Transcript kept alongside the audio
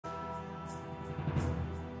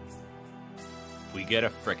If we get a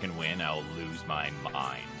frickin' win, I'll lose my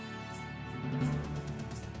mind.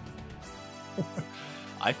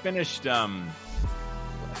 I finished, I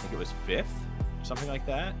think it was 5th, something like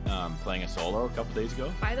that, playing a solo a couple days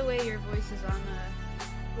ago. By the way, your voice is on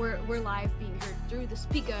we're live being heard through the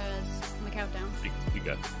speakers on the countdown.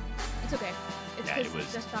 Speaker. It's okay. It's Yeah, because it was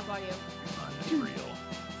it's desktop audio. Unreal.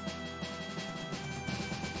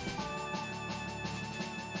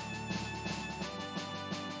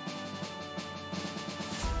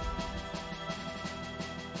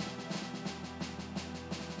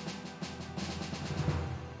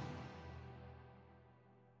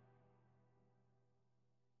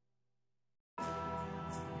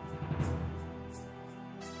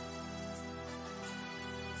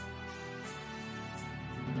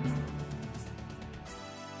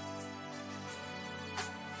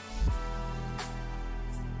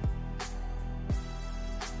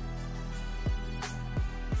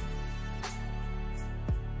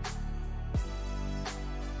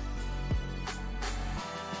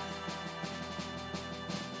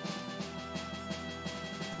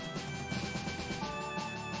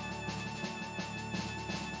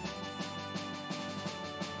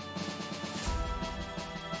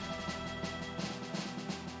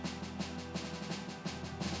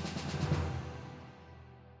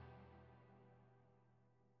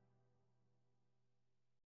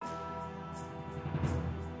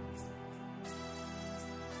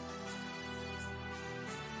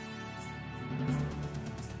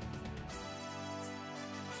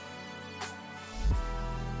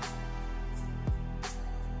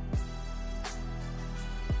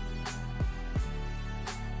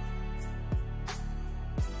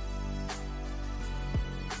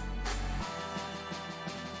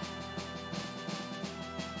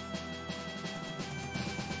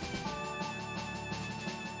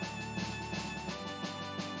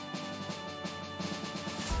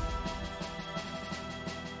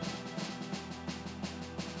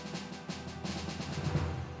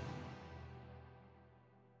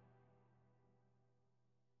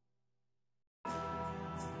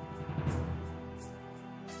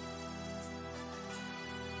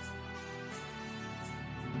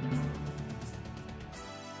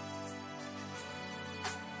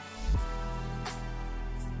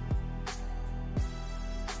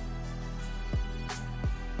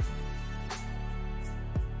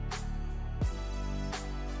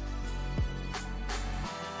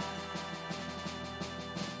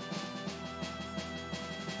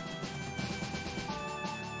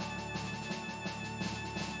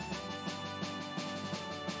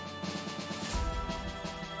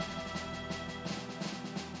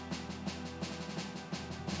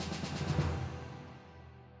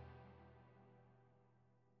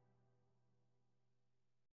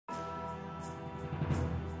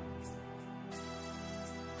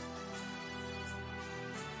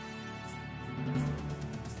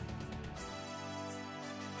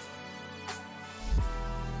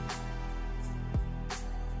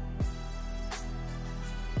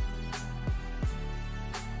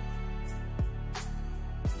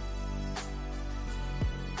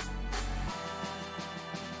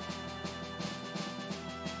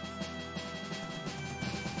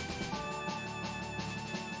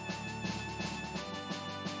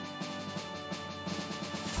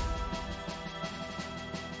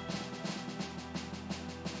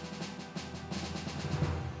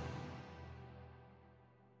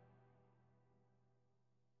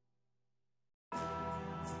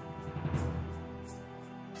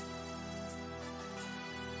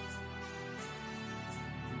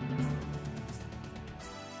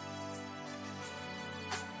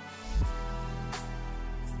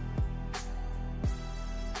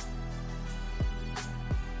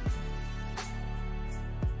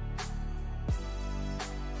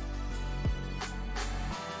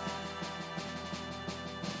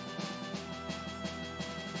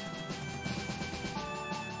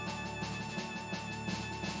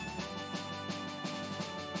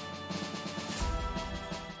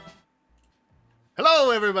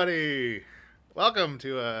 Hello, everybody! Welcome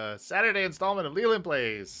to a Saturday installment of Leland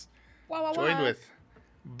Plays. Joined with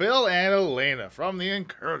Bill and Alana from the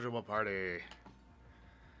Incorrigible party.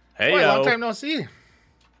 Hey, boy, long time no see.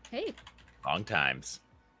 Hey. Long times.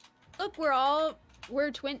 Look,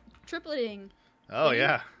 we're tripleting. Oh,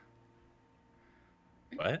 yeah.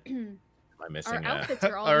 What? Am I missing Our that? outfits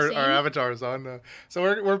are all the same. Our avatars on. So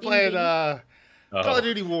we're playing Call of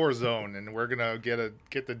Duty Warzone, and we're gonna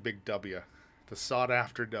get the big W, the sought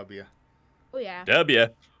after W. Oh yeah. W.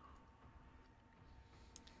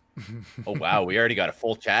 Oh wow, we already got a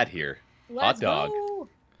full chat here. Let's Hot dog. Go.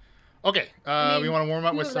 Okay, I mean, we want to warm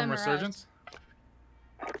up two with of some them are us. Resurgence.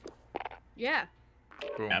 Yeah.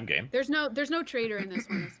 Boom. I'm game. There's no traitor in this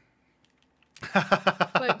one.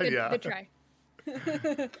 But good try.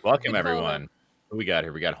 Welcome Good everyone. What we got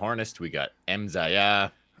here? We got Hornist. We got Mzaya.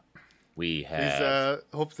 We have.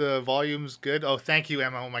 Please, hope the volume's good. Oh, thank you,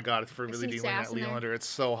 Emma. Oh my God, for really some dealing sass that in there. Lelander. It's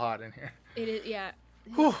so hot in here. It is, yeah.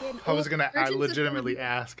 Whew, I was gonna Resurgence is legitimately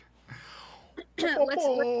ask.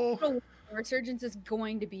 Resurgence is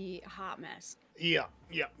going to be a hot mess. Yeah.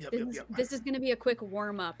 This is going to be a quick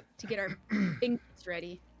warm up to get our fingers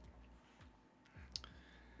ready.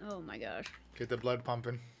 Oh my gosh. Get the blood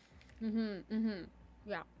pumping.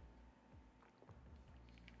 Yeah.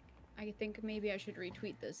 I think maybe I should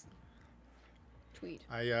retweet this tweet.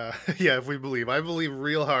 Yeah, if we believe. I believe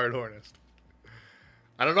real hard, Hornist.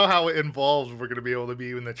 I don't know how involved we're going to be able to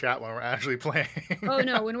be in the chat when we're actually playing. Oh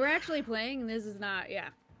no, when we're actually playing, this is not, yeah.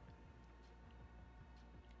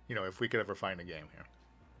 You know, if we could ever find a game here.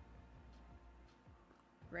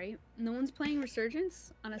 Right? No one's playing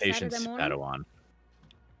Resurgence on a Patience, Saturday morning? Padawan.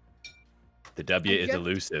 The W is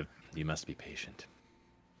elusive. You must be patient.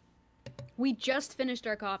 We just finished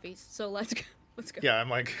our coffees, so let's go. Let's go. Yeah, I'm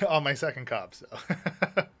like on my second cup, so.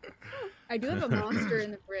 I do have a monster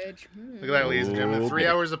in the fridge. Look at that, ladies and gentlemen. 3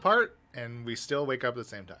 hours apart, and we still wake up at the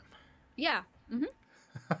same time. Yeah.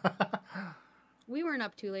 We weren't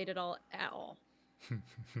up too late at all.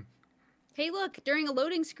 Hey, look! During a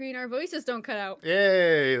loading screen, our voices don't cut out.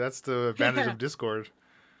 Yay! That's the advantage of Discord.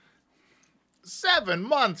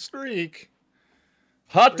 7-month streak.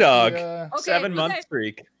 Hot dog. Okay, 7-month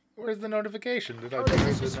streak. Where's the notification? Did I this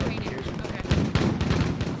is just training. Okay.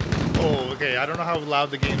 Oh, okay. I don't know how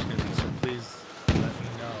loud the game's gonna be, so please let me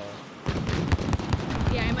know.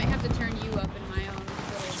 Yeah, I might have to turn you up in my own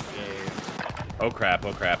little thing. Oh crap!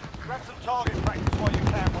 Oh crap! Grab some target practice while you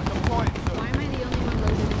can. We're deploying soon. Why am I the only one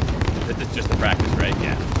loaded in this? This is just a practice, right?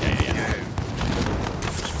 Yeah.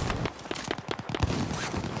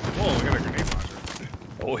 Whoa, we got a grenade launcher.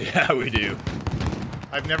 Oh yeah, we do.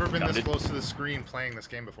 I've never been this close to the screen playing this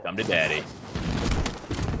game before. Come to daddy.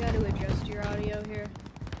 I gotta adjust your audio here.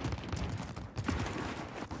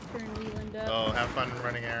 Turn Leland up. Oh, have fun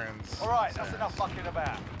running errands. Alright, that's enough fucking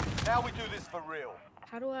about. Now we do this for real.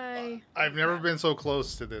 How do I... I've never been so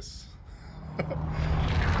close to this. Yeah,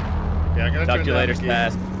 I'm gonna Talk turn to you down later, the game.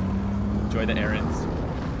 Spaz. Enjoy the errands.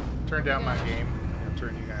 Turn down my game and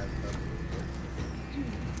turn you guys up.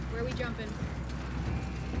 Where are we jumping?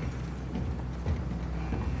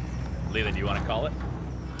 Leland, do you want to call it?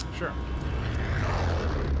 Sure.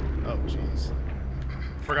 Oh, jeez.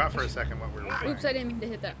 Forgot for a second what we were playing. Oops, I didn't mean to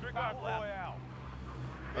hit that.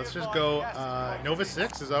 Let's just go. Nova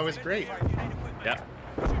 6 is always great. Yep.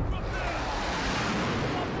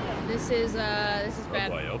 This is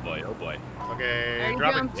bad. Oh boy, oh boy. Okay, Already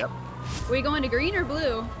drop jumped. it. Yep. Are we going to green or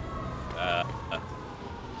blue?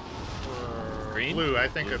 Green? Blue, I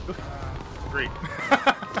think. Green.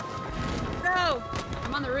 No!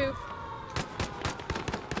 I'm on the roof.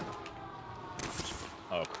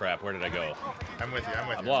 Oh crap, where did I go? I'm with you. I'm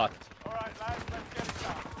with I'm you. locked. Alright, lads, let's get it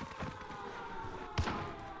done.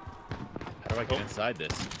 How do I get inside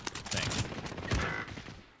this thing?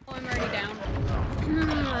 Oh, I'm already down.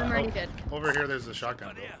 I'm already dead. Over here, there's a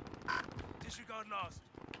shotgun. Disregard last.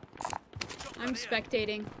 I'm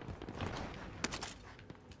spectating.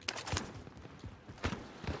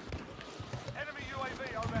 Enemy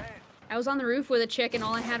UAV overhead. I was on the roof with a chick and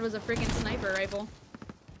all I had was a freaking sniper rifle.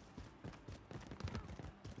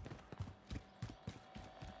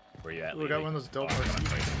 Where you at, We got one of those dope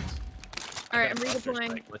things. Alright, I'm Buster redeploying.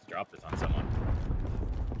 strike. Let's drop this on someone.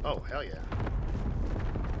 Oh, hell yeah.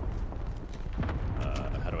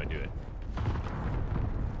 How do I do it?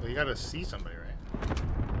 Well, you gotta see somebody, right?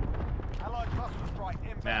 Allied cluster strike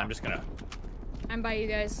inbound. Man, I'm just gonna I'm by you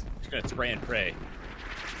guys. spray and pray.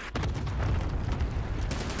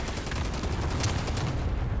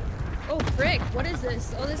 Oh, frick. What is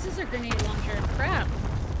this? Oh, this is a grenade launcher. Crap.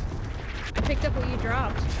 I picked up what you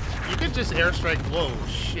dropped. You could just airstrike. Whoa,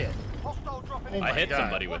 shit. Hostile dropping Oh in. my I hit God.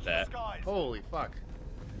 somebody with Watch the that. skies. Holy fuck.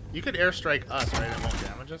 You could airstrike us, right? It won't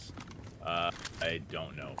damage us. I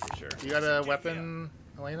don't know for sure. You got a weapon,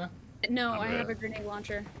 Elena? No, I'm I good. have a grenade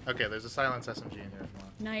launcher. Okay, there's a silence SMG in here if you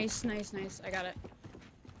want. Nice, nice, nice. I got it.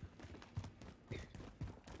 I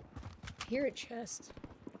hear a chest.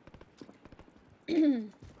 Do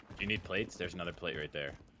you need plates? There's another plate right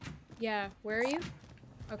there. Yeah, where are you?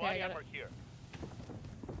 Okay, I got it. Here.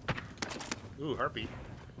 Ooh, harpy.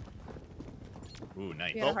 Ooh,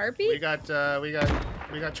 nice. You got a harpy? We got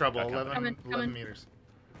trouble. Got 11, coming. 11 meters.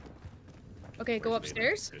 Okay, go Where's Leland?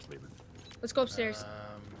 upstairs. Where's Leland? Let's go upstairs.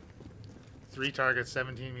 3 targets,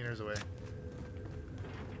 17 meters away.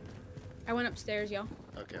 I went upstairs, y'all.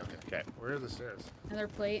 Okay, okay. Okay. Where are the stairs? Another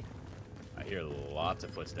plate. I hear lots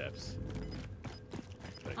of footsteps.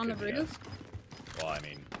 But it On the could be roof? us. Well, I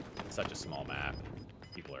mean, it's such a small map.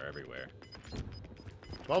 People are everywhere.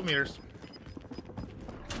 12 meters.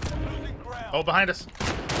 Losing ground. Oh, behind us.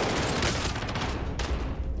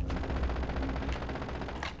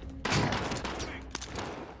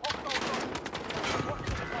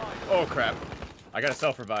 Oh crap! I gotta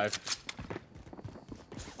self-revive.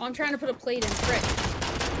 Oh, I'm trying to put a plate in. Frick.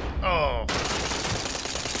 Oh.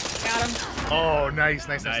 Got him. Oh, nice,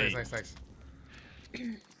 nice, nice, nice, nice,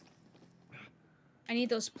 nice. I need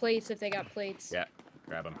those plates if they got plates. Yeah,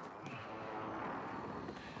 grab them.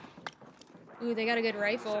 Ooh, they got a good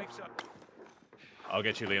rifle. I'll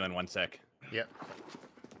get you, Leland. 1 sec. Yep.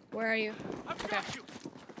 Where are you? Okay.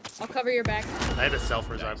 I'll cover your back. I had a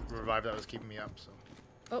self-revive that was keeping me up, so.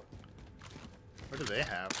 Oh. What do they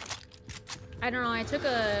have? I don't know. I took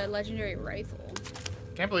a legendary rifle.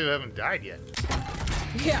 Can't believe I haven't died yet.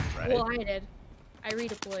 Yeah. Right. Well, I did. I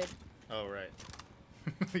redeployed. Oh, right.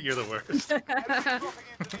 You're the worst. But I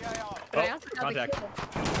Oh, also got contact. the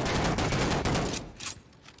kill.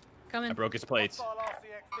 Coming. I broke his plates.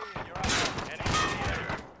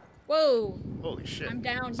 Whoa. Holy shit. I'm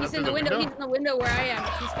down. Is He's that in through the window. He's in the window where I am.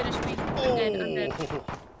 He's finished me. I'm dead. I'm dead.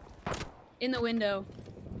 In the window.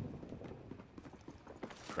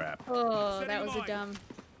 Crap. Oh, that was a dumb.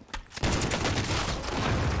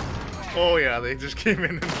 Oh, yeah, they just came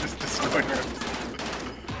in and just destroyed her.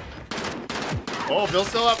 Oh, Bill's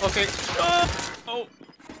still up. Okay. Oh!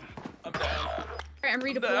 I'm down. Alright, I'm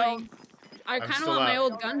redeploying. I I'm kind of still want my up.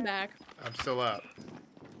 old gun back. I'm still up.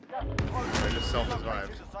 I just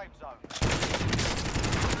self-revived.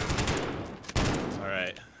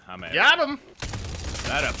 Alright, I'm in. Got him!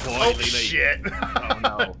 That a boy, Oh, Leland. shit. Oh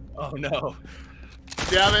no. Oh no.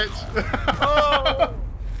 Damn it. Oh!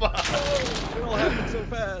 Fuck. It all happened so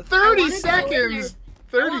fast. 30 wanted to go in seconds!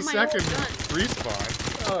 there. I 30 want my old seconds gun.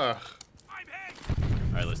 respawn. Ugh.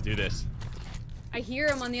 Alright, let's do this. I hear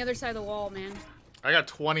him on the other side of the wall, man. I got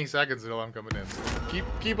 20 seconds until I'm coming in. So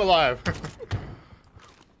keep alive.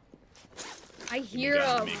 I Give me hear a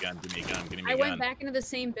gun, him. give me a gun, give me a gun, give me a I gun. went back into the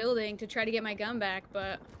same building to try to get my gun back,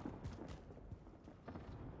 but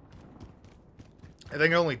I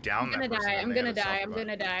think I only down I'm that gonna person die. and I'm they gonna had to die. I'm self-revive.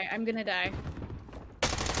 gonna die. I'm gonna die.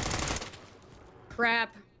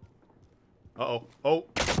 Crap. Uh-oh. Oh.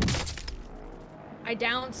 I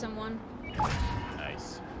downed someone.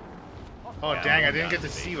 Nice. Oh, Yeah, dang, I well didn't get done,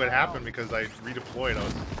 to baby. see what happened because I redeployed. I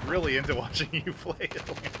was really into watching you play it.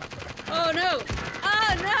 Oh no!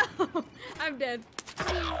 Oh no! I'm dead.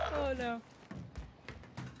 Oh no.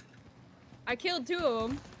 I killed 2 of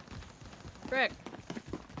them. Frick.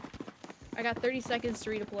 I got 30 seconds to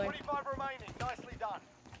redeploy. 25 remaining. Nicely done.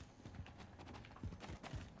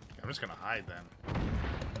 I'm just gonna hide then.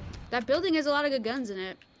 That building has a lot of good guns in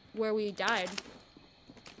it, where we died.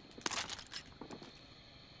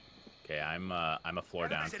 Okay, I'm a floor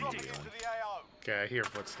down from you, Dropping into Leland. the AO. Okay, I hear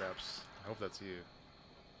footsteps. I hope that's you.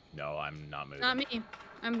 No, I'm not moving. Not me.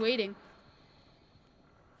 I'm waiting.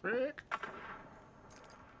 Frick.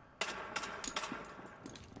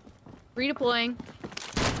 Redeploying.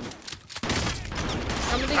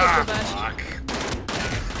 Coming to get your butt. Fuck.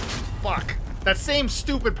 Fuck. That same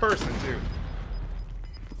stupid person, too.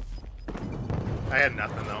 I had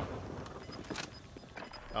nothing, though.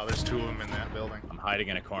 Oh, there's 2 of them in that building. I'm hiding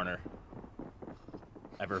in a corner.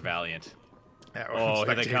 Ever valiant. Yeah, Oh,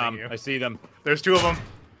 here they spectating come. you. I see them. There's 2 of them.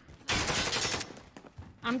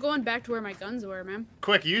 I'm going back to where my guns were, man.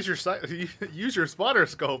 Quick, use your use your spotter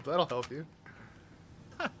scope. That'll help you.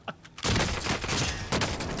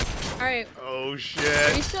 Alright. Oh shit.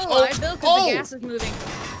 Are you still alive, Bill? Because the gas is moving.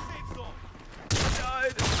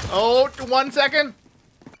 Oh, 1 second.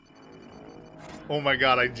 Oh my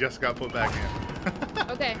god, I just got put back in.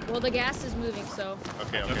 Okay, well the gas is moving, so.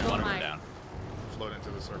 Okay, Took okay. one of my. them down. Float into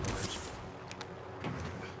the circle. There.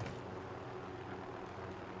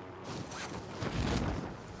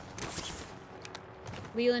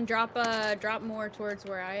 Leland, drop more towards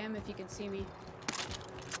where I am if you can see me.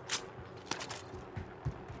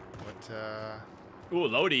 What, Ooh,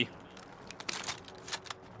 Lodi.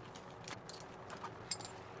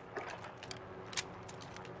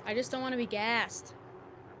 I just don't want to be gassed.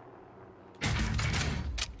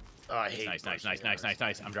 Oh, I hate Nice, burst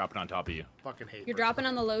nice. I'm dropping on top of you. Fucking hate You're burst. dropping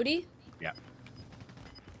on the Lodi? Yeah.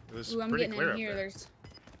 It was Ooh, I'm pretty getting clear in up here. there. There's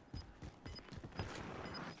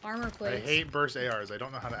armor I plates. hate burst ARs. I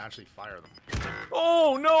don't know how to actually fire them.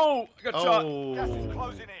 Oh no! I got shot. Gas is Oh.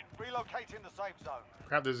 closing in. Relocating the safe zone.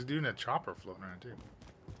 Crap, there's a dude in a chopper floating around too.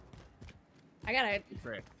 I gotta.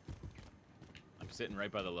 I'm sitting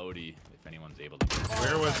right by the Lodi. If anyone's able to.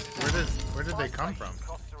 Where did they come from?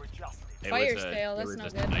 Costs are adjusted. Fire sale, that's no a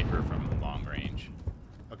good. sniper from long range.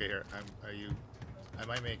 Okay, here. I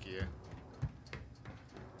might make you.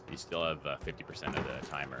 You still have 50% of the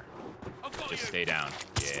timer. Just stay down.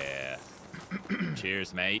 Yeah.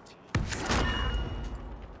 Cheers, mate.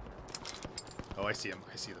 Oh, I see him.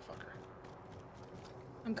 I see the fucker.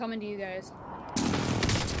 I'm coming to you guys.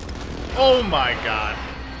 Oh my god.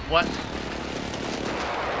 What?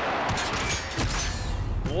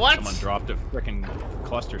 What? Someone dropped a frickin'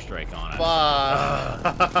 cluster strike on us.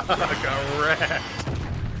 Got wrecked.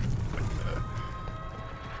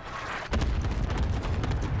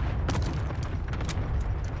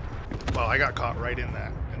 Well, I got caught right in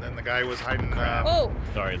that, and then the guy was hiding. Oh!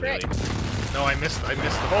 Sorry, Lily. Frick. No, I missed the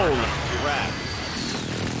Holy crap.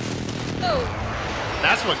 Oh!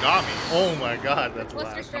 That's what got me. Oh my god, that's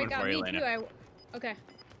Cluster loud. strike got for me you, too. Elena. Okay.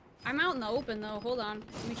 I'm out in the open though. Hold on.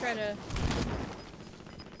 Let me try to.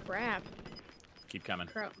 Crap. Keep coming.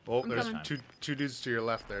 Crap. Oh, I'm there's coming. two dudes to your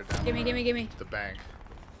left there, down Gimme. the bank.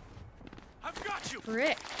 I've got you.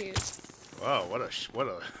 Frick, dude. Whoa, what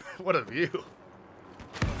a view.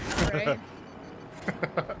 Right.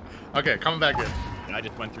 Okay, coming back in. And I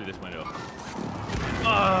just went through this window.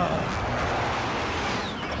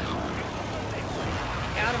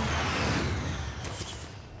 Got him.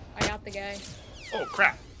 I got the guy. Oh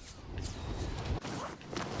crap.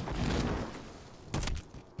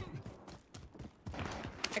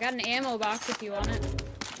 I got an ammo box if you want it.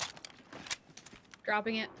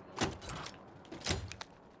 Dropping it.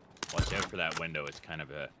 Watch out for that window. It's kind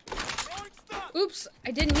of a... Oops!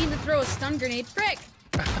 I didn't mean to throw a stun grenade. Frick!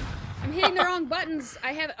 I'm hitting the wrong buttons.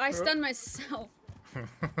 I stunned myself.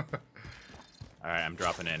 Alright, I'm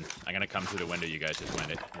dropping in. I'm gonna come through the window you guys just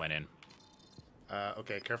went in.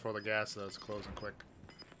 Okay, careful of the gas though, it's closing quick.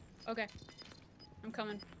 Okay. I'm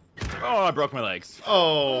coming. Oh, I broke my legs.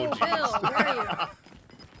 Oh, Oh, Bill, where are you?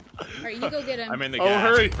 Alright, you go get him. I'm in the oh, gas.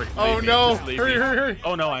 hurry! Frick, Oh leave me. no! Just leave Hurry, me. hurry!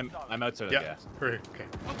 Oh no, I'm outside of the Yeah, gas. hurry. Okay.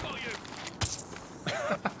 I've got you.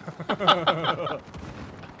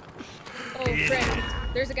 Oh, frick.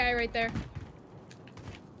 There's a guy right there.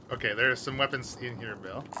 Okay, there's some weapons in here,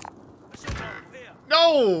 Bill. Here.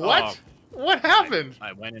 No! What? What happened?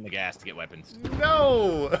 I went in the gas to get weapons.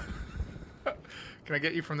 No! Can I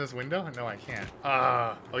get you from this window? No, I can't.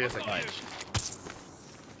 Oh yes, I can. Fudge.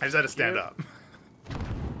 I just had to stand up.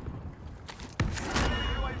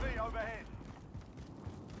 UAV overhead.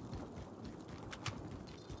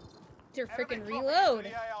 Your freaking Enemy reload. dropping to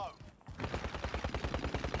the AO.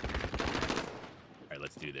 Alright,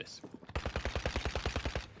 let's do this.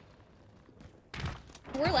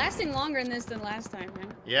 We're lasting longer in this than last time,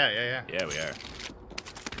 man. Yeah. Yeah, we are.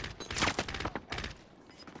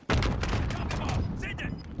 Send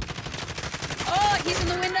it. Oh, he's in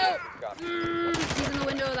the window. He's in the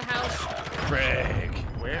window of the house. Frick.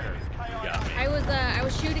 Where? You got me. I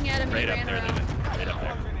was shooting at him. Right and he up ran there, around. Leland. Right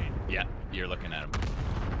up there. Yeah, you're looking at him.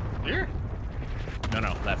 Here?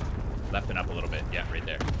 No, left. Left and up a little bit. Yeah, right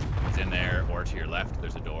there. He's in there, or to your left,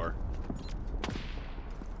 there's a door.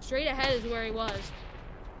 Straight ahead is where he was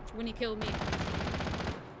when he killed me.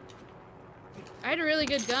 I had a really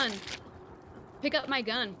good gun. Pick up my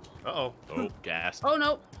gun. Uh-oh. Oh, gas. Oh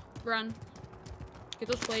no, run. Get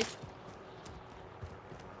those plates.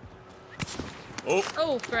 Oh,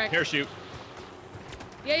 Oh, frick. parachute.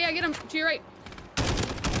 Yeah, get him. To your right.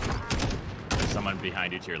 There's someone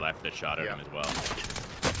behind you to your left that shot at Yeah. him as well.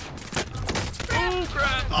 Oh,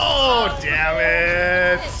 crap. Oh, damn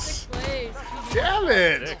it! Sixth place. Damn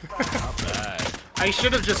it! Sick. Not bad. I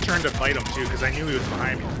should have just turned to fight him, too, because I knew he was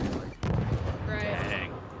behind me. Right.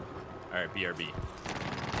 Dang. Alright, BRB.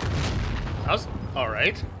 That was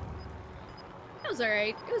alright. That was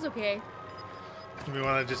alright. It was okay. Do we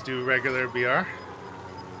want to just do regular BR?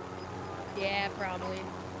 Yeah, probably.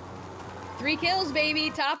 3 kills,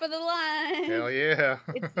 baby. Top of the line. Hell yeah.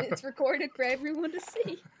 It's recorded for everyone to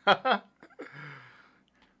see.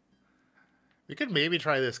 We could maybe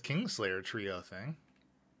try this Kingslayer trio thing.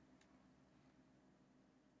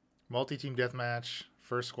 Multi-team deathmatch.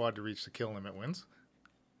 First squad to reach the kill limit wins.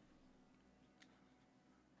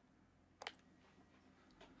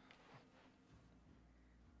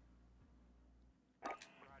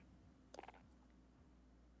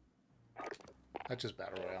 That's just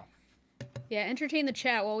Battle Royale. Yeah, entertain the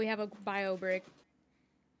chat while we have a bio break.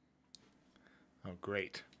 Oh,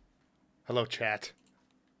 great. Hello, chat.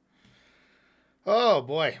 Oh,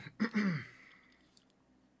 boy.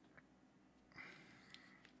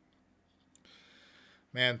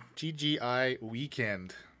 Man, TGI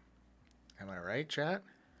weekend. Am I right, chat?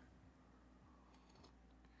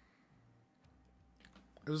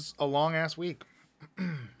 was a long-ass week.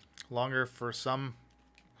 Longer for some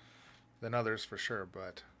than others, for sure,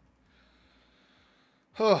 but...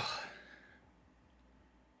 Oh.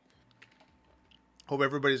 Hope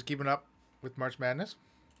everybody's keeping up with March Madness.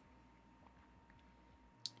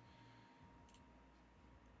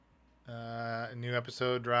 A new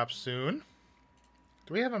episode drops soon.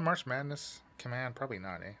 Do we have a March Madness command? Probably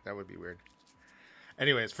not, eh? That would be weird.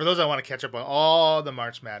 Anyways, for those that want to catch up on all the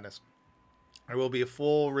March Madness, there will be a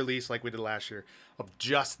full release like we did last year of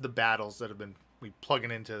just the battles that have been we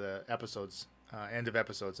plugging into the episodes, end of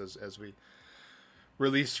episodes as we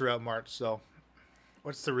release throughout March. So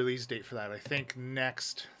what's the release date for that? I think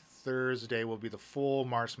next Thursday will be the full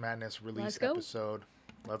March Madness release episode.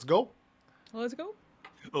 Let's go. Let's go.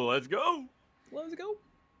 Let's go. Let's go.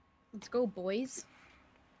 Let's go, boys.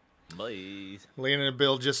 Boys. Leland and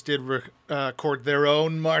Bill just did record their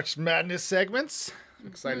own March Madness segments. I'm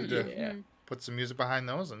excited to put some music behind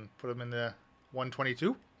those and put them into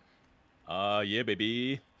 122. Yeah,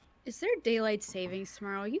 baby. Is there daylight savings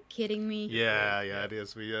tomorrow? Are you kidding me? Yeah, it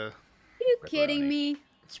is. We Are you kidding me?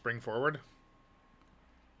 spring forward.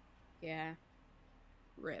 Yeah.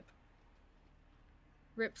 Rip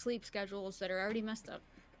sleep schedules that are already messed up.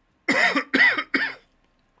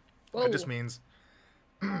 Whoa. That just means,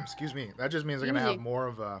 excuse me, that just means they're going to have more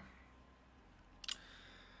of a,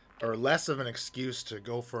 or less of an excuse to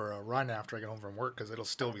go for a run after I get home from work because it'll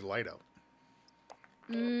still be light out.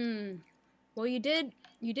 Well, you did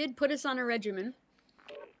put us on a regimen.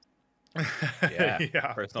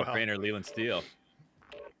 Yeah. Personal trainer Leland Steele.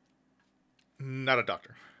 Not a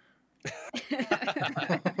doctor.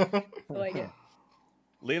 I like it.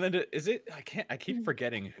 Leland, is it? I keep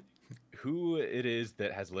forgetting who it is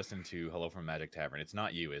that has listened to Hello from Magic Tavern. It's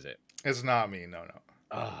not you, is it? It's not me. No.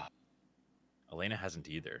 Alana hasn't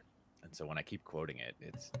either. And so when I keep quoting it,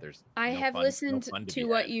 there's I have listened to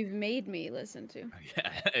what you've made me listen to.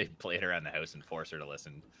 Yeah, I play it around the house and force her to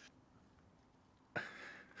listen.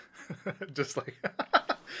 just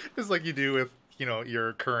like you do with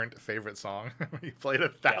your current favorite song. You played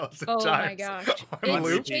 1,000 times. Oh my gosh,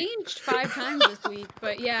 it's changed 5 times this week,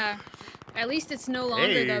 but yeah, at least it's no longer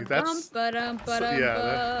the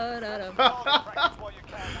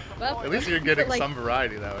At least you're getting some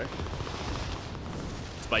variety that way.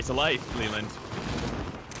 Spice of life, Leland.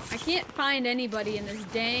 I can't find anybody in this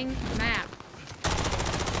dang map.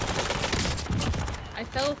 I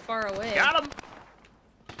fell far away. Got him!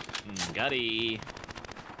 Gutty.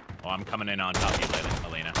 Oh, I'm coming in on top of you,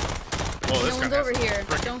 Alana. Oh, no one's over here.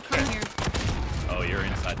 Don't come here. Oh, you're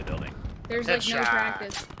inside the building. There's like no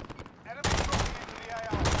practice.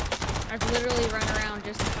 I've literally run around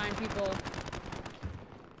just to find people.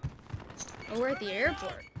 Oh, we're at the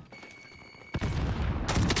airport.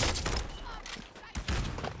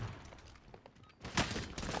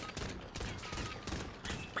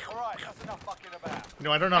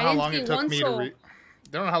 I don't know how long it took me to I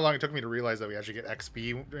don't know how long it took me to realize that we actually get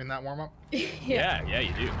XP in that warm-up. Yeah,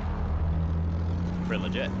 you do. Pretty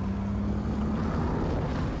legit.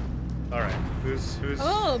 All right, who's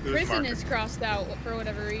prison marking? is crossed out for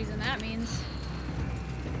whatever reason that means.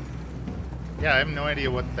 Yeah, I have no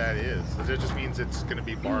idea what that is. It just means it's going to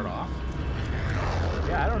be barred off.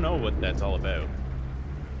 Yeah, I don't know what that's all about.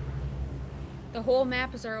 The whole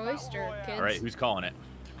map is our oyster, kids. All right, who's calling it?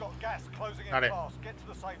 You've got gas closing in fast. Get to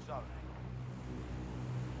the safe zone.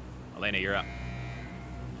 Alana, you're up.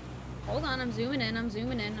 Hold on, I'm zooming in.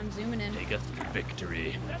 Take us to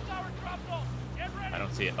victory. I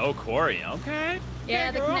don't see it. Oh, quarry. Okay.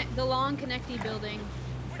 Yeah, the long connecty building.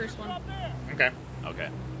 First one. Okay.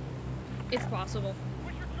 It's possible.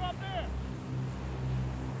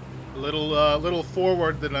 A little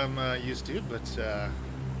forward than I'm used to, but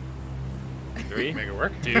 3, make it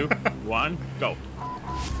work. 2, 1, go.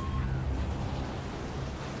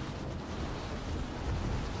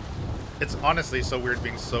 It's honestly so weird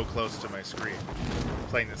being so close to my screen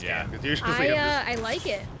playing this game. Usually I like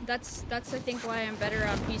it. That's I think why I'm better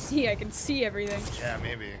on PC. I can see everything. Yeah,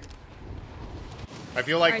 maybe. I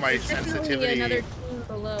feel like my sensitivity. Another team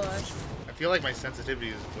below us. I feel like my sensitivity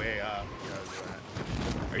is way up because of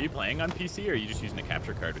that. Are you playing on PC or are you just using a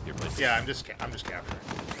capture card with your PlayStation? Yeah, I'm just capturing.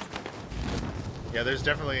 Yeah, there's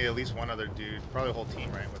definitely at least one other dude, probably a whole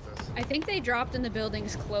team, right, with us. I think they dropped in the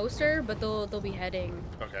buildings closer, but they'll be heading.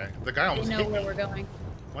 Okay, the guy almost hit me. They know where we're going.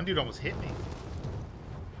 One dude almost hit me.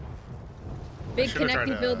 Big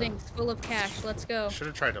connecting buildings full of cash. Let's go. Should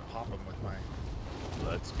have tried to pop him with my.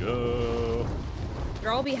 Let's go.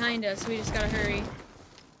 They're all behind us. We just gotta hurry.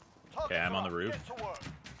 Okay, I'm on the roof.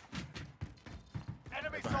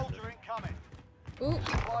 Enemy soldier incoming. Ooh,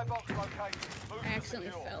 Supply box located. Move I to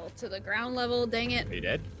accidentally secure. fell to the ground level. Dang it. Are you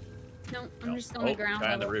dead? No, I'm No. just on the ground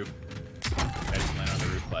try on level. the roof. I just land on the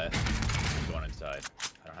roof last. I'm going inside.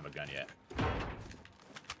 I don't have a gun yet.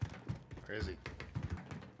 Where is he?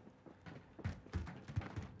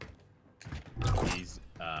 He's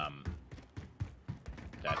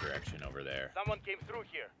that direction over there. Someone came through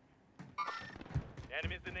here.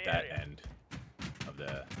 Enemies in the That area. end of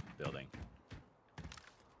the building.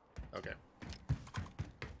 Okay.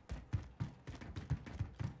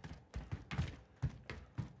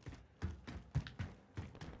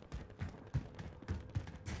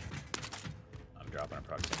 I'm dropping a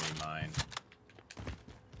proximity mine.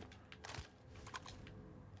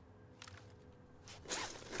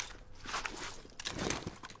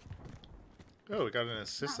 Oh, we got an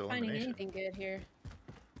assist Not finding elimination. anything good here.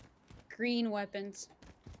 Green weapons.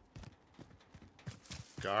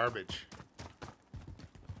 Garbage.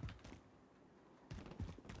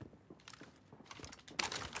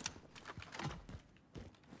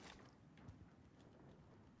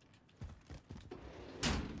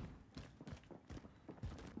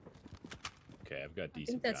 Okay, I've got I decent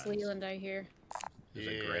think that's guns. Leland I hear. There's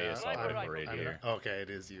a gray assault I'm- rifle right I'm here. not- okay, it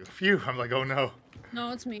is you. Phew, I'm like, oh no.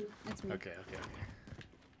 No, it's me. It's me. Okay, okay, okay.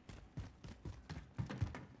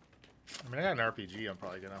 I mean, I got an RPG I'm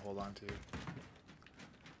probably gonna hold on to.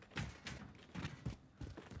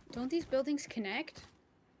 Don't these buildings connect?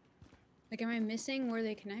 Like, am I missing where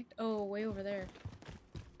they connect? Oh, way over there.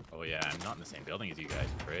 Oh yeah, I'm not in the same building as you guys.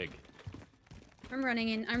 Frig. I'm running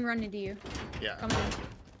in. I'm running to you. Yeah. Come on.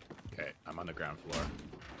 Okay, I'm on the ground floor.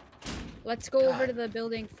 Let's go over to the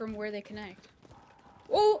building from where they connect.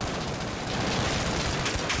 Oh!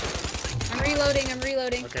 I'm reloading. I'm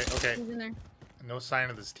reloading. Okay, okay. He's in there. No sign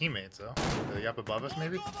of his teammates, though. Are they up above us,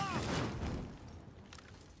 maybe?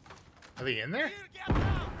 Are they in there?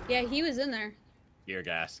 Yeah, he was in there. Gear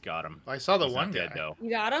gas, got him. I saw the He's one not dead guy. though. You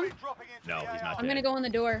got him? Dropping into No, the he's AR. not I'm gonna dead. go in the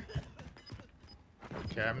door.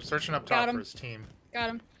 Okay, I'm searching up Got top him. for his team. Got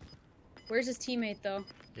him. Where's his teammate, though?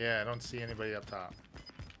 Yeah, I don't see anybody up top.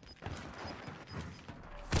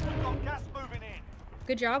 Got gas moving in.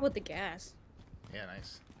 Good job with the gas. Yeah,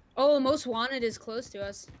 nice. Oh, most wanted is close to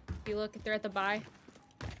us. If you look, they're at the buy.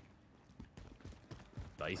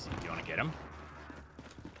 Dicey. Do you want to get him?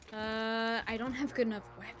 I don't have good enough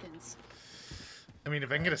weapons. I mean,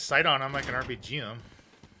 if I can get a sight on him, I can RPG him.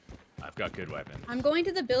 I've got good weapons. I'm going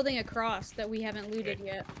to the building across that we haven't looted Okay.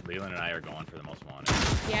 yet. Leland and I are going for the most wanted.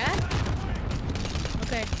 Yeah?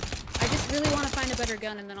 Okay. I just really want to find a better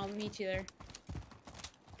gun and then I'll meet you there.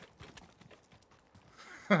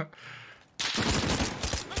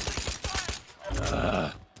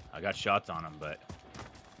 I got shots on him, but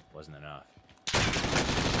wasn't enough.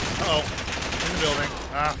 Uh-oh. In the building.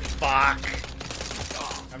 Ah,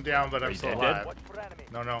 fuck. I'm down, but Are I'm you still dead, alive. dead? Watch for enemy.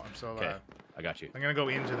 No, no, I'm still Okay, alive. I got you. I'm gonna go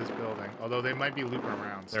into this building, although they might be looping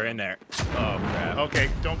around. So. They're in there. Oh crap. Okay,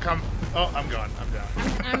 don't come. Oh, I'm gone. I'm down.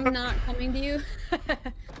 I'm not coming to you.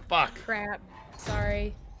 Fuck. Crap.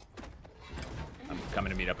 Sorry. I'm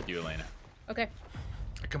coming to meet up with you, Elena. Okay.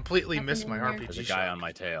 I completely Nothing missed in my here. RPG There's a shot. guy on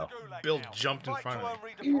my tail. Gulag Bill now. jumped in Fight front to of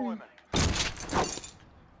earn redeployment.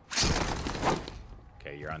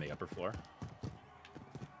 Okay, you're on the upper floor.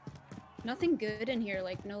 Nothing good in here,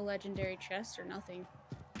 like no legendary chests or nothing.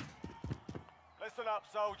 Listen up,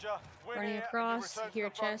 soldier. Win Running here and you across, return to here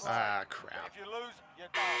the front chest. line. Ah, crap. If you lose, you're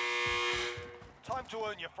done. Time to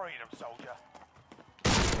earn your freedom, soldier.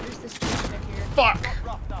 There's this chest right here. Fuck.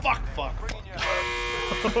 Roughed up Fuck, in there, fuck, bringing you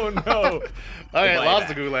Oh no. Okay, Buy lost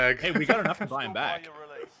the back. gulag. Hey, we got enough to buy him By back. your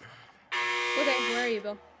release. Okay, where are you,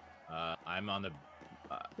 Bill? I'm on the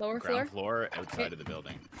Lower ground floor outside Okay. of the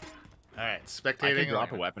building. Alright, I spectating. can drop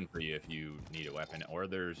a Elena. weapon for you if you need a weapon, or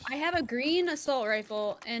there's. I have a green assault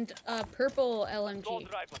rifle and a purple LMG. Gold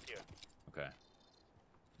rifles here. Okay.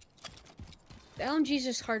 The LMG's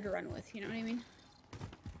just hard to run with, you know what I mean?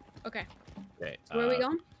 Okay, Okay. so where are we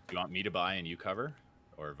going? Do you want me to buy and you cover,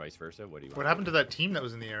 or vice versa? What do you want? What happened to that team that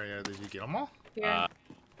was in the area? Did you get them all? Yeah.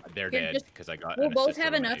 They're Here, dead just- because I got. We'll an both assist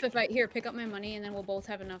have enough if elimination. here, pick up my money and then we'll both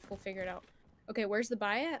have enough. We'll figure it out. Okay, where's the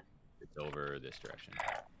buy at? It's over this direction.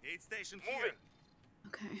 Aid station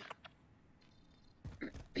moving.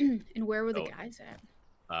 Okay. And where were the Oh. guys at?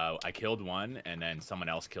 I killed one, and then someone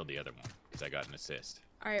else killed the other one because I got an assist.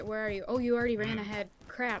 Alright, where are you? Oh, you already ran ahead.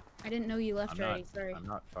 Crap. I didn't know you left I'm already. not. Sorry. I'm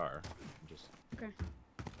not far. I'm just. Okay.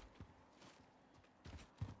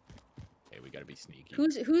 Hey, we gotta be sneaky.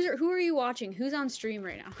 Who are you watching? Who's on stream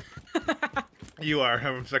right now? You are.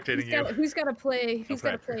 I'm spectating you. Who's got to play? Who's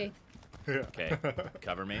got to pressure. play? Okay,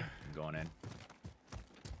 cover me. I'm going in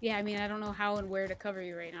Yeah, I mean, I don't know how and where to cover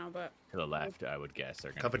you right now, but to the left. I would guess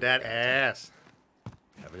they're gonna. Cover be that okay. ass.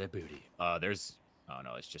 Cover that booty. There's. Oh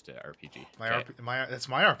no, it's just an RPG. That's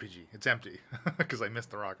my RPG. It's empty because I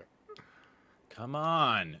missed the rocket. Come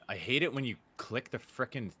on! I hate it when you click the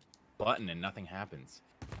frickin' button and nothing happens.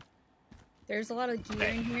 There's a lot of gear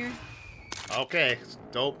in here. Okay,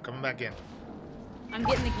 dope. Coming back in. I'm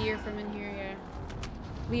getting the gear from in here, yeah.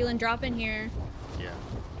 Leland, drop in here. Yeah.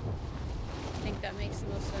 I think that makes the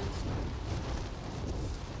most sense.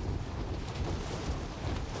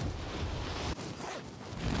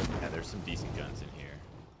 Yeah, there's some decent guns in here.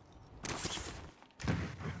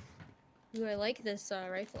 Ooh, I like this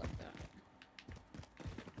rifle like that.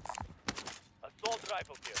 Assault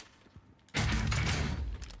rifle here.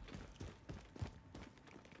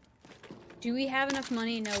 Do we have enough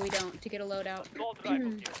money? No, we don't, to get a loadout. Assault rifle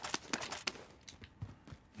here.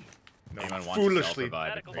 No, Anyone want to foolishly self-revive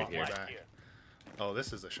Medical right here? supplies here. Oh,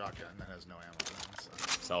 this is a shotgun that has no ammo. So.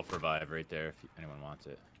 Self-revive right there if anyone wants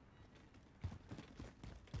it.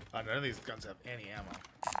 None of these guns have any ammo.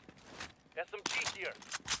 SMG here.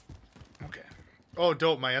 Okay. Oh,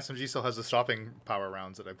 dope. My SMG still has the stopping power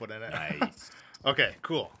rounds that I put in it. Nice. Okay,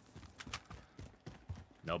 cool.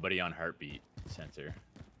 Nobody on heartbeat sensor.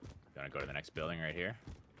 You want to go to the next building right here?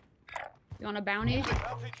 You want a bounty?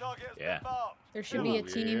 Bounty target has Yeah. been marked. There should be a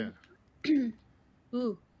Ooh, team.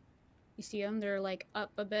 Ooh. You see them? They're like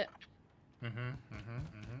up a bit. Yep.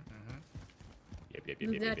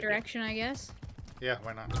 Move that direction, I guess. Yeah,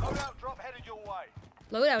 why not? Loadout drop headed your way.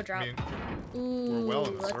 Loadout drop. I mean, Ooh, well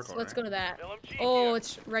in the let's circle, go right? to that. LMG Oh, here.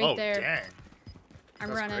 it's right oh, there. dang. I'm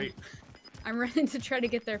That's running. great. I'm running to try to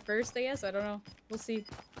get there first, I guess. I don't know. We'll see.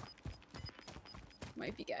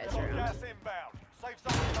 Might be guys Got around. gas inbound. Safe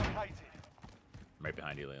zone located. I'm right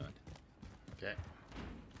behind you, Leland. Okay.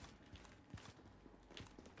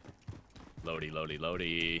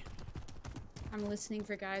 Loady. I'm listening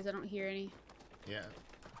for guys. I don't hear any. Yeah.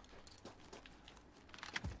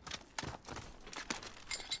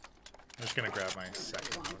 I'm just gonna grab my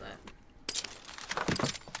second Want loadout. that.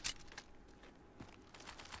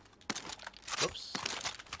 Whoops.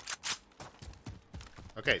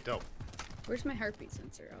 Okay, dope. Where's my heartbeat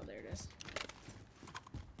sensor? Oh, there it is.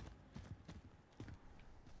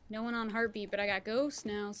 No one on heartbeat, but I got ghosts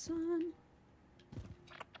now, son.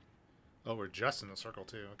 Oh, we're just in the circle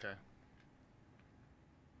too. Okay.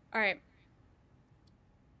 All right.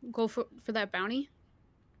 Go for that bounty.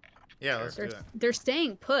 Yeah, let's do it. They're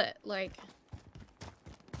staying put. Like,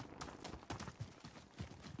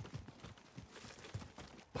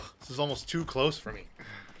 This is almost too close for me.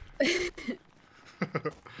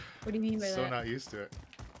 what do you mean by So that? not used to it.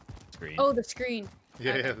 Screen. Oh, the screen.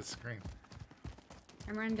 Yeah, Okay. yeah, the screen.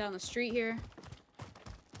 I'm running down the street here.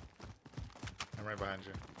 I'm right behind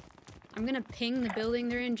you. I'm gonna ping the building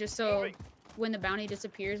they're in just so when the bounty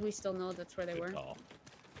disappears, we still know that's where they Good were. call.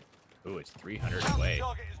 Ooh, it's 300 Bounty away.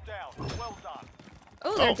 target is down. Well done.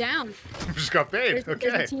 Oh, they're Oh. down. Just got paid. There's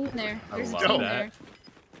Okay. a team there. I There's a love team that.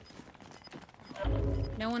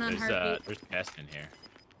 there. No one on heartbeat. There's chests in here.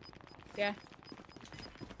 Yeah.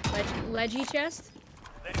 Leggy chest.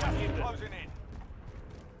 Gas is closing in.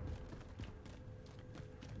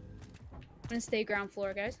 I'm gonna stay ground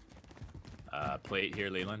floor, guys. Plate here,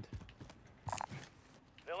 Leland.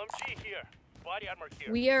 LMG here. Body armor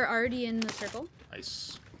here. We are already in the circle.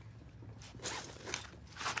 Nice.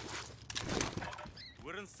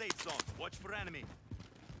 We're in safe zone. Watch for enemy.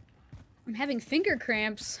 I'm having finger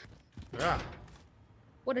cramps. Yeah.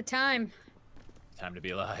 What a time. Time to be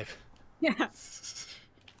alive. Yeah.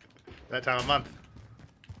 That time of month.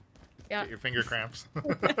 Yeah. Get your finger cramps. I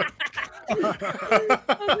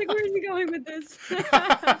was like, where's he going with this?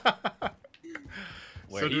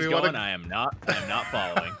 Where So do he's we going, wanna- I am not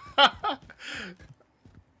following.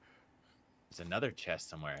 There's another chest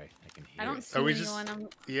somewhere. I can hear I don't it. see Are we just- anyone.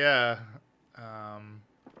 Yeah. I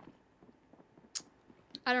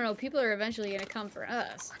don't know. People are eventually gonna come for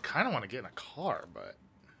us. I kind of want to get in a car, but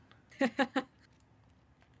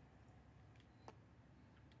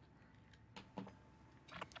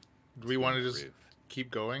do we want to just Roof.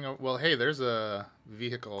 keep going? Oh, well, hey, there's a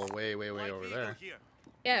vehicle way over there. Here.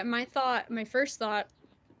 Yeah, my first thought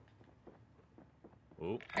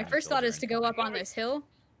Ooh, My enemy first thought soldier is to go up on this hill,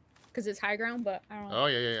 because it's high ground, but I don't know. Oh,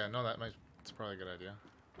 yeah. No, it's probably a good idea.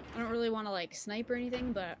 I don't really want to, like, snipe or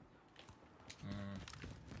anything, but...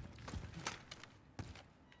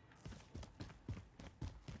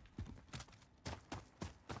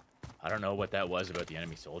 I don't know what that was about the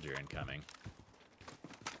enemy soldier incoming.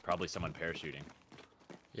 Probably someone parachuting.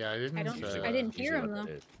 Yeah, I didn't. I don't- Usually I what- didn't hear usually him, what though.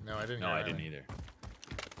 that is. No, I didn't. No, hear I any. didn't either.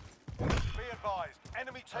 Be advised.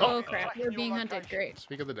 Enemy team Oh, is crap. tracking We're your being hunted. location. Great.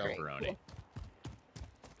 Speak of the devil. Great. Pepperoni. Cool.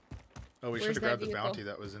 Oh, we Where's should have that grabbed the vehicle? bounty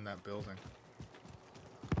that was in that building.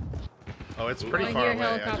 Oh, it's pretty I far hear a away.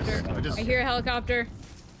 helicopter. I hear a helicopter.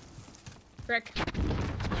 Frick.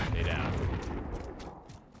 Stay down.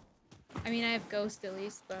 I mean, I have ghost at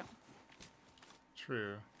least, but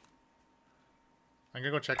True. I'm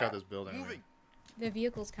gonna go check out this building. Moving. the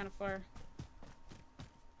vehicle's kind of far.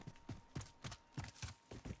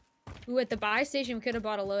 Ooh, at the buy station, we could have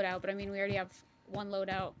bought a loadout, but I mean, we already have one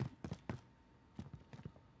loadout.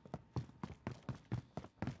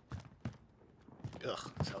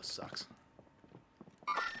 Ugh, this house sucks.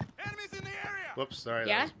 Enemies in the area. Whoops, sorry.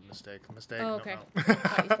 Yeah? That was a mistake. Mistake. Oh, No, okay. no.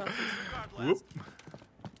 Thought you spelled it. Whoop.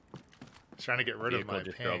 Trying to get rid of Vehicle my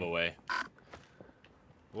just ping. drove away.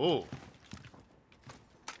 Whoa.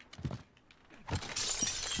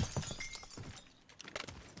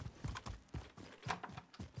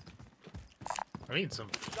 I need some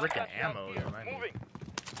freaking ammo. Is what I need.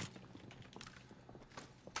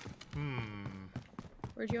 Moving.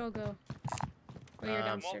 Where'd you all go? Oh, you're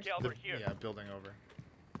downstairs. Small caliber here. Yeah, building over.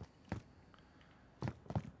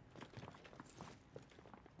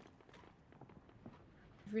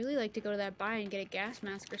 I'd really like to go to that buy and get a gas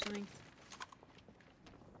mask or something.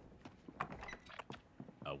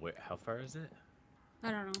 How far is it? I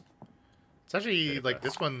don't know. It's actually like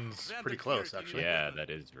this one's pretty close, actually. Yeah, that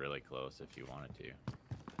is really close if you wanted to.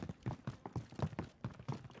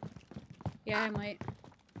 Yeah, I might.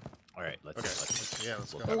 All right, let's. Okay. let's Yeah,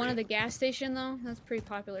 let's go. But one at the gas station, though, that's a pretty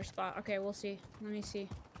popular spot. Okay, we'll see. Let me see.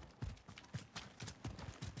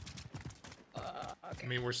 I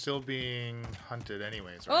mean, we're still being hunted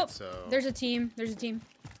anyways, right? Oh, So there's a team. There's a team.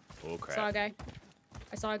 Oh crap! Saw a guy.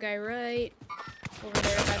 I saw a guy right over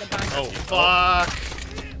there by the buy. Oh, fuck!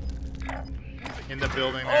 In the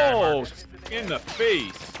building there. Oh, Marcus. in the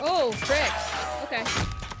face! Oh, frick. Okay.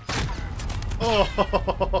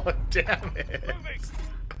 Oh, damn it.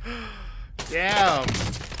 Damn.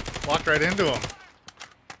 Walked right into him.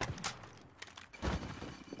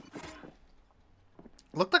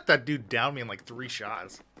 Looked like that dude downed me in like 3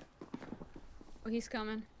 shots. Oh, he's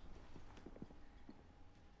coming.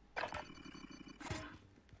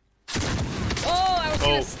 Oh, I was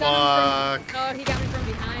gonna stun him from... Oh, he got me from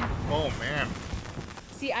behind. Oh, man.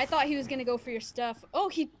 See, I thought he was gonna go for your stuff. Oh,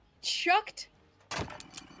 he chucked.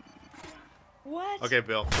 What? Okay,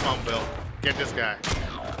 Bill. Come on, Bill. Get this guy.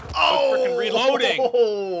 Oh, freaking reloading!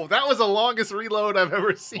 Oh, that was the longest reload I've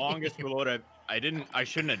ever seen. Longest reload. I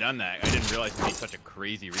shouldn't have done that. I didn't realize it'd be such a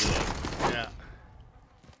crazy reload. Yeah.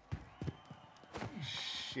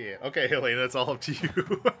 Shit. Okay, Haley, that's all up to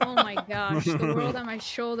you. Oh my gosh, the world on my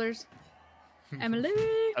shoulders. Emily.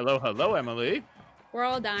 Hello, hello, Emily. We're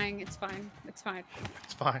all dying. It's fine. It's fine.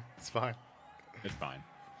 It's fine. It's fine. It's fine.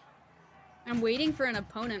 I'm waiting for an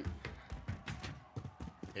opponent.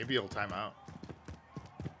 Maybe he'll time out.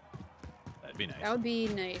 That'd be nice. That would be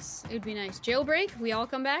nice. It would be nice. Jailbreak? We all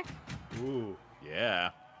come back? Ooh.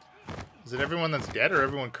 Yeah. Is it everyone that's dead or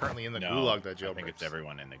everyone currently in the No, gulag that jailbreaks? I think it's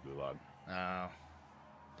everyone in the gulag. Oh.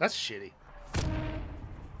 That's shitty.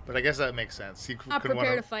 But I guess that makes sense. You Not could prepared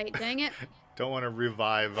wanna, to fight. Dang it. don't want to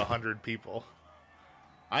revive 100 people.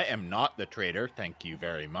 I am not the traitor. Thank you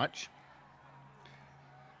very much.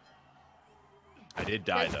 I did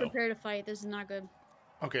die Guys, though. prepare to fight. This is not good.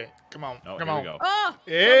 Okay, come on. Oh, come here on. we go. Oh!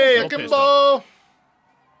 Hey, Double Akimbo! pistol. All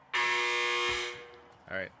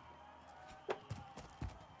right.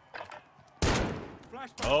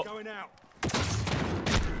 Flashback Oh. going out.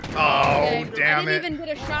 Oh, Okay. damn I it. didn't even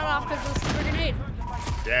get a shot off because of the super grenade.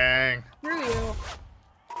 Dang. Screw you.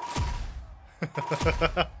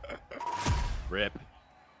 Rip.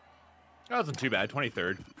 That wasn't too bad.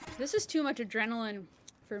 23rd. This is too much adrenaline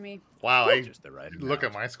for me. Wow, I Just the right look at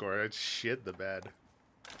amount. my score. I shit the bed.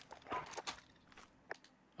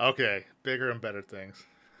 Okay, bigger and better things.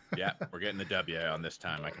 Yeah, we're getting the W on this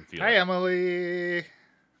time. I can feel Hi, it. Emily.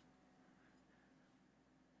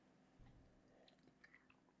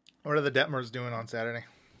 What are the Detmers doing on Saturday?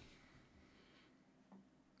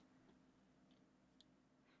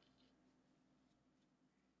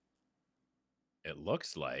 It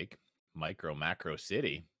looks like Micro Macro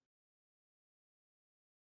City.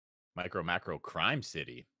 Micro Macro Crime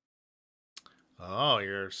City. Oh,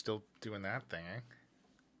 you're still doing that thing, eh?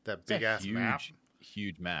 That It's a big ass map.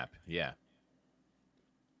 Huge map. Yeah.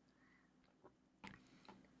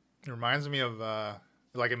 It reminds me of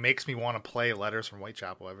like it makes me want to play Letters from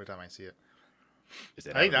Whitechapel every time I see it. Is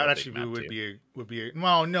it I think a that real actually big map would too? be a,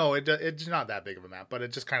 well, no, it's not that big of a map, but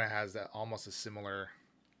it just kind of has that almost a similar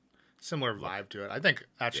vibe to it. I think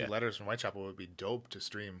actually Yeah. Letters from Whitechapel would be dope to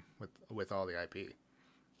stream with all the IP.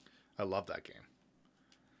 I love that game.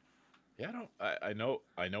 Yeah, I know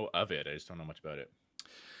of it. I just don't know much about it.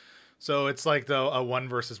 So it's like a one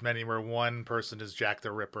versus many, where one person is Jack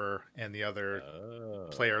the Ripper, and the other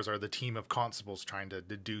players are the team of constables trying to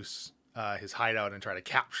deduce his hideout and try to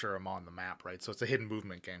capture him on the map, right? So it's a hidden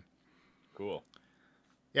movement game. Cool.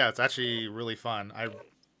 Yeah, it's actually really fun.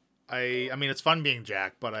 I mean, it's fun being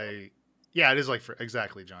Jack, but yeah, it is like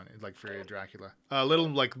exactly, John, like Fury of Dracula. A little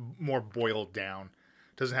like more boiled down.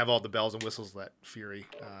 Doesn't have all the bells and whistles that Fury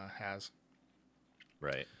has.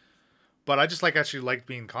 Right. But I just actually like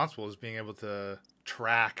being constable, is being able to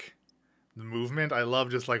track the movement. I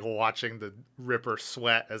love just like watching the Ripper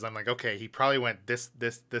sweat as I'm like, okay, he probably went this.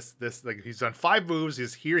 Like he's done 5 moves.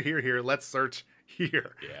 He's here. Let's search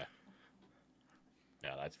here. Yeah.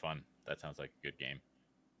 Yeah, that's fun. That sounds like a good game.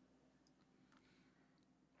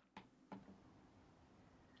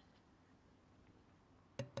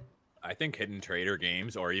 I think hidden trader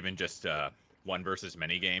games, or even just one versus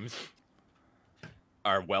many games,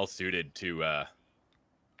 are well suited to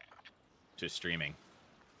streaming.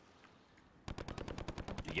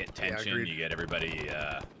 You get tension, agreed. you get everybody.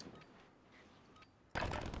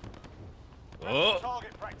 Oh!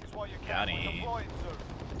 Target practice while you Got can. him. We're deploying soon.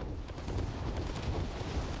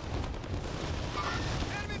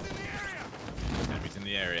 Enemies in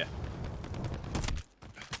the area.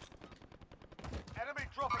 Enemy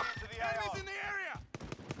dropping into the AO. Enemies in the area.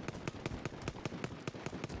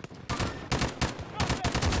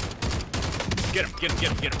 Get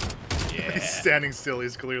him! Yeah. He's standing still.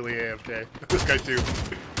 He's clearly AFK. This guy too.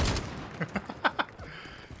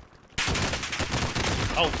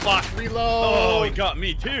 Oh fuck! Reload! Oh, he got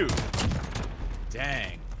me too.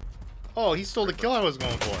 Dang. Oh, he stole the kill I was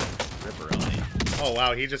going for. Ripper on me. Oh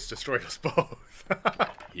wow, he just destroyed us both.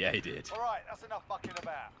 Yeah, he did. All right, that's enough fucking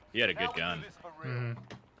about. He had a Now good we do gun. this for real.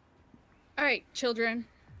 All right, children.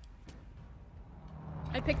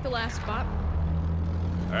 I picked the last spot.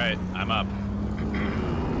 All right, I'm up.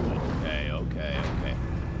 Okay.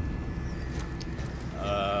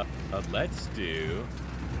 Let's do.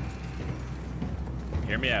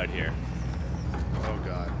 Hear me out here. Oh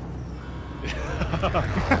god.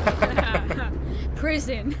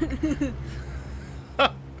 Prison.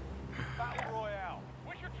 Battle Royale.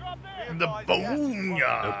 We should drop there. The Guys,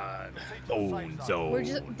 boneyard. Bone zone. We're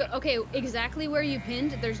just okay. Exactly where you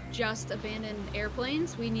pinned. There's just abandoned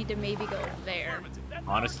airplanes. We need to maybe go there.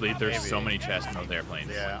 Honestly, there's so many chests in those airplanes.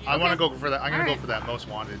 Yeah, I want to go for that. I'm gonna go Alright. for that most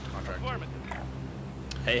wanted contract.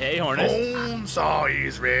 Hey, Hornets. Bone saw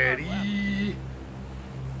is ready.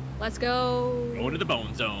 Let's go. Going to the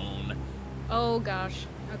bone zone. Oh gosh.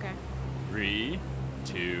 Okay. 3,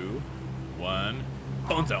 2, 1.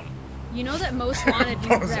 Bone zone. You know that most wanted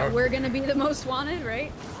means that we're gonna be the most wanted,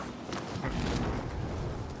 right?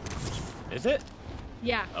 Is it?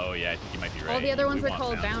 Yeah. Oh yeah, I think you might be right. All the other ones We are want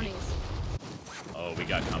called bounty. bounties. Oh, we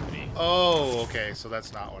got company. Oh, okay. So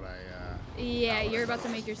that's not what I. Yeah, you're about to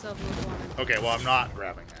make yourself most wanted. Okay, well I'm not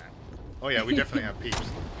grabbing that. Oh yeah, we definitely have peeps.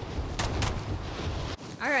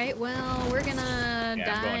 All right. Well, we're gonna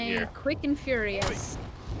Yeah, I'm going die here. quick and furious.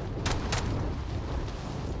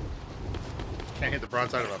 Can't hit the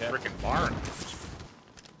broadside of a frickin' barn.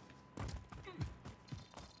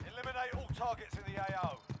 Eliminate all targets in the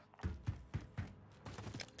AO.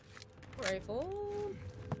 Rifle.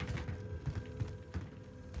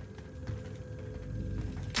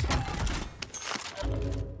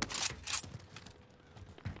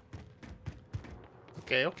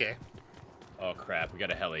 Okay. Oh crap, we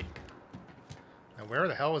got a heli. And where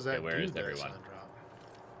the hell was that? Okay, where is dude that I everyone? saw drop?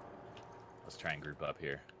 Let's try and group up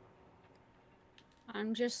here.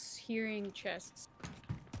 I'm just hearing chests.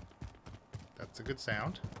 That's a good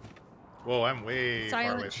sound. Whoa, I'm way far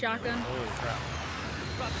Silent away from shotgun. You. Holy crap.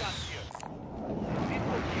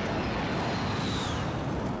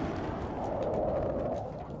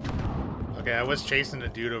 Okay, I was chasing a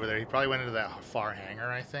dude over there. He probably went into that far hangar,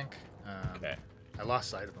 I think. Okay. I lost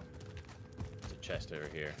sight of him. There's a chest over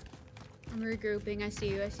here. I'm regrouping. I see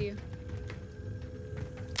you.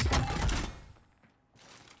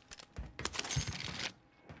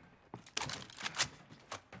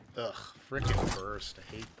 Ugh, frickin' burst. I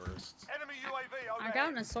hate bursts. Enemy UAV over. I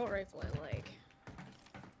got an assault rifle I like.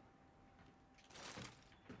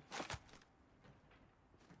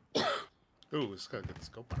 Ooh, it's got a good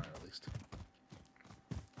scope on it at least.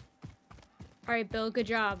 All right, Bill. Good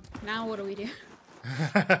job. Now what do we do?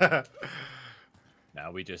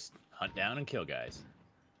 Now we just hunt down and kill guys.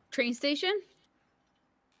 Train station?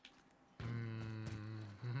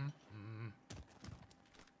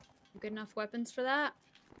 Good enough weapons for that?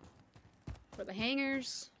 For the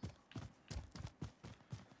hangars?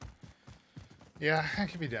 Yeah, I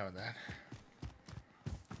could be down with that.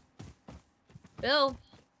 Bill,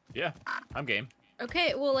 Yeah, I'm game.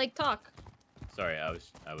 Okay, well, like, talk. Sorry, I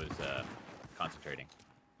was concentrating.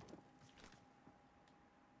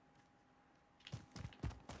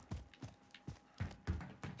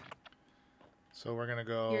 So we're gonna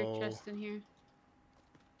Your go chest in here.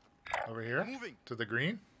 over here Moving. to the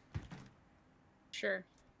green. Sure.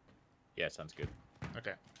 Yeah, sounds good.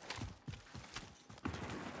 Okay.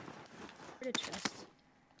 Where'd a chest?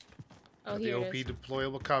 Oh, Got the here OP it is.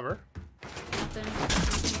 deployable cover. Nothing.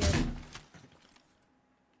 Nothing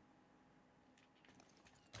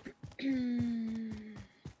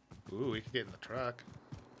Ooh, we could get in the truck.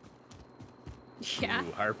 good. Yeah.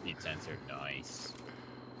 Ooh, heartbeat sensor. Nice.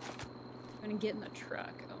 I'm gonna get in the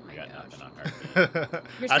truck. Oh my I got gosh. nothing on heartbeat.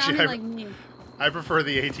 You're Actually, sounding like me. I prefer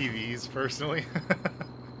the ATVs personally.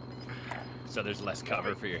 So there's less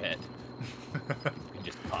cover for your head. You can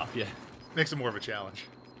just pop you. Makes it more of a challenge.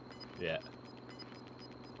 Yeah.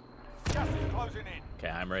 Gas is closing in. Okay,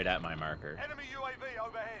 I'm right at my marker. Enemy UAV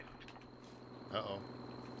overhead. Uh-oh.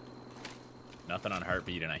 Nothing on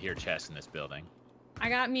heartbeat, and I hear chests in this building. I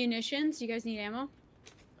got munitions. You guys need ammo?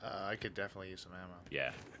 I could definitely use some ammo.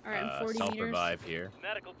 Yeah. All right, I'm 40 meters. Self-revive here.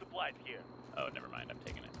 Medical supplies here. Oh, never mind. I'm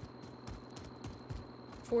taking it.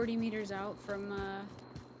 40 meters out from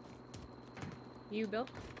you, Bill.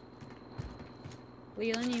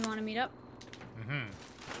 Leland, you want to meet up? Enemy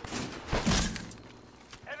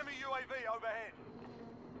UAV overhead.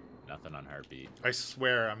 Nothing on heartbeat. I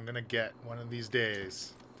swear I'm gonna get one of these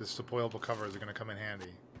days. This deployable cover is gonna come in handy.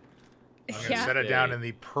 I'm gonna Yeah. set it down in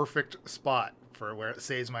the perfect spot for where it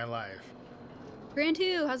saves my life. Grand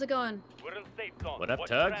 2, how's it going? We're in safe zone. What up, Watch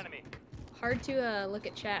Tugs? your enemy. Hard to look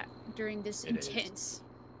at chat during this It is. intense.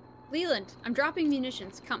 Leland, I'm dropping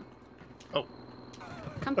munitions. Come. Oh.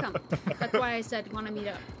 Come. That's why I said want to meet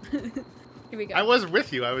up. Here we go. I was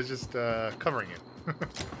with you. I was just covering it.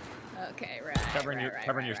 Okay, right. Covering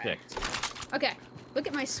your stick. Okay, look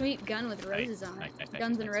at my sweet gun with roses on it. nice,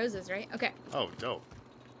 Guns and nice. roses, right? Okay. Oh, dope.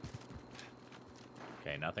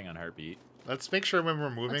 Okay, nothing on heartbeat. Let's make sure when we're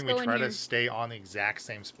moving, we go in try to here. stay on the exact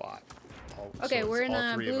same spot. Okay, it's we're in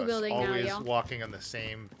all a three of blue us, building now, always y'all. walking on the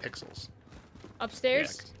same pixels.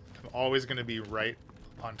 Upstairs, I'm always going to be right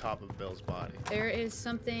on top of Bill's body. there is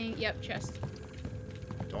something. Yep, chest.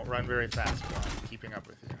 Don't run very fast, Bill. I'm keeping up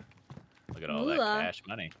with you. Look at all Moolah. that cash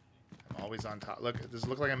money. I'm always on top. Look, does it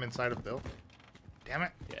look like I'm inside of Bill? Damn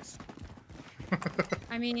it. Yes.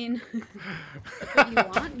 I mean, that's what you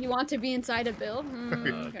want? You want to be inside a Bill? Oh,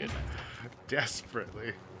 Okay. goodness.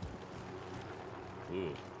 Desperately.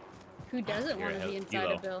 Ooh. Who doesn't You're want a to be inside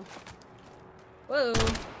helo. a Bill? Whoa.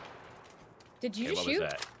 Did you Okay, just what shoot?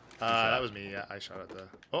 was that? That was me. Yeah, I shot at the...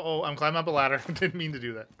 Oh, I'm climbing up a ladder. Didn't mean to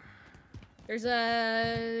do that. There's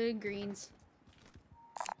greens.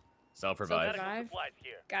 Self-revive. Self-revive. Medical supplies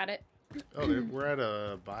here. Got it. Oh, we're at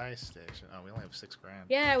a buy station. Oh, we only have $6 grand.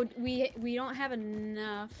 Yeah, we don't have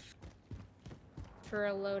enough for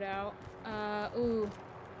a loadout. Ooh.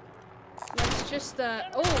 Let's just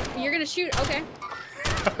oh, you're gonna shoot. Okay.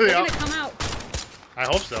 They're Yeah, gonna come out. I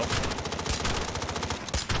hope so.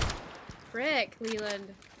 Frick,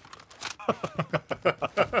 Leland.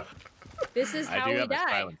 This is I how do we have a die.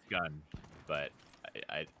 silenced gun, but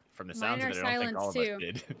I from the Mine sounds of are it, I don't think all of silenced us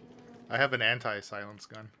too. did. I have an anti-silence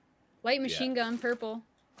gun. Light machine gun, purple.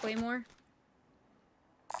 Claymore.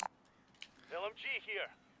 LMG here.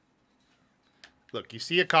 Look, you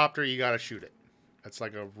see a copter, you gotta shoot it. That's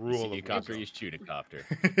like a You rule see a of copter, Warzone. you shoot a copter.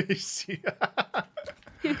 You see?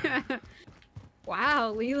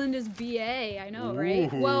 Wow, Leland is BA. I know,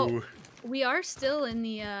 right? Well, Ooh. we are still in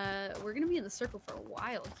the we're gonna be in the circle for a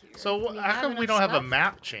while here. So We how come we enough don't have a stuff?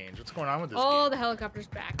 map change? What's going on with this Oh, game? the helicopter's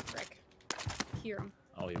back, frick. Hear him.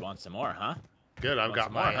 Oh, you want some more, huh? Good, I've Want got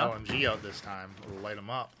some my more, huh? LMG out this time. We'll light them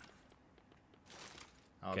up.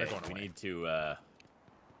 Oh, Okay, they're going we away. need to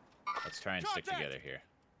let's try and stick together here.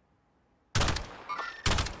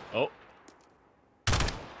 Oh,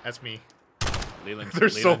 That's me. Leland's They're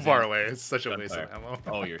so Leland's far in away. It's such a waste of gunfire. ammo.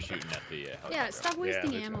 Oh, you're shooting at the Yeah, helicopter. stop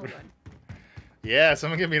wasting Yeah, ammo, that's bud. Yeah,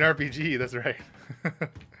 someone give me an RPG. That's right.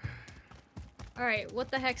 All right, what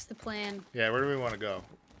the heck's the plan? Yeah, where do we want to go?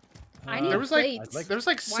 I need There was plates. like there was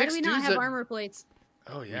like Why six do we not dudes have that... armor plates?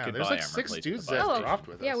 Oh yeah, could there's buy like armor 6 plates dudes to buy. that Oh, dropped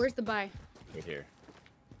with us. yeah, where's the buy? Right here.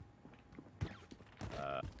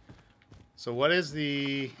 So what is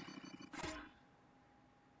the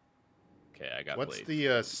Okay, I got what's blades.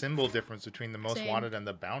 the symbol difference between the most Same. wanted and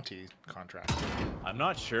the bounty contract? I'm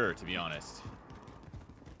not sure, to be honest.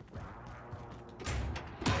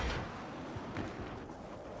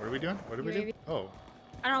 What are we doing? What did we do? UAV. Oh,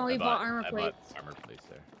 I don't know, we I bought armor I plates. bought armor plates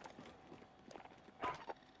there.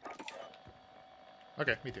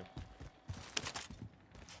 okay, me too.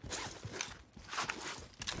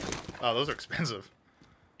 Oh, those are expensive.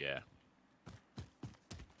 Yeah.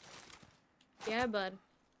 Yeah, bud.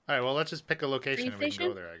 All right, well, let's just pick a location Train and we can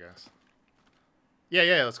go station? there, I guess.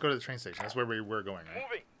 Yeah, let's go to the train station. That's where we were going, right?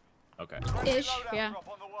 Moving. Okay. Ish, yeah.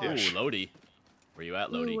 Ooh, Ish. Lodi. Where you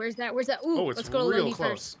at, Lodi? Ooh, where's that? Where's that? Ooh, Oh, it's let's go to real Lodi close.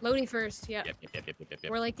 first. Lodi first, yeah. Yep.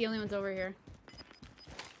 We're like the only ones over here.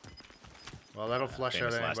 Well, that'll flush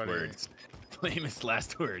out Famous last anybody. words. Famous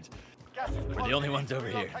last words. We're the only ones over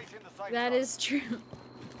here. That is true.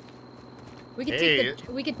 We could Hey,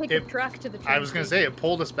 we could take the truck to the train I was gonna say it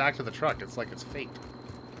pulled us back to the truck. It's like it's fake.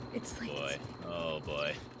 It's like Boy. Oh,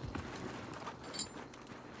 boy.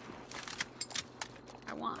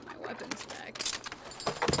 I want my weapons back.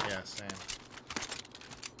 Yeah, same.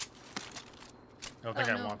 I don't think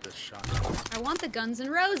Oh, I no. want this shotgun. I want the Guns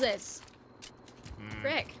N' Roses. Mm.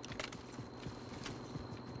 Frick.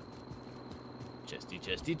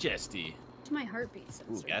 Chesty. To my heartbeat Ooh,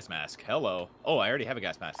 sensor. gas mask. Hello. Oh, I already have a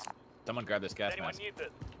gas mask. Someone grab this gas Anyone mask. need this?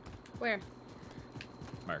 Where?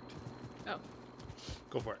 Marked. Oh.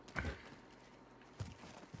 Go for it.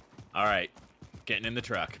 All right. Getting in the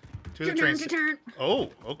truck. To the train. Turn. Oh,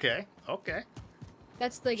 okay.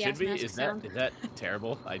 That's the gas Should we? mask Is sound. that a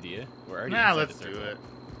terrible idea? We're already Nah, inside let's the do circle. it.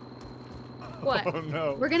 What? Oh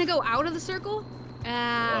no. We're gonna go out of the circle?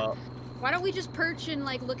 Well, Why don't we just perch and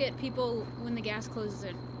like look at people when the gas closes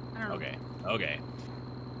in? I don't know. okay.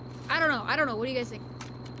 I don't know. What do you guys think?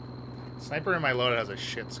 Sniper in my loadout has a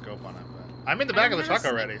shit scope on it. But I'm in the I back of don't the have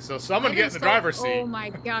truck a already, so someone I get in didn't the start- driver's seat. Oh my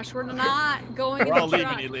gosh, we're not going We're in all the leaving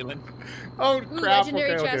truck. you, Leland. Oh Ooh, crap!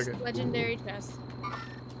 legendary Okay. chest. Legendary chest.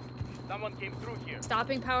 Someone came through here.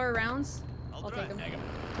 Stopping power rounds. I'll take them. Hang on.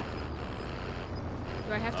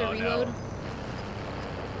 Do I have to Oh, no. reload?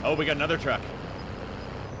 Oh, we got another truck.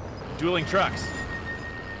 Dueling trucks.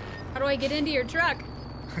 How do I get into your truck?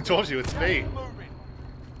 I told you it's fate. Moving.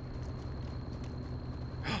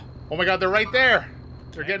 Oh my god, they're right there.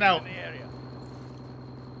 They're getting out. In the area.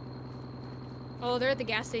 Oh, they're at the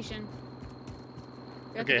gas station.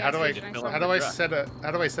 They're at the Okay, how gas do I station, Fill saw up how them. do I truck.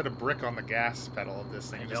 set a brick on the gas pedal of this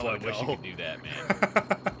thing and just No, I let it wish you go? could do that,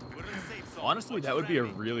 man. We're in a safe zone. Honestly, Watch that your would be a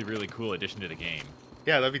enemy. really, really cool addition to the game.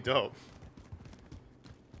 Yeah, that'd be dope.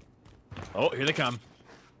 Oh, here they come.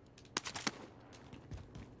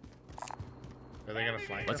 Are they gonna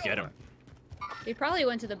flank Let's us? get them. They probably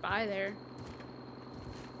went to the buy there.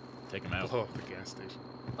 Take them out. Blow up the gas station.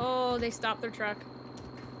 Oh, they stopped their truck.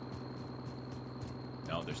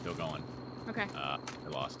 No, they're still going. Okay, I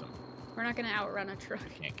lost them. we're not gonna outrun a truck.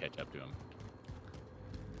 Can't catch up to them.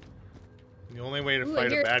 The only way to Ooh, I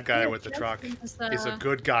fight hear- a bad guy hear with a chest truck is, is a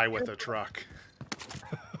good guy with a truck.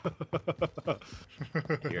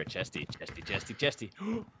 You're a chesty. Kill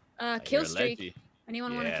You're a streak. leggy.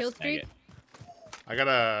 Anyone want a Yes, kill dang streak? it. I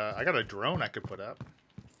got a drone I could put up.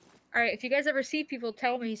 All right, if you guys ever see people,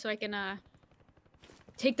 tell me so I can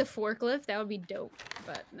take the forklift. That would be dope.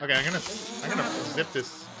 But no. Okay, I'm gonna zip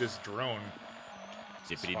this drone as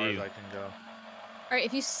Zippity far as doo. I can go. All right,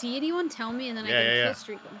 if you see anyone, tell me, and then I Yeah, can yeah, kill yeah.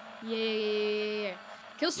 streak them. Yeah.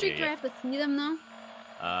 Kill streak. Do I yeah. have to see them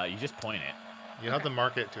though? You just point it. You have to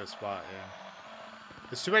mark it to a spot. Yeah.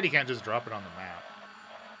 It's too bad you can't just drop it on the map.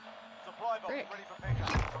 Supply box Frick. ready for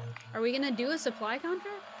pickup. Are we gonna do a supply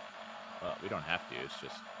contract? Well, we don't have to. It's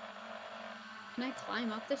just. Can I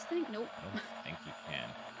climb up this thing? Nope. I don't think you can.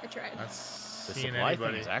 I tried. Not The seeing supply thing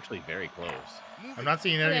anybody. is actually very close. I'm not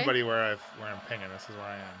seeing Okay. anybody where I'm pinging. This is where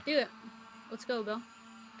I am. Do it. Let's go, Bill.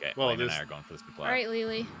 Okay, Well, Lane and this- I are going for the supply. All right,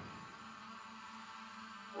 Lily.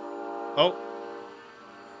 Oh,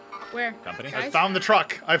 Where? Company? I Guys? found the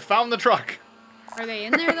truck. I found the truck. Are they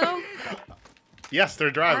in there though? Yes,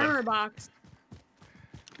 they're driving. Armor box.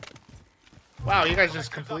 Wow, you guys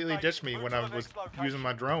just completely ditched me when I was using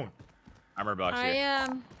my drone. Armor box here.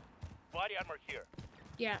 Body armor here.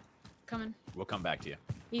 Yeah, coming. We'll come back to you.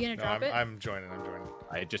 You gonna No, drop it? I'm joining.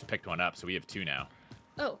 I just picked one up, so we have two now.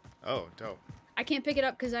 Oh, Oh, dope. I can't pick it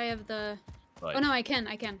up because I have the. But, Oh no, I can.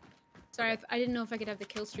 Sorry, I didn't know if I could have the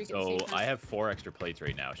kill streak. at the So same time. I have 4 extra plates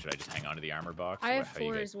right now. Should I just hang on to the armor box? I or have how you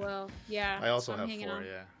 4 guys- as well. Yeah. I also so I'm have hanging 4. on.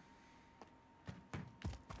 Yeah.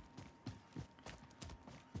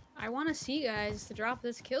 I want to see guys to drop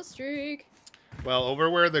this kill streak. Well, over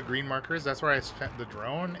where the green markers, that's where I spent the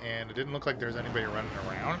drone, and it didn't look like there's anybody running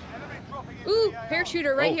around. Enemy dropping into Ooh, the AO.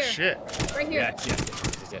 parachuter right Oh here. shit! Right here.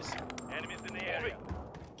 Yes. Enemies in the area.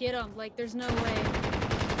 Get him. Like, there's no way.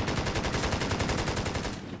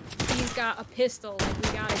 He's got a pistol. Like,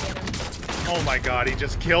 we gotta get him. Oh my god, he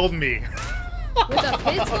just killed me. With a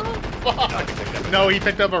pistol? Fuck. No, he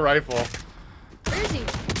picked up a rifle. Where is he?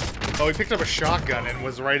 Oh, he picked up a shotgun and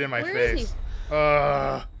was right in my Where is face.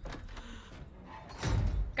 Uh,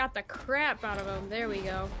 Guys, Got the crap out of him. There we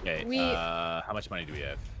go. Okay. We. How much money do we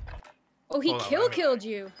have? Oh, he Hold on, killed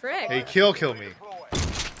you. Frick. He kill me.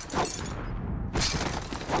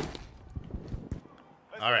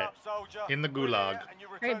 All right. In the gulag.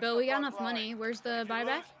 Alright, Bill, we got enough money. Where's the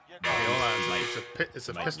buyback? Okay, hold on. It's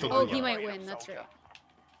a pistol. Oh, gulag. he might win. That's right.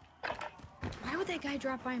 Why would that guy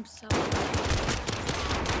drop by himself?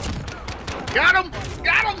 Got him!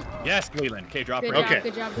 Got him! Yes, Leland. Okay, drop Good right. job, Okay.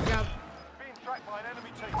 good job, good job.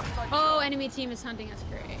 Oh, enemy team is hunting us.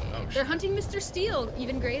 Great. They're hunting Mr. Steel.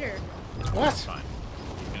 Even greater. What? That's fine.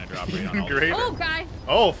 He's gonna drop right on all. Great. Oh, guy.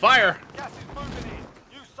 Oh, fire!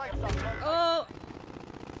 Oh.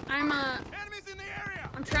 I'm Enemies in the area.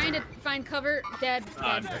 I'm trying to find cover. Dead.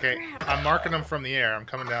 Okay, Crap. I'm marking them from the air. I'm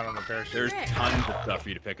coming down on the parachute. There's tons of stuff for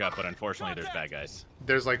you to pick up, but unfortunately, there's bad guys.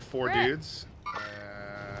 There's like 4 Crap. dudes.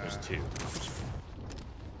 There's 2.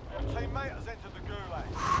 Teammate has entered the gulag.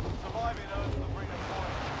 Surviving earns the freedom point.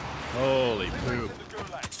 Holy Teammates poop. in the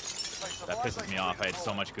gulag. If they survive, That pisses they me can off. I had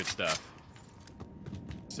so redeploy. much good stuff.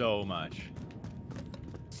 So much.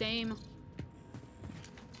 Same.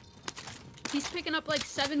 He's picking up like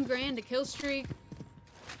 7 grand a kill streak.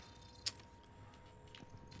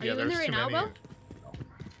 Are you in there right now, many. Bo?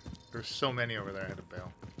 There's so many over there. I had to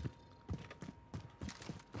bail.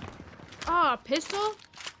 Oh, pistol?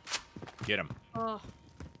 Get him. Oh.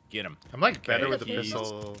 Get him. I'm like better Okay, with the he's-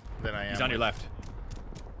 pistol than I am. He's on your left.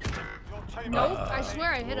 Your teammate Nope, has I been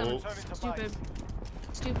swear I hit him. Whoa. Stupid.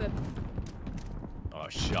 Stupid. Oh,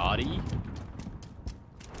 shoddy.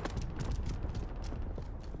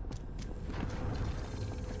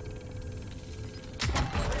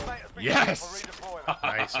 Teammate has been Yes! cleared for redeployment.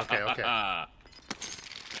 Nice. Okay. Okay.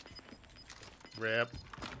 Rip.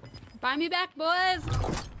 Buy me back, boys.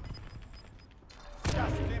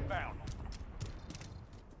 Gas is inbound.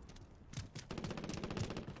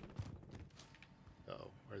 Oh,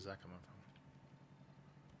 where's that coming from?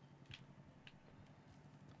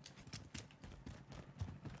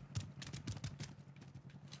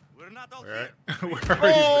 We're not all Where, here. where are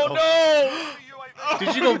you, Bill? no! UAV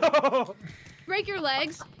Did you go? No! Break your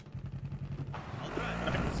legs.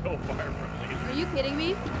 I'm so far from Leland. Are you kidding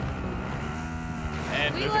me?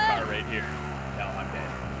 And there's a Leland! car right here. No, I'm dead.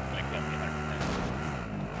 Like, kill me 100%.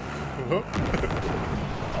 Whoop.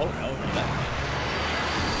 Oh, no, you're that.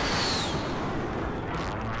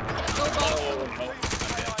 Oh, Oh, no.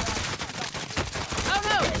 oh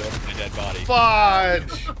no! I'm dead. My dead body.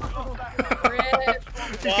 Fudge! Rip.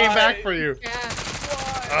 He came back for you.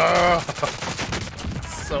 Yeah.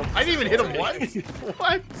 So I didn't even hit him once.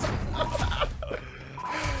 What?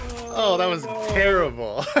 Oh, that was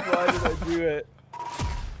terrible. Why did I do it?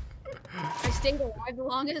 I stayed alive the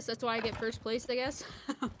longest. That's why I get first place, I guess.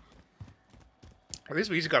 At least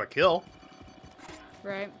we just got a kill.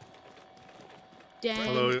 Right. Dang.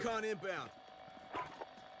 Hello. Recon inbound.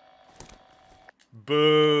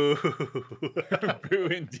 Boo. Boo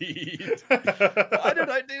indeed. Why did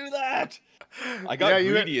I do that? I got Yeah,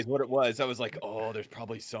 you greedy is what it was. I was like, oh, there's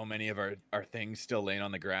probably so many of our things still laying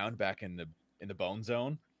on the ground back in the bone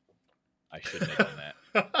zone. I shouldn't have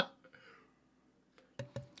done that.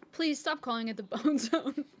 Please stop calling it the bone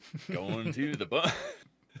zone. Going to the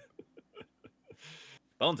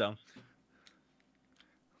bone zone.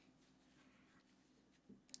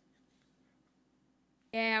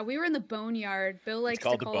 Yeah, we were in the boneyard. Bill likes It's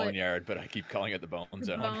called to the call it boneyard, but I keep calling it the bone the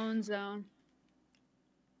zone. bone zone.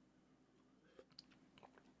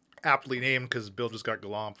 Aptly named because Bill just got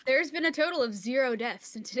glomped. There's been a total of 0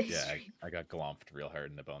 deaths in today's Yeah, stream. I got glomped real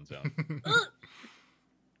hard in the bone zone.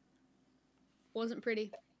 Wasn't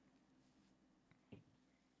pretty.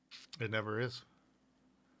 It never is.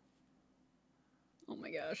 Oh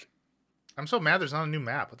my gosh. I'm so mad there's not a new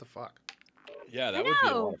map. What the fuck? Yeah, that I would be a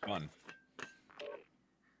know. lot of fun.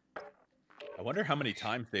 I wonder how many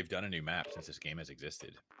times they've done a new map since this game has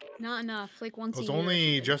existed. Not enough. Like once It was a year. or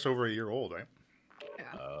only something. just over a year old, right?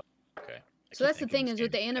 Yeah. Okay. I So keep that's the thinking thing this is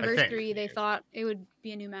with the game's- anniversary, they thought it would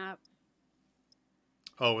be a new map.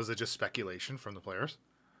 Oh, was it just speculation from the players?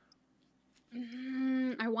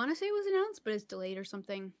 I want to say it was announced, but it's delayed or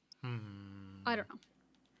something. I don't know.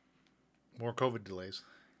 More COVID delays.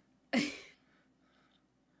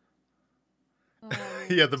 Um,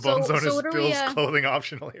 Yeah, the bone zone is what are Bill's we, clothing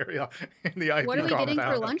optional area in the IP what are we getting for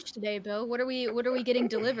compound. lunch today, Bill? What are we getting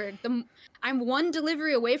delivered? I'm 1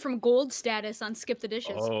 delivery away from gold status on Skip the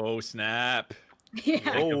Dishes. Oh, snap. Yeah.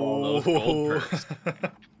 Think of all those gold perks.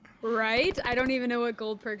 Right? I don't even know what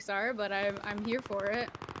gold perks are, but I'm here for it.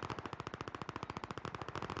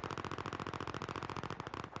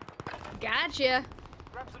 Gotcha.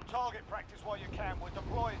 Grab some target practice while you can. We're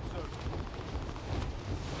deploying soon.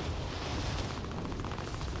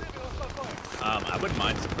 I wouldn't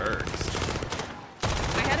mind some birds.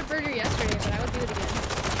 I had a burger yesterday, but I would do it again.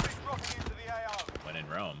 Dropping into the AO. When in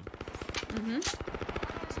Rome. Mm-hmm.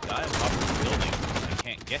 There's a guy on top of the building. I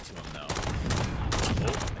can't get to him though.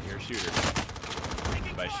 Oh, I hear a shooter.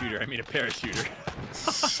 By shooter, I mean a parachuter.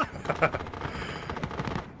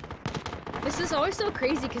 This is always so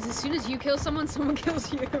crazy because as soon as you kill someone, someone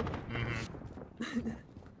kills you.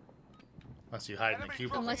 Unless you hide in the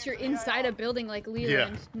cubicle. Unless you're inside a building like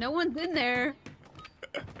Leland. Yeah. No one's in there.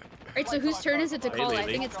 Alright, so whose turn is it to Hey, call? I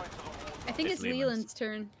Lily. think it's It's Leland's. Leland's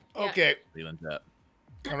turn. Yeah. Okay. Leland's up.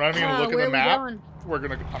 I'm not even gonna look at where the are we map.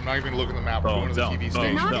 going? I'm not even gonna look at the map. We're going to the Zone, TV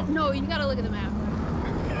zone, station. zone. No, you gotta look at the map.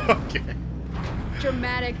 Okay.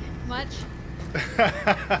 Dramatic. Much?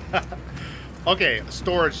 Okay,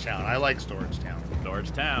 Storage Town. I like Storage Town.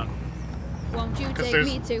 Storage Town. Won't you 'Cause take there's-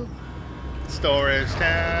 me to? Storage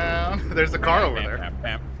Town. There's the car over there. Bam,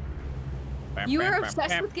 bam, bam. You Bam, are bam, obsessed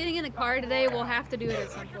bam. with getting in a car today. We'll have to do it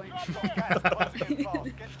at some point.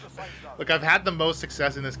 Look, I've had the most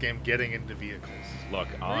success in this game getting into vehicles. Look,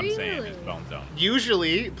 all I'm saying is Really? Bone Zone.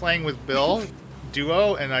 Usually playing with Bill,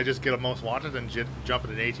 duo, and I just get a most wanted and jump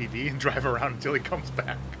in an ATV and drive around until he comes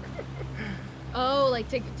back. Oh, like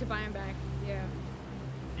to buy him back. Yeah.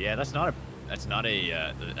 Yeah, that's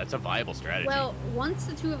a viable strategy. Well, once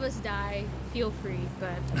the two of us die, feel free,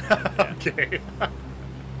 but Okay.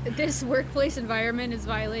 this workplace environment is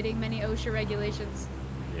violating many OSHA regulations,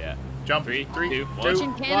 yeah. Jump. Three, Three, two, two, one. which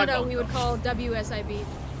in Canada one. we would call WSIB.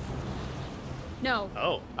 No.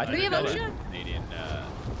 Oh. I Do we think have that's OSHA? Canadian.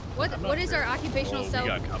 What I'm not What is sure. our occupational Oh, self? we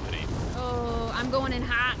got company. Oh, I'm going in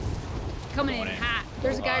hot. Coming in Going in. hot.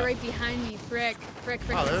 There's a guy Hot. right behind me. Frick.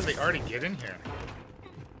 Oh, they already get in here.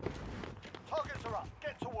 Targets are up.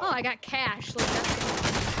 Get to work. Oh, I got cash. Look,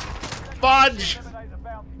 that's Fudge! Eliminate the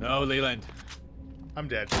bounty. No, Leland. I'm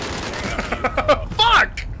dead.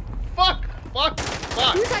 Fuck! Fuck! Fuck!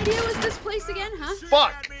 Fuck! Whose idea was this place again, huh?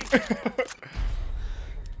 Fuck!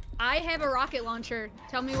 I have a rocket launcher.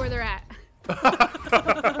 Tell me where they're at.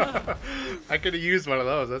 I could have used one of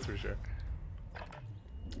those, that's for sure.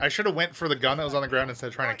 I should have went for the gun that was on the ground instead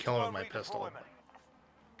of trying to kill him with my pistol.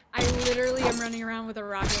 I literally am running around with a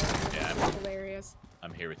rocket launcher. Yeah. It's hilarious.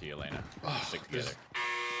 I'm here with you, Elena. Oh, Stick together.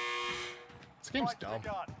 This game's Right to the dumb.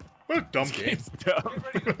 gun. What a dumb game. It's dumb. Get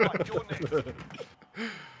ready to fight. You're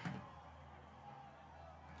next.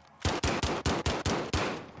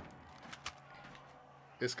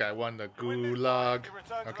 This guy won the gulag.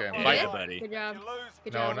 Okay, I'm You fighting. did? buddy. Good job. You lose.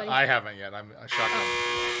 Good No, job, no, buddy. I haven't yet. I'm a shotgun.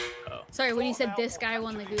 Sorry, when you said this guy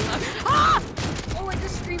won the gulag. Ah! Oh, I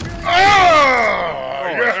just screamed really loud. Oh!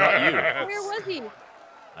 I shot you. Where was he?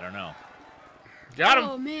 I don't know. Got him!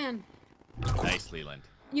 Oh, man. Nice, Leland.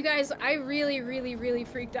 You guys, I really, really, really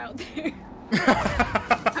freaked out there.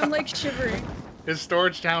 I'm like shivering. Is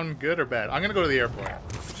Storage Town good or bad? I'm gonna go to the airport.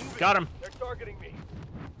 Got him. They're targeting me.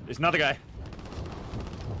 There's another guy.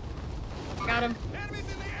 Got him. Enemies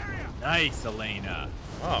in the area. Nice, Elena.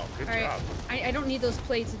 Oh, good All right. job. I don't need those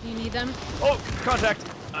plates if you need them. Oh, contact.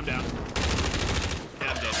 I'm down. Yeah,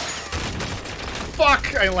 I'm dead.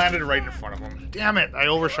 Fuck! I landed right in front of him. Damn it! I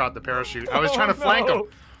overshot the parachute. I was trying to flank him.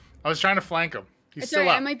 I was trying to flank him. He's It's still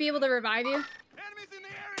alright, I up. might be able to revive you. Enemies in the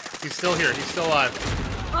area. He's still here. He's still alive.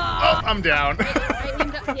 Oh, Ah! I'm down.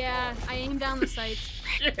 I aimed down the sights.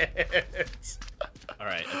 Shit. All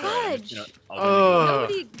right. That's all right. Fudge. Oh.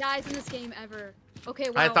 Nobody dies in this game ever. Okay,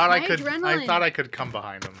 wow. I thought my I could. Adrenaline. I thought I could come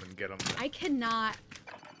behind him and get him. I cannot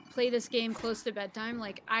play this game close to bedtime.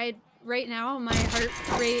 Like right now, my heart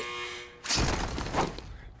rate.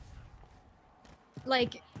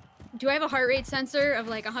 Like, do I have a heart rate sensor of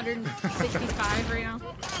like 165 right now?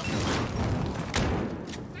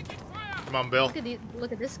 Come on, Bill.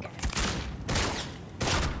 Look at this guy.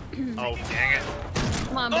 Oh, dang it.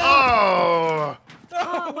 Come on, Bill. Oh.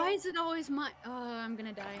 Oh, why is it always my? Oh, I'm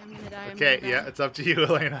gonna die. I'm gonna die. Okay, yeah, it's up to you,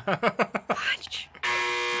 Elena. Fudge.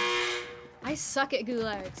 I suck at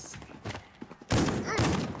gulags.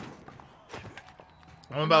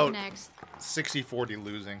 I'm about Next. 60-40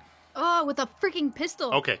 losing. Oh, with a freaking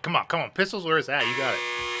pistol. Okay, come on. Pistol's where it's at. You got it.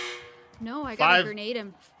 No, I gotta 5. grenade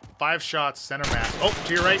him. 5 shots, center mass. Oh,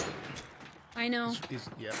 to your right. I know. Yeah,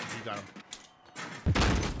 you got him.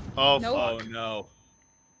 Oh, Nope. Oh fuck. no.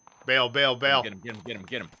 Bail. Get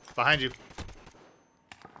him. Behind you.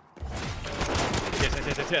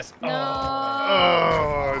 Yes. No.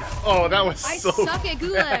 Oh, that was I so suck at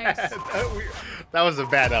gulags. That was a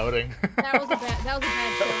bad outing. That was a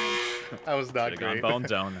bad showing. That was not Should've gone great. Bone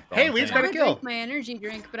Zone. that's all Hey, I'm we just saying. got a I'm kill. gonna drink my energy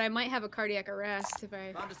drink, but I might have a cardiac arrest if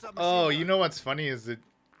I. Oh, you know what's funny is that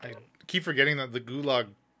I keep forgetting that the gulag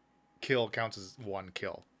kill counts as 1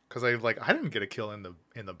 kill. because I didn't get a kill in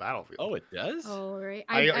the battlefield. Oh, it does. Oh right.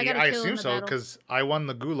 I got a kill in assume the so battle. because I won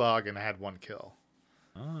the gulag and I had 1 kill.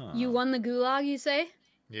 Oh. You won the gulag, you say?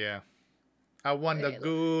 Yeah, I won the Okay,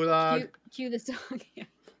 gulag. Cue the song. Yeah.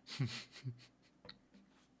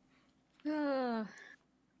 Oh,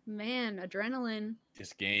 man, adrenaline.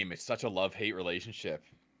 This game is such a love-hate relationship.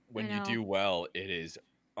 When you know. do well, it is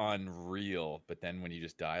unreal. But then when you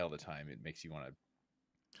just die all the time, it makes you want to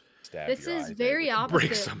stab This your is eyes out very with- opposite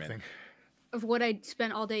Break something. of what I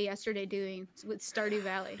spent all day yesterday doing with Stardew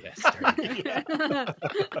Valley. Yes, Stardew.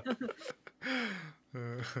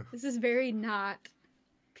 This is very not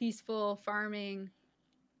peaceful farming.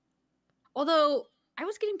 Although I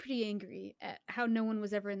was getting pretty angry at how no one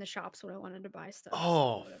was ever in the shops when I wanted to buy stuff. so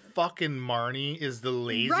Oh, whatever. fucking Marnie is the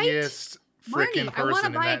laziest freaking Marnie, I want to person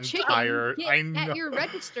in buy a that chicken. entire. Get I know. at your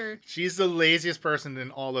register. She's the laziest person in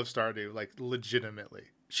all of Stardew, like legitimately.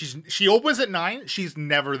 She opens at 9. She's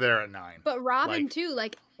never there at 9. But Robin Like- too.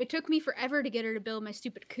 Like it took me forever to get her to build my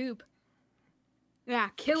stupid coop. Yeah,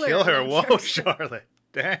 kill her. Kill her! I'm Whoa, sure. Charlotte!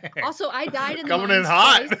 Dang. Also, I died in the Coming in mines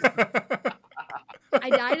hot. twice. I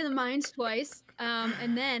died in the mines twice.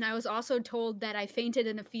 And then I was also told that I fainted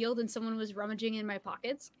in a field and someone was rummaging in my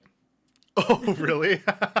pockets. Oh, really?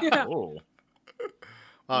 Yeah. Oh,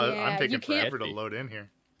 Yeah, I'm taking you can't- forever to load in here.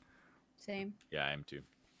 Same. yeah, I am too.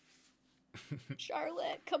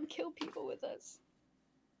 Charlotte, come kill people with us.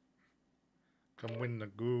 Come win the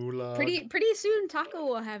gulag. Pretty soon Taco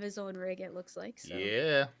will have his own rig, it looks like. So.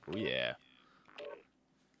 Yeah. Oh yeah.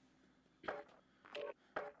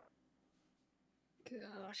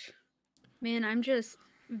 Gosh. Man, I'm just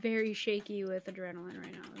very shaky with adrenaline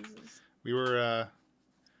right now. This is... We were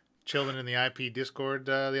chilling in the IP Discord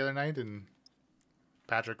the other night, and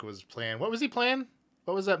Patrick was playing. What was he playing?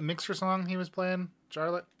 What was that mixer song he was playing,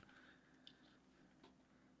 Charlotte?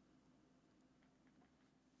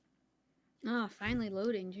 Oh, finally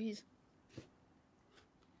loading. Jeez.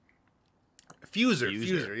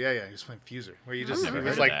 Fuser. Yeah, he was playing Fuser. Where you just, Oh. Never it heard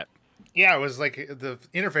was of like, that. yeah, it was like, the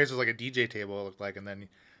interface was like a DJ table, it looked like, and then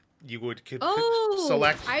you could Oh,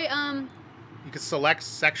 select, I you could select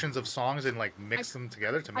sections of songs and like mix them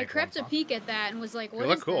together to make crept one a song. peek at that and was like, "What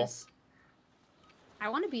look is cool. this?" I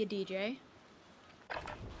want to be a DJ.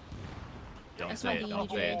 Don't That's say my it. Don't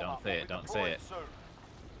DJ. say it. Don't say it. Don't say it. Soon.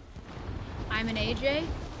 I'm an AJ.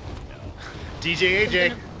 No. DJ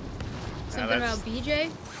AJ. Something that's- about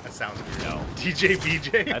BJ. That sounds weird. No. DJ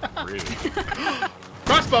BJ. That's rude.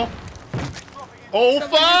 Crossbow. Oh, Someone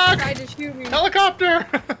just fuck! tried to shoot me. Helicopter!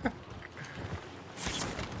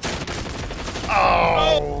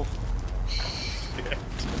 Oh!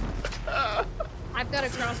 I've got a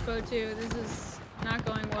crossbow too. This is not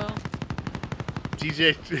going well.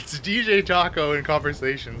 It's DJ Taco in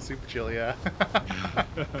conversation. Super chill, yeah.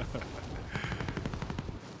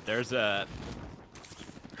 There's a.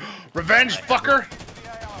 Revenge, fucker!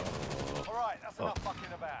 All right, that's enough fucking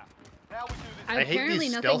about. Now we do this. I hate Apparently,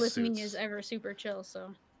 these nothing stealth with me suits. is ever super chill.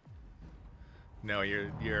 So, No,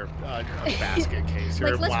 you're a basket case.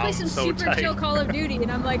 You're like, let's play wound some so super tight. chill Call of Duty,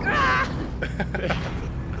 and I'm like, ah!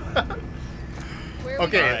 Where are we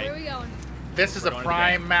Okay. going? Where are we going? This is We're a going to the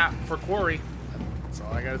prime map for Quarry. That's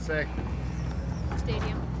all I gotta say.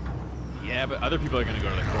 Stadium. Yeah, but other people are gonna go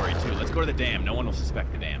to the quarry too. Let's go to the dam. No one will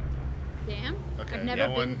suspect the dam. Dam? Okay, I've never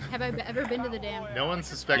no been. one- Have I ever been to the dam? No one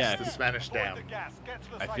suspects Yeah. the Spanish dam. The gas. Get to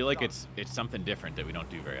the I safe feel like zone. it's something different that we don't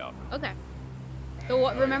do very often. Okay.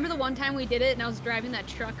 Remember the one time we did it, and I was driving that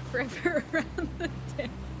truck forever around the dam.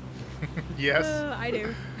 Yes. I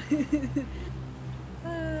do.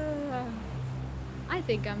 I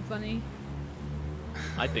think I'm funny.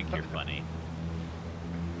 I think you're funny.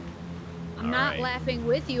 I'm All not right. laughing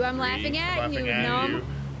with you. I'm laughing at you, numb.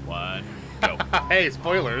 1, go. Hey,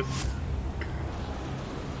 spoilers.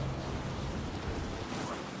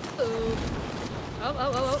 Ooh.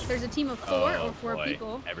 Oh. There's a team of four Oh, or four boy.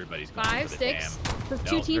 people. Everybody's going 5, to the 6. dam. There's No,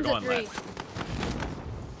 two they're teams of going 3. left.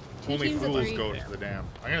 Two Only teams of fools 3. go to the dam.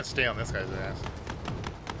 I'm gonna stay on this guy's ass.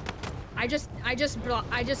 I just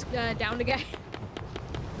downed a guy.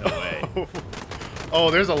 No way. Oh,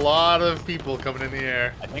 there's a lot of people coming in the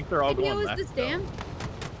air. I think they're all Yo, going is left. this though. dam?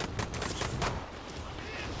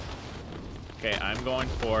 Okay, I'm going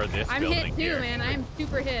for this I'm building hit too, here. man. I'm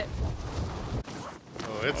super hit.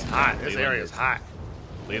 Oh, it's hot. This Leland area is is- hot.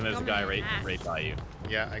 Leland, there's a guy Coming in right fast. by you.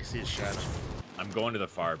 Yeah, I see his shadow. I'm going to the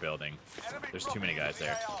far building. Enemy There's too many guys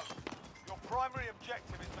there. AO. Your primary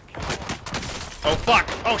objective is to kill them. Oh, fuck.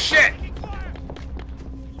 Oh, shit.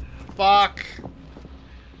 Fuck.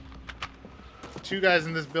 2 guys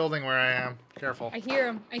in this building where I am. Careful. I hear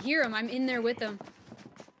him. I'm in there with him.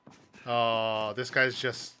 Oh, this guy's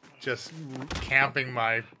just just camping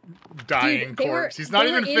my dying they were- corpse. He's not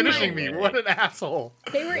they were even in my- finishing me. What an asshole.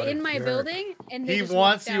 They were What a in my jerk. building, and they He just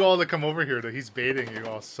wants walked you out. all to come over here. He's baiting you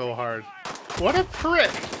all so hard. What a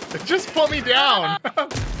prick. Just put me down.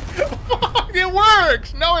 Fuck, it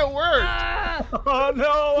works. No, it works. Ah! Oh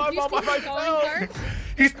no, Did you I'm see on my the calling card?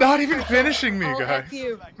 He's not even finishing me, I'll guys. F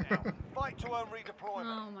you. Fight to earn redeployment.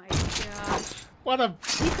 Oh my gosh. What a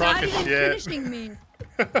He's crock not of even shit. finishing me.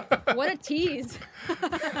 What a tease.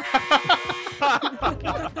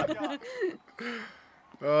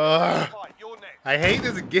 Ugh, Fight, you're next. I hate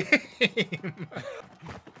this game.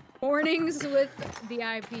 Warnings with the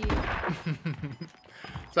IP.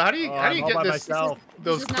 So how do you I'm all get by this myself.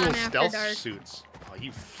 those This is not cool an After stealth Dark. suits? Oh,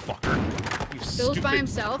 you fucker! You Bill's stupid by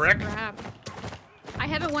himself? prick! Crap. I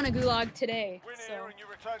haven't won a gulag today, Win so. here and you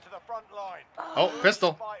return to the front line. Oh,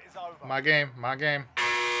 pistol! Fight is over. My game, my game.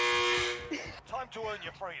 Time to earn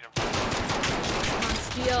your freedom. Come on,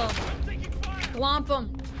 steal. Glomp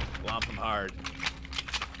him. Glomp him hard.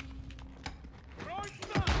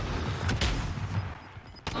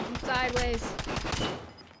 Glomp him sideways.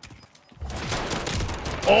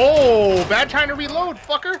 Oh, bad time to reload,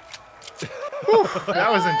 fucker! Whew,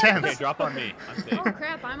 that was Okay, intense. drop on me. I'm safe. Oh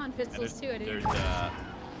crap, I'm on And pistols too. I didn't. there's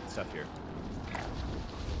stuff here.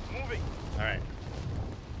 Moving. All right.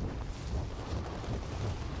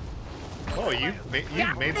 Oh, you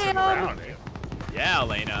made some ground, eh? Yeah,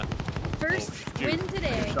 Elena. First shoot. win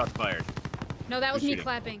today. Shots fired. No, that was Who's me shooting?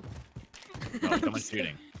 clapping. No, I'm someone's just kidding.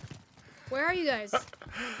 shooting. Where are you guys?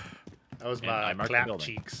 That was And my I marked the clap building.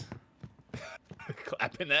 cheeks.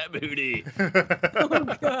 Clapping that booty. Oh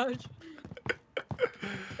gosh.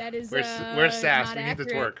 That is Where's Sass? not We need this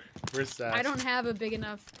accurate. work. Where's Sass? I don't have a big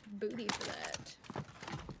enough booty for that.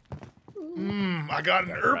 I got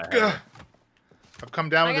an Erpka. I've come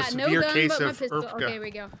down I with a got no severe gun case but my of pistol. Erpka. Okay,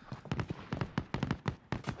 we go.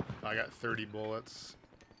 I got 30 bullets.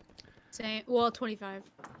 Same. Well, 25.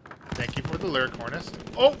 Thank you for the lyric, Hornist.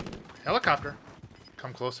 Oh, helicopter.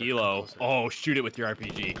 Come closer. Kilo. Come closer. Oh, shoot it with your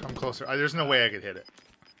RPG. Come closer. There's no way I could hit it.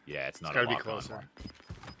 Yeah, it's not It's gotta a be lock-on closer. one.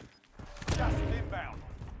 Gas is inbound.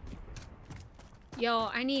 Yo,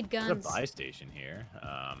 I need There's a guns. buy station here.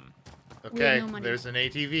 Okay, no money. there's an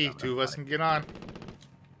ATV. Two of us can get on.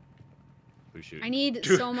 Who's shooting? I need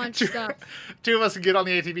Two- so much two- stuff. Two of us can get on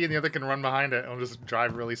the ATV and the other can run behind it and we'll just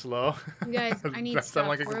drive really slow. You guys, I need That sound stuff.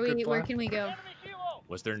 like a Where good plan? can we go? Enemy kilo.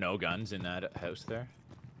 Was there no guns in that house there?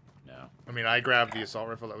 No. I mean, I grabbed the assault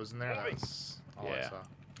rifle that was in there. That's all I Yeah. saw.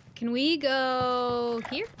 Can we go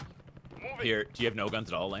here? Moving. Here, do you have no guns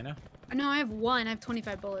at all, Elena? No, I have one. I have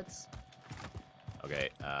 25 bullets. Okay,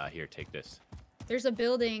 here, take this. There's a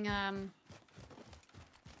building,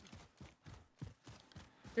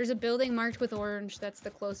 There's a building marked with orange. That's the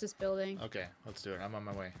closest building. Okay, let's do it. I'm on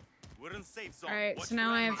my way. We're in safe zone. Alright, Watch so now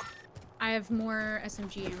for I enemies. have more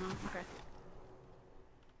SMG ammo. Okay.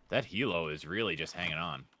 That helo is really just hanging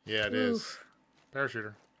on. Yeah, it is. Oof.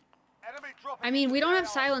 Parachuter. Enemy dropping I mean, into we don't the have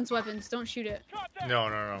AR. silence weapons. Don't shoot it. No.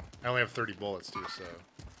 I only have 30 bullets too, so.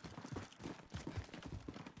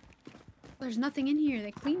 There's nothing in here.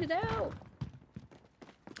 They cleaned it out.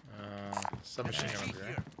 Submachine gun up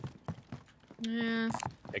there. Yeah.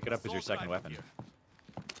 Pick it up as your Assault second rifle weapon. here.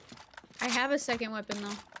 I have a second weapon though.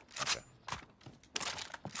 Okay.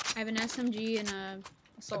 I have an SMG and a At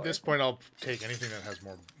assault this rifle. point, I'll take anything that has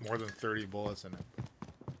more than 30 bullets in it.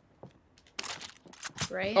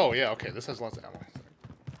 Right? Oh yeah, okay. This has lots of ammo.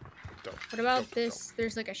 Dope. What about Dope, this? dope.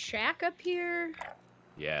 There's like a shack up here.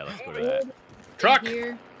 Yeah, let's go to that. Truck.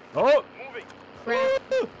 Here. Oh! Moving. Crap.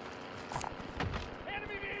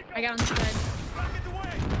 Enemy vehicle. I got on the side. Rocket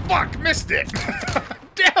away. Fuck! Missed it.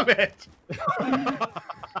 Damn it.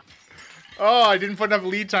 Oh, I didn't put enough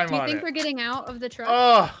lead time Do you on think it. we're getting out of the truck?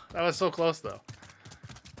 Oh, that was so close though.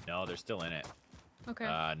 No, they're still in it. Okay.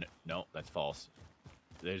 No, that's false.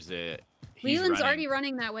 There's a... he's Leland's running. already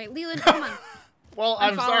running that way. Leland, come on. Well,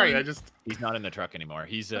 I'm I'm sorry. following. He's not in the truck anymore.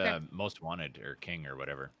 He's Okay. most wanted, or king, or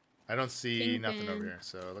whatever. I don't see nothing over Kingpin. here,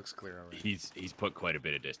 so it looks clear over here. He's put quite a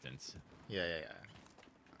bit of distance. Yeah.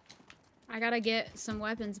 I gotta get some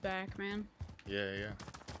weapons back, man. Yeah.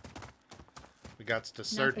 We got to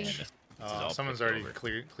search. Nothing. And this is all Someone's picked already over.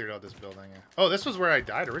 cleared out this building. Yeah. Oh, this was where I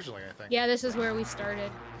died originally, I think. Yeah, this is where we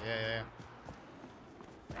started. Yeah.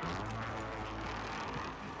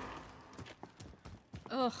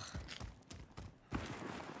 Ugh.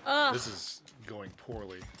 Ugh. This is going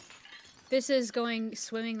poorly. This is going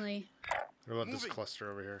swimmingly. What about this Moving.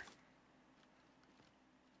 cluster over here?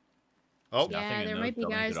 Oh, Nothing Yeah, in there those might be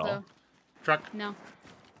buildings guys at all. though. truck. No.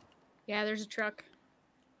 Yeah, there's a truck.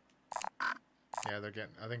 Yeah, they're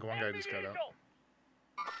getting. I think one guy Enemy just got out. vehicle.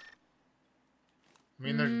 I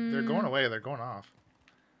mean, they're going away. They're going off.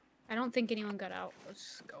 I don't think anyone got out. Let's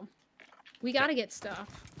just go. We gotta get stuff.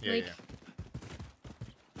 Yeah, like, yeah.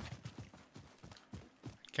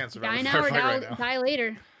 Can't survive die a now or firefight right now. die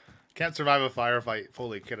later. Can't survive a firefight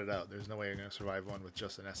fully kitted out. There's no way you're gonna survive one with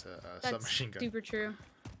just an That's submachine gun. super true.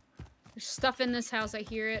 There's stuff in this house. I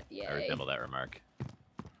hear it. I Yay. resemble that remark.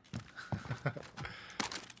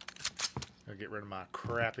 I'll get rid of my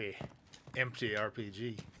crappy, empty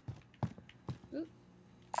RPG.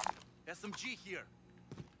 SMG here.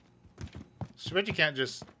 So bet you can't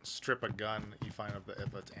just strip a gun you find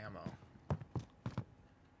if it's ammo.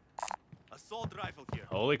 Assault rifle here.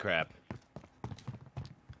 Holy crap.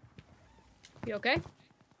 You okay?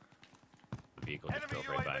 The vehicle just Enemy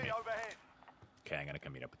drove right by UAV me. overhead. Okay, I'm gonna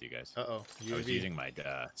come meet up with you guys. Uh-oh. I was UAV. using my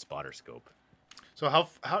spotter scope. So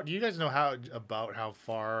how do you guys know how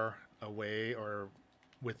far away or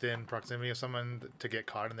within proximity of someone to get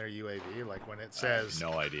caught in their UAV? Like when it says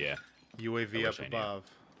No idea. UAV I up wish I knew. above.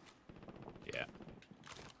 Yeah.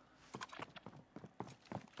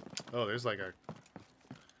 Oh, there's like a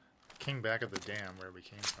king back at the dam where we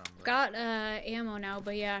came from. but- Got ammo now,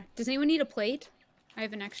 but yeah. Does anyone need a plate? I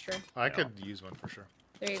have an extra. I could use one for sure.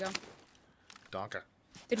 There you go. Donka.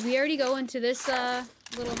 Did we already go into this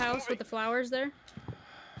little house with the flowers there?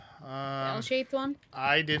 The L-shaped one?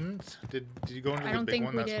 I didn't. Did you go into I the don't big think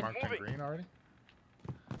one we that's did. marked in green already?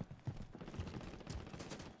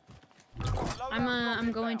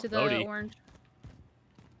 I'm going to the Lodi. orange.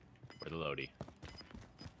 For the Lodi.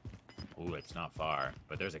 Ooh, it's not far,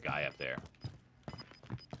 but there's a guy up there.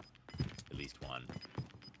 At least one.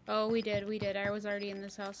 Oh, we did. I was already in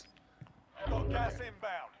this house. Got gas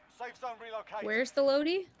inbound. Safe zone relocated. Where's the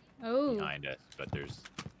Lodi? Oh, Behind us, but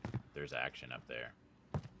there's action up there.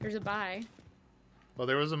 there's a buy. Well,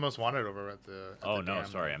 there was a most wanted over at the. At Oh the no, dam.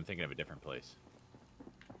 sorry, I'm thinking of a different place.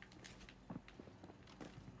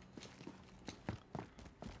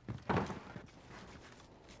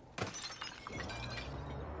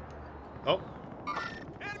 Oh,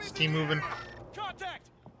 this team moving Contact!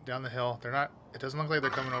 down the hill. They're not. It doesn't look like they're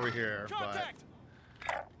coming over here, but. Contact!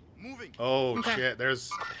 Moving. Oh Okay. shit!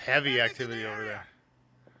 There's heavy activity over there.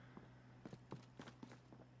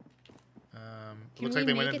 Can Looks we like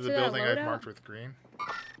they make went it into the to that building I've loadout? marked with green.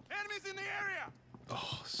 Enemies in the area.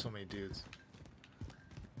 Oh, so many dudes.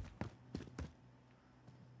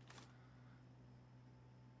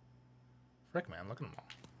 Frick, man, look at them all.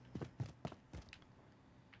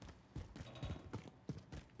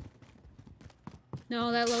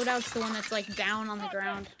 No, that loadout's the one that's like down on the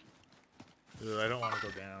ground. Ugh, I don't want to go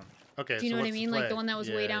down. Okay, Do you so know what I what's the mean? Like the play? one that was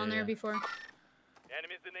way Yeah, down yeah, there yeah. before.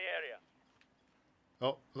 Enemies in the area.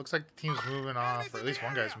 Oh, looks like the team's moving off, or at least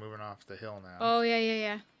one guy's moving off the hill now. Oh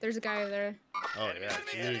yeah. There's a guy over there. Oh yeah, Enemies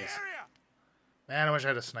in the jeez. area. Man, I wish I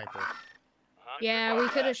had a sniper. Yeah, we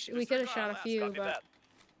could have shot a few, Copy but that.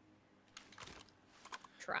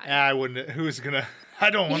 try. Yeah, I wouldn't. Who's gonna? I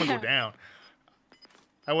don't want to Yeah. go down.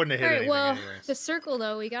 I wouldn't have hit All right, anything well, anyways. the circle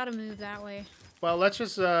though, we gotta move that way. Well, let's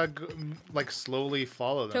just like slowly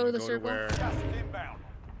follow them Toe and the go circle. to Gas is inbound.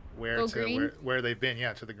 Go green? where they've been.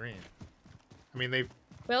 Yeah, to the green. I mean, they.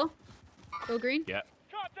 Will, go green. Yeah.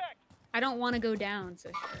 Contact! I don't want to go down, so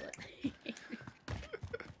Charlotte.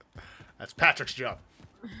 That's Patrick's job.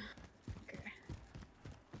 Okay.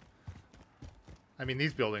 I mean,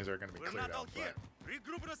 these buildings are going to be We're cleared not all out, here. but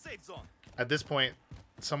Regroup in a safe zone. at this point,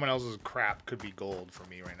 someone else's crap could be gold for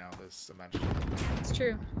me right now. This imagine It's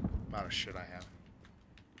true. amount of shit I have.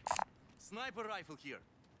 Sniper rifle here.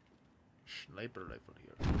 Sniper rifle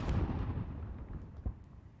here.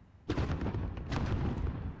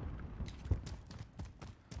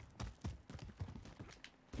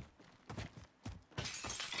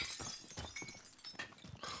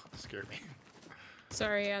 Scared me.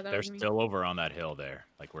 Sorry, yeah, that They're was me. still over on that hill there.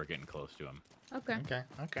 Like we're getting close to them. Okay. Okay.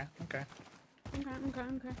 Okay.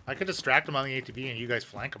 I could distract them on the ATV and you guys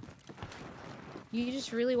flank them. You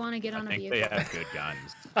just really want to get I on a think vehicle. they have good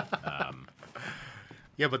guns.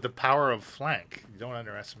 Yeah, but the power of flank. You don't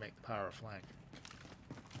underestimate the power of flank.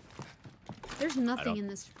 There's nothing don't- in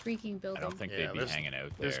this freaking I building. don't think Yeah, they'd be there's- hanging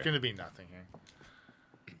out There's there. going to be nothing here.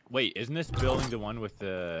 Wait, isn't this building the one with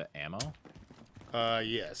the ammo?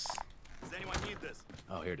 Yes. Does anyone need this?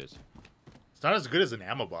 Oh, here it is. It's not as good as an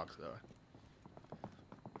ammo box, though.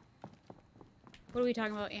 What are we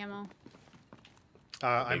talking about? Ammo.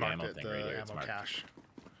 I big marked ammo it, thing the right here, it's ammo marked. cache.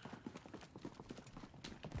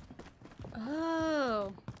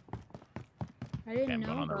 Oh. I didn't Okay, I'm know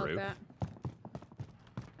going on the about roof. that.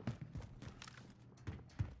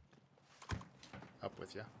 Up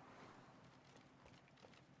with you.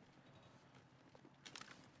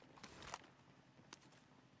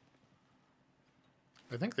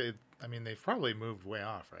 I think they. I mean, they've probably moved way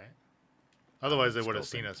off, right? Otherwise, they would have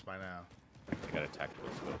seen Scoping. us by now. I got a tactical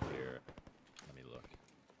scope here. Let me look.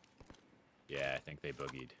 Yeah, I think they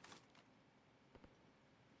boogied.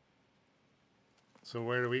 So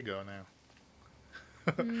where do we go now?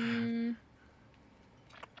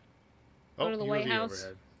 Go to the White UAV House.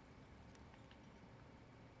 overhead.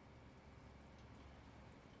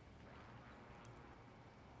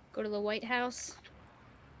 Go to the White House.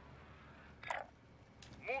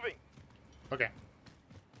 Moving. Okay.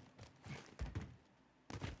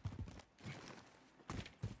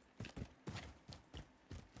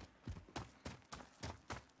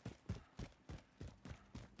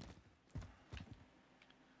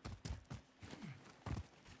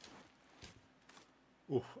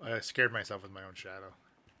 Ooh, I scared myself with my own shadow.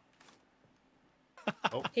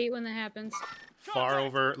 Oh, Hate when that happens. far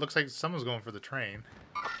over. Looks like someone's going for the train.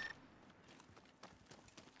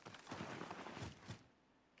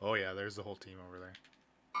 Oh yeah, there's the whole team over there.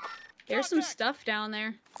 There's some stuff down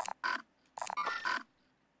there.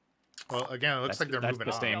 Well, again, it looks like they're that's moving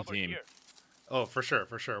the on. same Over team. here. Oh, for sure,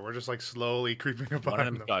 for sure. We're just like slowly creeping up One on of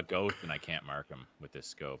them. them's got ghost, and I can't mark him with this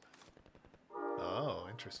scope. Oh,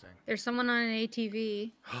 interesting. There's someone on an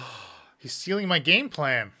ATV. He's stealing my game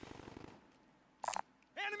plan.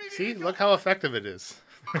 Enemy See, vehicle! look how effective it is.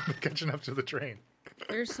 Catching up to the train.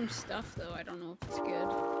 There's some stuff though. I don't know if it's good.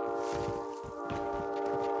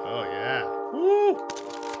 Oh yeah. Woo!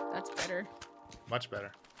 That's better. Much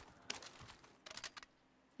better.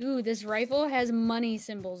 Ooh, this rifle has money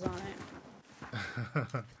symbols on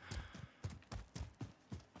it.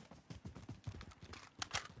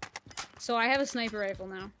 So I have a sniper rifle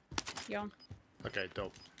now. Yo, Okay,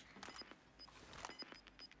 dope.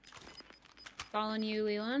 following you,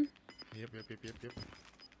 Leland. Yep.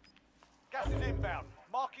 Gas is inbound.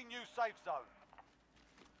 Marking new safe zone.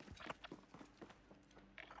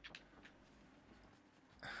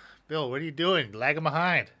 Bill, what are you doing? Lagging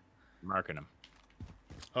behind. Marking him.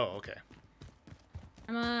 Oh, okay.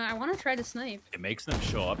 I want to try to snipe. It makes them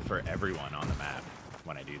show up for everyone on the map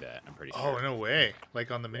when I do that. I'm pretty Oh, sure. no way.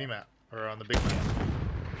 Like on the mini map or on the big map.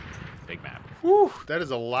 Big map. Whew, that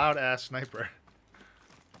is a loud ass sniper.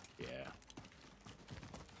 Yeah.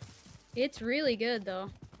 It's really good though.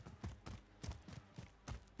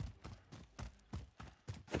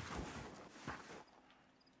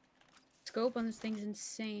 Scope on this thing's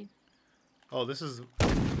insane. Oh, this is. Oh,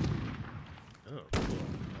 cool.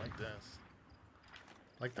 I like this.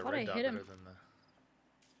 I like the Thought red I dot hit better him. than the.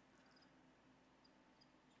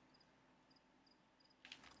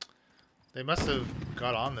 They must have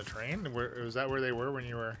got on the train. Where was that? Where they were when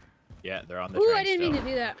you were? Yeah, they're on the Ooh, train I didn't mean still. to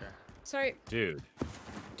do that. Okay. Sorry, Dude.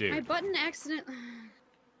 my button accident.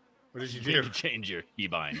 What did you You need do? to change your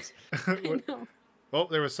keybinds. I know. Oh,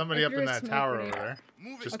 there was somebody I up threw in a that smoke tower grenade. over there.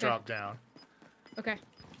 Moving. Just Okay. dropped down. Okay.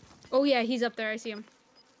 Oh yeah, he's up there. I see him.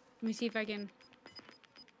 Let me see if I can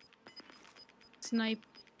snipe.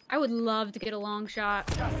 I would love to get a long shot.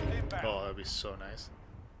 Gas is inbound. Oh, that'd be so nice.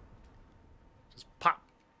 Just pop.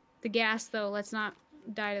 The gas though, let's not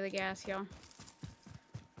die to the gas, y'all.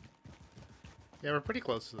 Yeah, we're pretty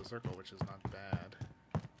close to the circle, which is not bad.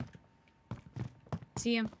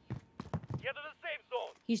 See him. Get to the safe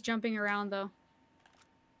zone. He's jumping around though.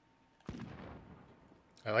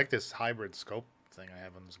 I like this hybrid scope thing I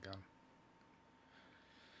have on this gun.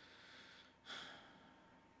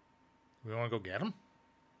 We want to go get him?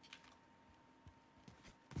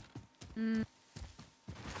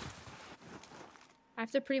 I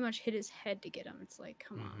have to pretty much hit his head to get him. It's like,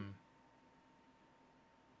 come on.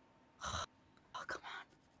 Oh, come on.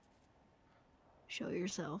 Show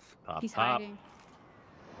yourself. Pop, He's pop. hiding.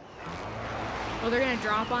 Oh, they're gonna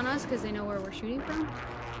drop on us because they know where we're shooting from?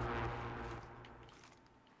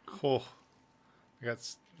 Oh, I got.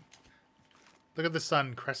 Look at the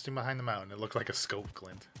sun cresting behind the mountain. It looked like a scope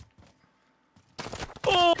glint.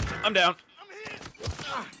 Oh, I'm down.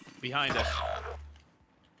 Behind us.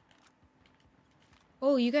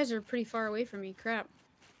 Oh, you guys are pretty far away from me. Crap.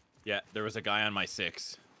 Yeah, there was a guy on my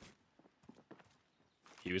 6.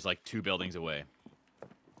 He was like 2 buildings away.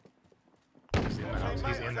 He's in the house.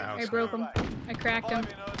 He's in the house. I broke him. I cracked him.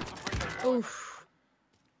 Oof.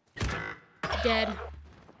 Dead.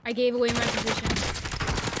 I gave away my position.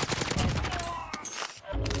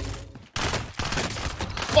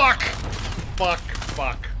 Fuck!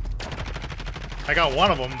 Fuck. I got one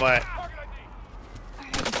of them, but. Alright,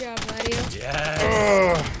 good job, Gladio. Yes.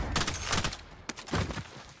 Ugh.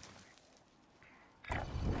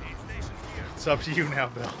 Aid station here. It's up to you now,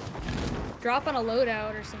 Bill. Drop on a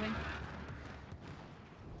loadout or something.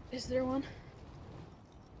 Is there one?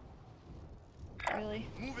 Really?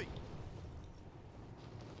 Moving.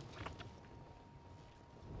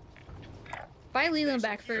 Buy Leland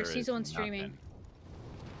back first. There He's is the one streaming. nothing.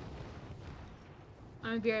 I'm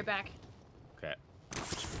gonna be right back. Okay.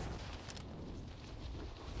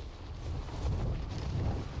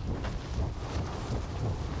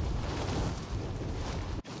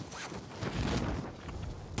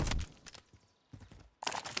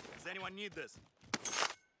 Does anyone need this?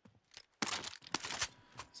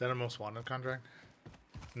 Is that a most wanted contract?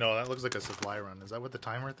 No, that looks like a supply run. Is that what the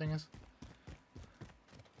timer thing is?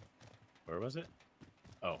 Where was it?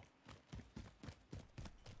 Oh.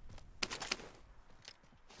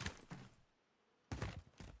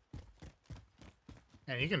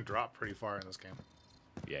 And you can drop pretty far in this game.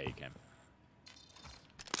 Yeah, you can.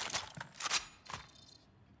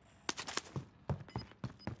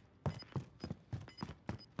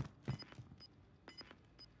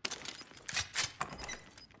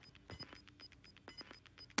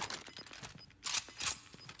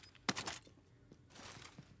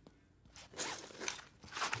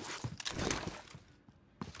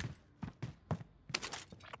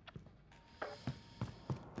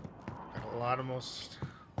 Got a lot of most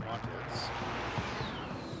wanted.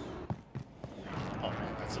 Oh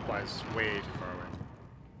man, that supply's way too far away.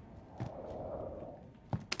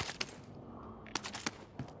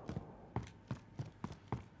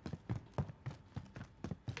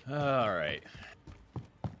 All right.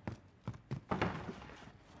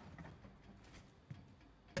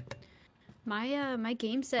 My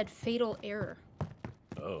game said fatal error.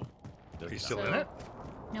 Oh. Are you Doesn't still sound in So- it?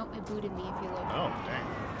 Nope, it booted me if you look. Oh, dang.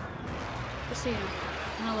 Just so you know.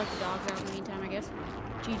 I'm gonna let the dogs out in the meantime, I guess.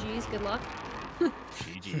 GG's, good luck.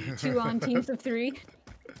 GG. 2 on teams of 3.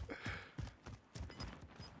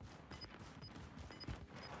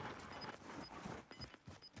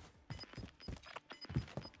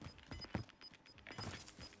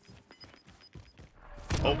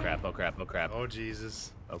 Oh crap, oh crap, oh crap. Oh,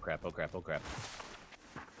 Jesus. Oh crap, oh crap, oh crap.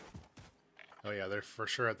 Oh, yeah, they're for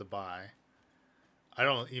sure at the buy. I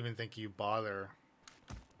don't even think you bother.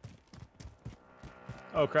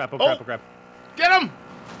 Oh crap, oh crap, Oh! oh crap. Get him!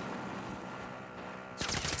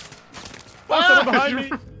 Oh, someone behind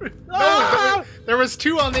me! No, there was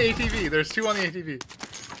 2 on the ATV. There's 2 on the ATV.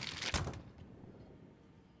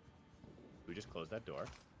 We just closed that door.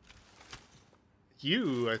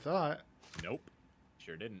 You, I thought. Nope.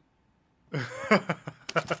 Sure didn't.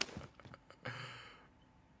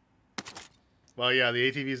 Well, yeah,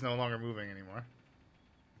 the ATV is no longer moving anymore.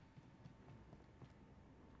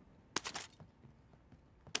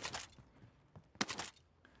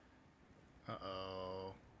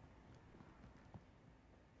 Uh-oh.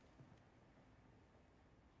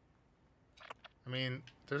 I mean,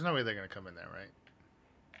 there's no way they're going to come in there, right?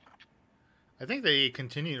 I think they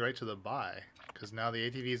continued right to the buy, because now the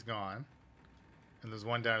ATV is gone, and there's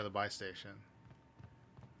one down at the buy station.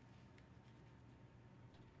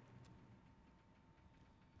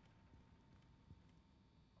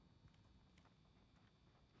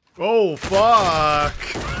 Oh, fuck!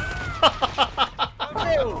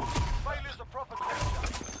 Failures of proper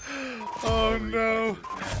capture. Oh, no.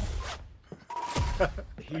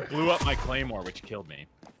 He blew up my claymore, which killed me.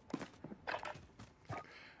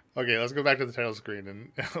 Okay, let's go back to the title screen,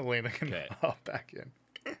 and Elena can Okay. hop back in.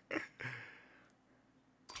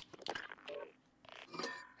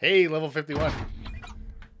 Hey, level 51.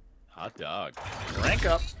 Hot dog. Rank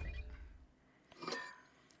up.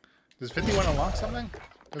 Does 51 unlock something?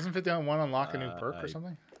 Doesn't 51 unlock a new perk or I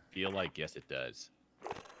something? feel like yes, it does.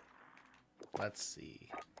 Let's see.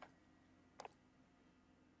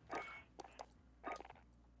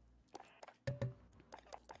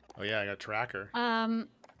 Oh yeah, I got tracker.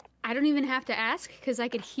 I don't even have to ask because I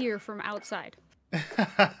could hear from outside. I'm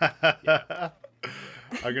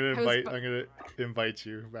gonna I was invite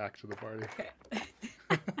you back to the party.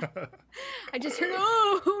 I just heard,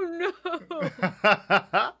 oh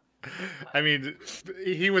no! I mean,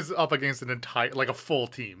 he was up against an entire, like a full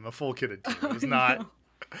team, a full kitted team. It was Oh, not. no.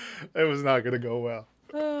 It was not gonna go well.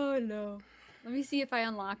 Oh no. Let me see if I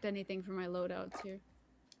unlocked anything for my loadouts here.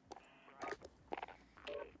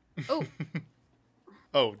 Oh,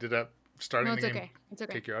 Oh, did that starting no, the it's game okay. It's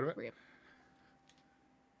okay. take you out of it? We're good.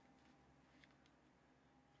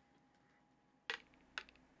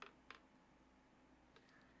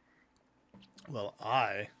 Well,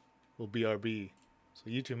 I will BRB, so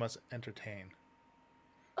you two must entertain.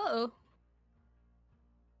 Uh-oh.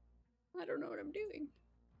 I don't know what I'm doing.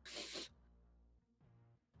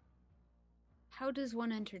 How does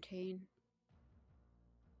one entertain?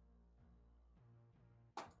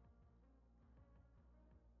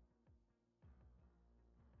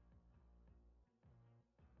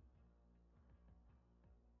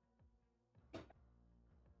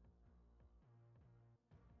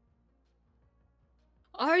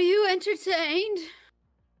 Are you entertained?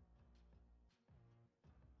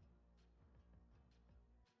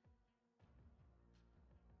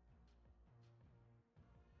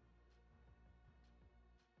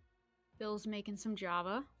 Bill's making some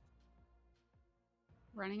Java.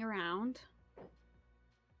 Running around.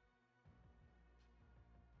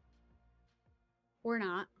 We're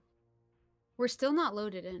not. We're still not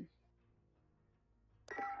loaded in.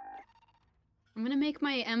 I'm gonna make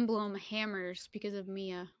my emblem hammers because of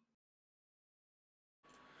Mia.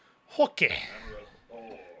 Okay.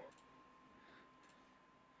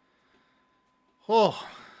 Oh,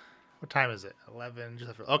 what time is it? 11.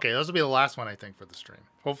 Okay, this will be the last one I think for the stream.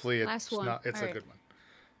 Hopefully Last one. it's All a right. good one.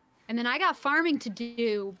 And then I got farming to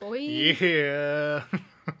do, boy. Yeah.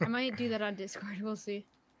 I might do that on Discord. We'll see.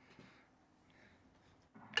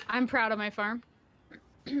 I'm proud of my farm.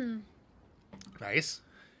 Nice.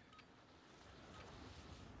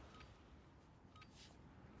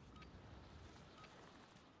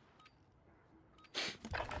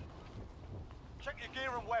 Check your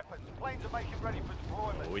gear and weapons. Planes are making ready for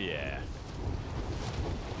deployment. Oh yeah.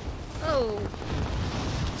 Oh,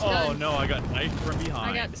 Oh Stunned. no, I got knifed from I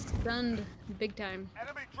behind. got stunned big time.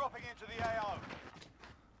 Enemy dropping into the AO.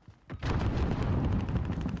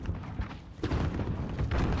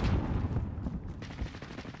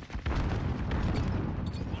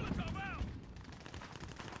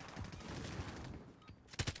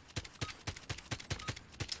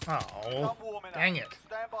 Oh, Gun warming dang up. it.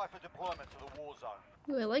 Stand by for deployment to the war zone.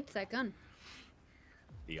 Ooh, I liked that gun.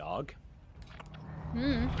 The AUG.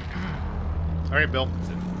 Hmm. All right, Bill.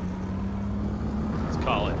 Let's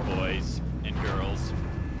call it, boys and girls.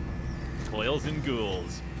 Coils and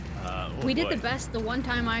ghouls. Oh We did boy. the best the one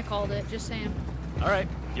time I called it. Just saying. All right,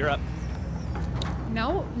 you're up.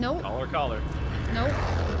 No, no, Caller. no.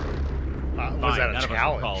 Was Fine, that none a of us will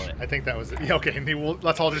challenge? call it. I think that was it. Yeah, okay,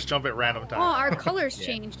 let's all just jump at random Oh, time. our colors Yeah.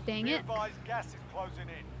 changed. Dang Be it. advised, gas is closing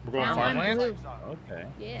in. We're going Now I'm farmland? blue. Okay.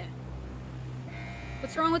 Yeah.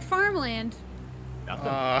 What's wrong with farmland? Nothing.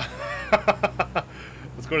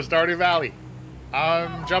 Let's go to Stardew Valley.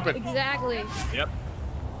 I'm jumping. Exactly. Yep.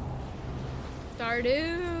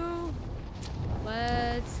 Stardew.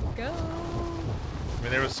 Let's go. I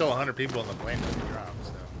mean, there was still 100 people on the plane when we dropped,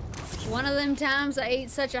 so. One of them times I ate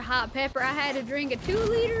such a hot pepper I had to drink a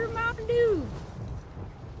 2-liter Mountain Dew.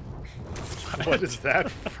 What is that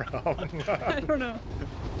from? I don't know.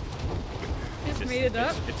 Just made it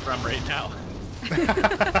up. It's from right now.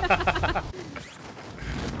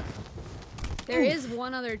 There is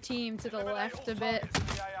one other team to the Eliminate left all a bit. targets in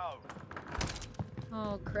the AO.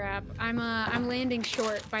 Oh crap! I'm landing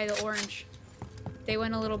short by the orange. They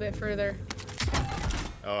went a little bit further.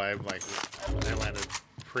 Oh, I landed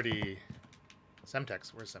pretty. Semtex,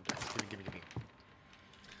 where's Semtex? Give me.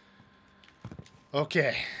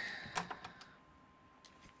 Okay.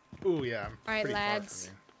 Ooh, yeah. I'm All right, pretty far from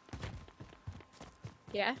lads.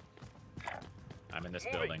 you. Yeah. I'm in this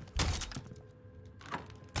building.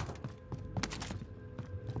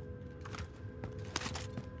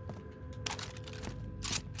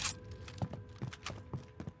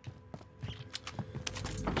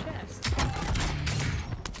 Chest.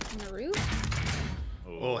 On the roof.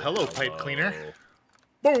 Oh, hello, pipe cleaner.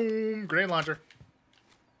 Boom! Grenade launcher.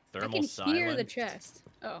 Thermal I can silent. hear the chest.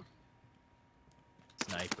 Oh.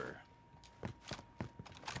 Sniper.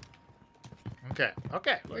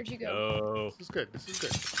 Okay. Where'd you go? Oh. This is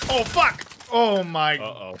good. Oh, fuck! Oh, my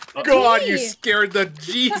Uh-oh. God, you Me. scared the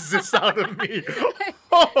Jesus out of me.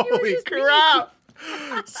 Holy just me. crap!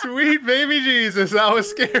 Sweet baby Jesus, that was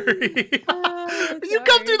scary. You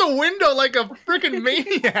come through the window like a freaking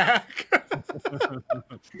maniac.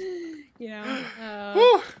 You know,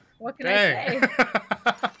 Whew. what can Dang.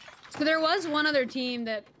 I say? So there was one other team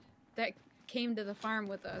that came to the farm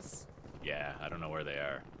with us. Yeah, I don't know where they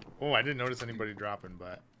are. Oh, I didn't notice anybody dropping,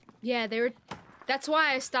 but Yeah, they were. That's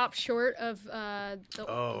why I stopped short of the,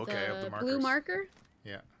 Oh, okay, of the blue markers. marker.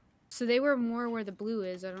 yeah. So they were more where the blue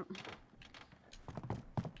is. I don't.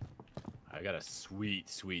 I got a sweet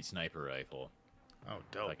sniper rifle. Oh,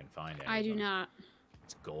 If dope. I can find it. I do not.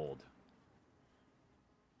 It's gold.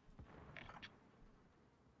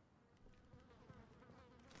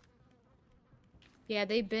 Yeah,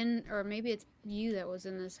 they've been, or maybe it's you that was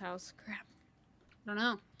in this house. Crap. I don't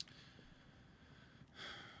know.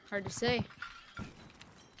 Hard to say.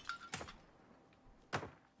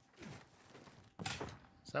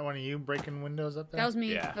 Is that one of you breaking windows up there? That was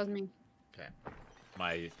me. Yeah. That was me. Okay.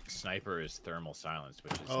 My sniper is thermal silenced,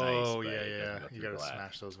 which is nice. Oh, but yeah, it yeah. doesn't go You through gotta glass.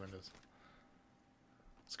 smash those windows.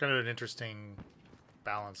 It's kind of an interesting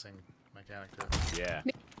balancing mechanic to it. Yeah.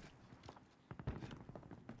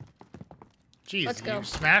 Jeez, Let's go. you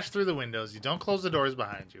smash through the windows. You don't close the doors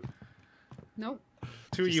behind you. Nope.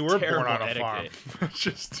 Two, Just you were born terrible on a etiquette. farm.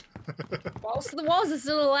 Just. Balls to the walls. This is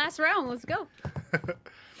the last round. Let's go.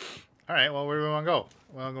 All right. Well, where do we want to go?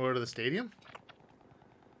 Want to go to the stadium?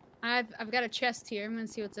 I've got a chest here. I'm gonna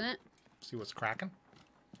see what's in it. See what's cracking.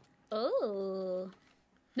 Oh.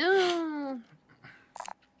 No.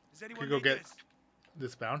 Does anyone Could go need get this?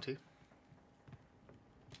 this bounty.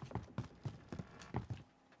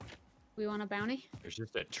 We want a bounty? There's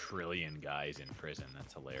just a trillion guys in prison.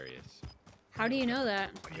 That's hilarious. How do you know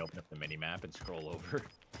that? When you open up the mini map and scroll over.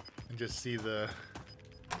 And just see the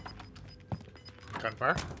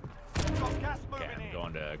gunfire. Got gas Okay, moving I'm in.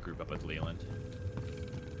 going to group up with Leland.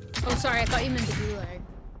 Oh, sorry. I thought you meant the gulag.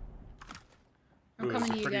 I'm Ooh,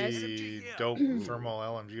 coming it's to a you guys. pretty dope thermal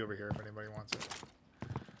LMG over here if anybody wants it.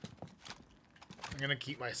 I'm gonna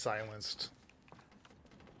keep my silenced.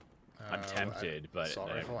 I'm tempted, but assault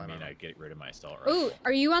that rifle, I would don't mean know. I'd get rid of my assault rifle. Ooh,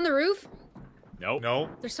 are you on the roof? Nope. No.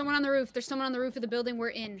 There's someone on the roof. There's someone on the roof of the building we're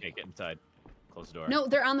in. Okay, get inside. Close the door. No,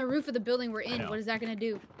 they're on the roof of the building we're in. know. What is that gonna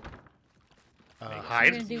do? Make it They're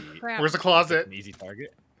Hide. gonna do Easy. crap. Where's the closet? An easy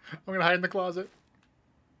target. I'm gonna hide in the closet.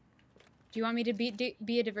 Do you want me to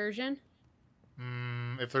be a diversion?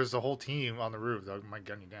 If there's a whole team on the roof, they might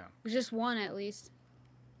gun you down. There's just one at least.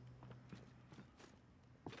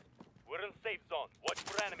 We're in safe zone. Watch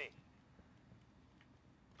for enemy.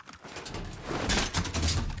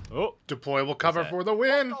 Oh, Deployable cover that? for the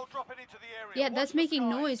win. Hostile dropping into the area. Yeah, Watch that's the making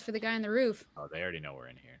skies. noise for the guy on the roof. oh, they already know we're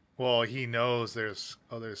in here. Well, he knows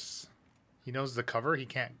he knows the cover. He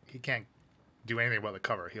can't do anything about the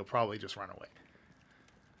cover. He'll probably just run away.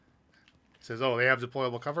 He says, "Oh, they have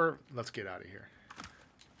deployable cover. Let's get out of here."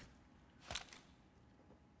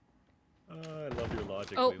 I love your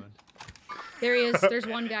logic, Oh. Leland. There he is. There's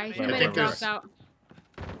one guy. He I might think have dropped there's- out.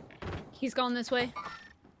 He's going this way.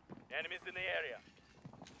 Enemies in the area.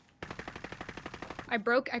 I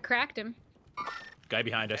cracked him. Guy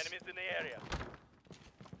behind us. Enemies in the area.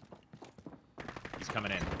 He's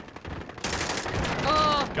coming in.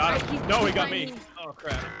 Oh, Got him. he's No, he got behind me. Oh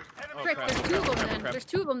crap. Oh, Frick, crap. there's Oh, two of crap. them Oh, then. crap. There's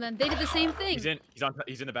two of them then. They did the same thing.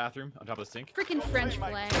 He's in the bathroom on top of the sink. Freaking French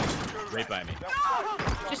flag. Right by me.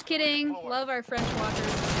 Just kidding. Love our French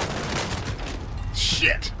walkers.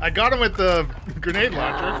 Shit! I got him with the grenade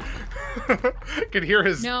launcher. Could hear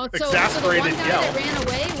his No, so the exasperated one guy yell. that ran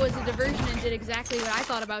away was a diversion and did exactly what I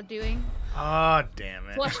thought about doing. Ah, damn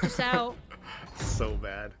it! Flushed us out. So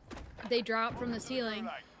bad. They dropped from the ceiling.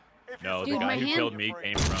 No, Dude, the my guy who hand- killed me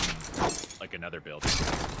came from like another building.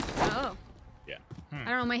 Oh. Yeah. I don't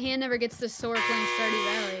know. My hand never gets this sore playing Stardew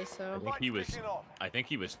Valley, I so. think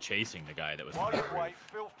he was chasing the guy that was While on the you wait, roof.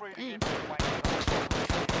 feel free to Dang. give me a wait.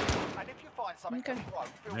 And if you find something Okay. to throw,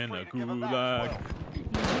 feel In free the to give 'em that as gulag. well.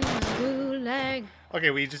 Gulag. Okay,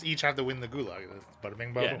 we just each have to win the gulag. Bada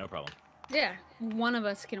bing, bada Yeah, boom. no problem. Yeah, one of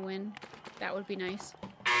us can win. That would be nice.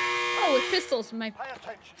 Oh, with pistols, my. Pay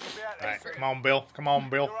attention, you'll be out All right, there. come on, Bill. Come on,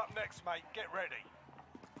 Bill. You're up next, mate. Get ready.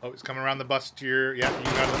 Oh, he's coming around the bus to your. Yeah, you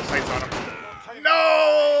got the sights on him. Your team-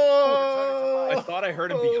 No! I thought I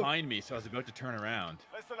heard him behind me, so I was about to turn around.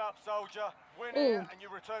 Listen up, soldier. Win Ooh. here and you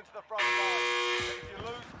return to the front line. But if you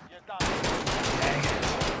lose, you're done.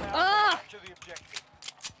 Now, Ah! capture the objective.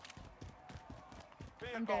 Be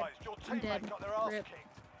I'm dead. advised, your I'm teammate dead. got their ass Rip. kicked.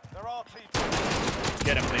 Their RT.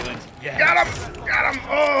 Get him, Leland. Yeah. Got him! Got him!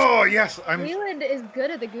 Oh yes, I'm Leland is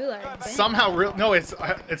good at the gulag. Dang. somehow real. No, it's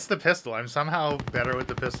the pistol. I'm somehow better with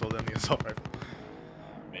the pistol than the assault rifle.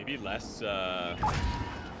 Maybe less. It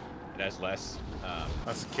has less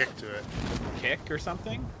Let's kick to it. kick or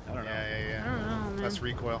something. I don't know. Yeah, yeah, I yeah. don't know, man. Less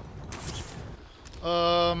recoil.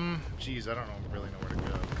 Geez, I don't really know where to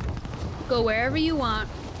go. Go wherever you want.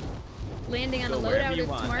 Landing on Go a wherever loadout you is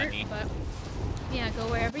want, smart, honey. but yeah, go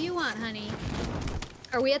wherever you want, honey.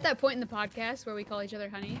 Are we at that point in the podcast where we call each other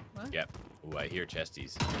honey? What? Yep. Ooh, I hear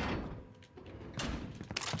chesties.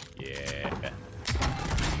 Yeah.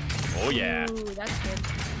 Oh yeah. Ooh, that's good.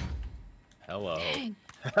 Hello. Dang.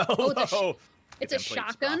 Hello. it's a It's a Get them plates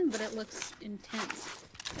shotgun, but it looks intense.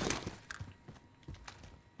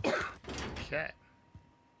 Okay.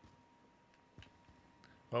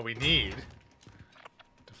 What we need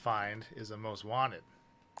to find is a most wanted.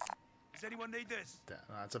 Does anyone need this?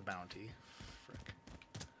 That's a bounty. Frick.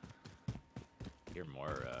 Hear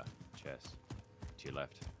more chests to your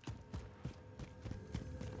left.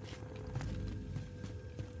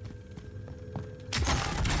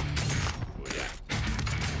 Oh yeah.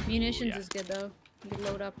 Munitions yeah. is good though. You can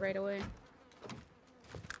load up right away.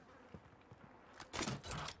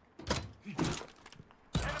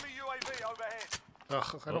 Enemy UAV overhead.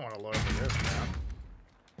 Ugh, I don't want to load up with this, man.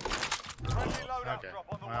 Friendly loadout Okay, drop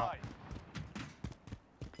on the well. way.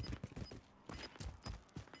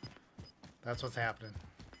 That's what's happening.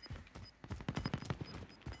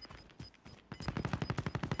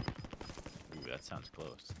 Ooh, that sounds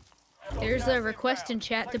close. There's a request in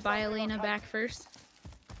chat to buy Alana back first.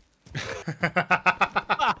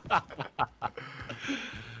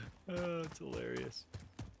 Oh, it's hilarious.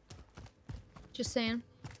 Just saying.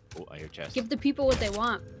 Oh, I hear chest. Give the people what they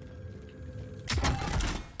want.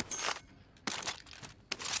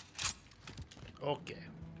 Okay.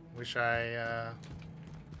 Wish I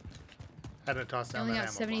hadn't tossed I down only that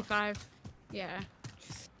got ammo 75. Yeah.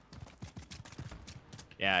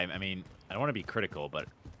 Yeah, I mean, I don't want to be critical, but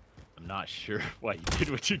I'm not sure why you did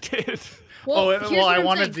what you did. Well, Box. here's what I I'm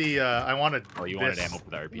wanted saying. I wanted. Oh, you this. wanted ammo for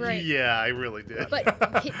the RPG. Right. Yeah, I really did.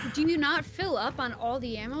 But do you not fill up on all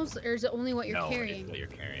the ammos, or is it only what you're No, carrying? it's what you're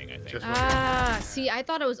carrying, I think. Just- Ah, see, I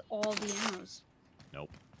thought it was all the ammos. Nope,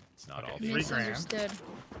 it's not Okay, all. 3 The grand. Misunderstood.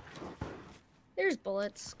 There's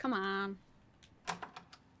bullets. Come on.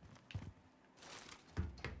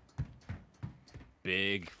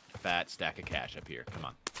 Big fat stack of cash up here. Come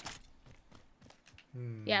on.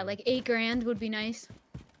 Yeah, like 8 grand would be nice.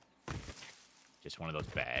 Just one of those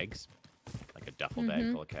bags, like a duffel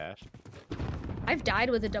bag full of cash. I've died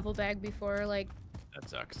with a double bag before, like, That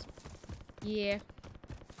sucks. yeah.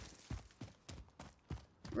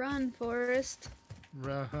 Run, Forrest.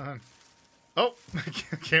 Run. Oh,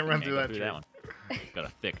 can't run Can't through go that through tree. that one. Got a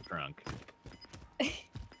thick trunk. There's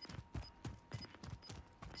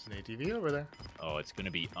an ATV over there. Oh, it's gonna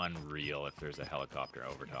be unreal if there's a helicopter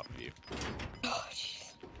over top of you. Oh,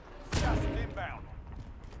 jeez. Gas is inbound.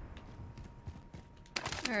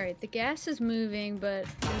 Alright, the gas is moving, but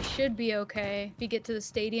we should be okay if you get to the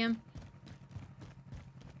stadium.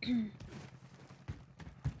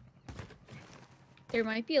 There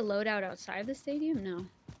might be a loadout outside the stadium? No.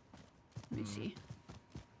 Let me see.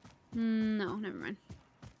 No, never mind.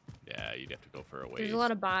 Yeah, you'd have to go for a ways. There's a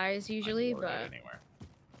lot of buys Find a usually, loadout but anywhere.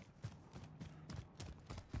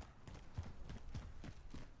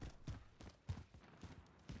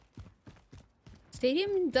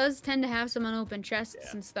 stadium does tend to have some unopened chests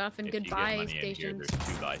Yeah. and stuff and If good you get buy money in here, stations.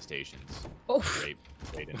 there's 2 buy stations. Oh, Right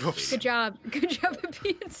in the Oops. stadium. good job. Good job of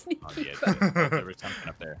being On sneaky. the edge. Oh, there was something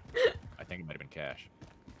up there. I think it might have been cash.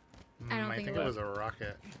 I don't I think think it it was. was a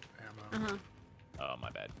rocket ammo. Uh-huh. Oh, my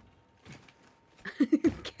bad.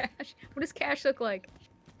 Cash. What does cash look like?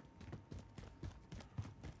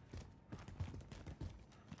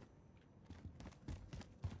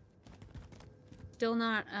 Still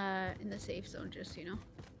not in the safe zone, just so you know.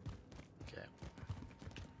 Okay.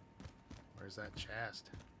 Where's that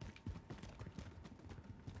chest?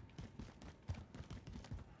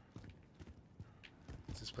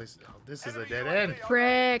 What's this place? Oh, this is a dead end.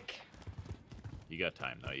 Frick. You got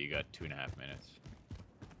time, though. You got 2.5 minutes.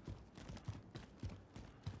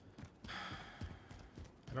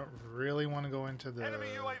 I don't really want to go into the Enemy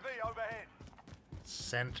UAV overhead.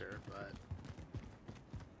 center, but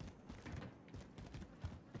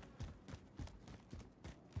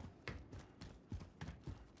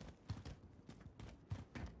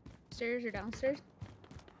Upstairs or downstairs?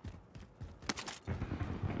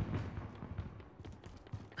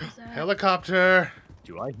 What's that? helicopter.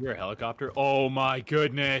 Do I hear a helicopter? Oh, my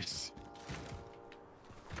goodness.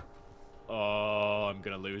 Oh, I'm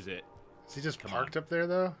going to lose it. Is he just Come parked on. up there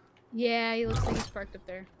though? Yeah, he looks like he's parked up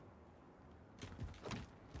there.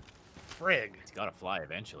 Frig. It's got to fly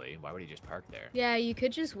eventually. Why would he just park there? Yeah, you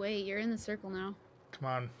could just wait. You're in the circle now. Come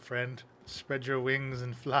on, friend. Spread your wings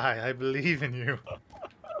and fly. I believe in you.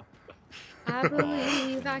 I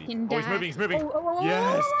believe I can die. Oh, he's moving, he's moving. Oh, oh, oh, oh,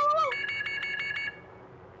 Yes. oh,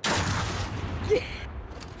 oh.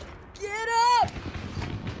 Get up!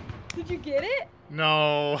 Did you get it?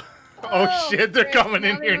 No. Oh, shit, they're frick, coming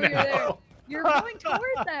in now here they know you're there. now. You're going toward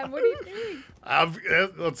them. What are you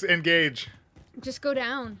doing? Let's engage. Just go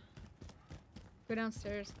down. Go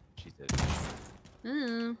downstairs. She said.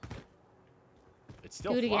 Oh. It's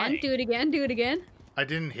still Do it flying. again. Do it again. Do it again. I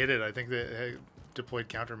didn't hit it. I think they deployed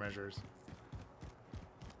countermeasures.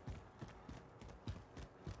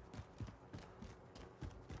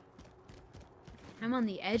 I'm on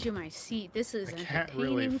the edge of my seat. This is I can't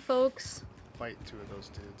entertaining, really folks. Fight 2 of those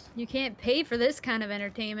dudes. You can't pay for this kind of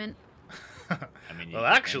entertainment. I mean, Well,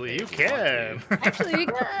 actually, you if want can. to. Actually, we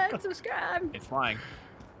can subscribe. It's flying.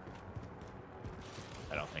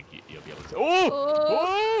 I don't think you'll be able to. Oh!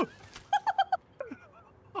 Oh!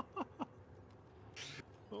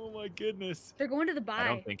 Oh my goodness. They're going to the I buy.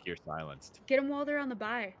 don't think you're silenced. Get them while they're on the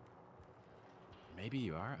buy. Maybe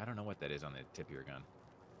you are. I don't know what that is on the tip of your gun.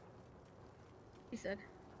 He said.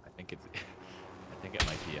 I think it's. I think it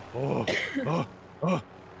might be a. Oh! Oh! Oh!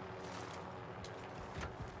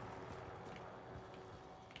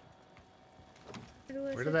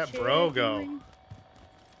 was Where did a that bro chicken go? wing,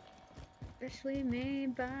 freshly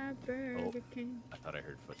made by Burger King. I thought I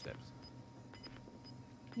heard footsteps.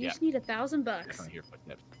 You Yeah. just need $1,000 I bucks. don't hear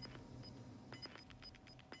footsteps.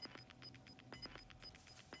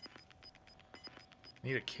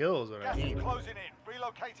 Need a kill is what I Gas is need. closing in.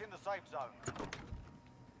 Relocating the safe zone.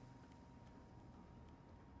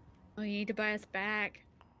 Oh, you need to buy us back.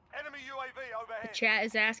 Enemy UAV The overhead. chat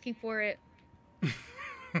is asking for it.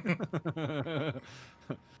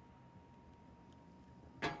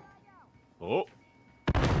 Oh.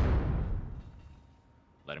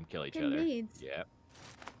 Let them kill each Fucking other. nades. Yeah.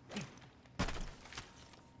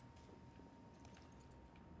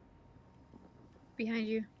 Behind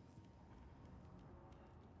you.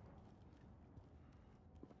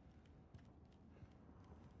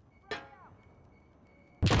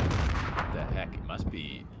 What the heck? It must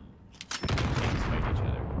be. Things fight each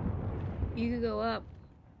other. You could go up.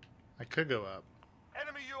 I could go up.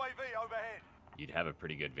 Enemy UAV overhead. You'd have a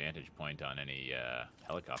pretty good vantage point on any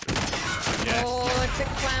helicopter. Oh, it's a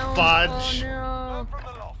clown. Fudge. Oh Learn no. from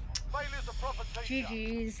the loss. Failure's a proper teacher.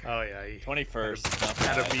 GG's. Oh yeah, he 21st.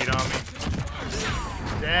 had a beat on me.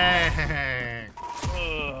 Dang.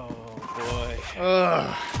 Oh boy.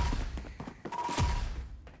 Ugh.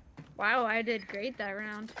 Wow, I did great that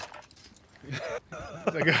round.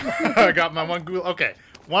 I got my one ghoul. Okay,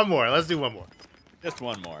 one more. Let's do one more. Just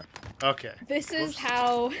one more. Okay. This is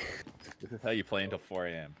how. This is how you play until 4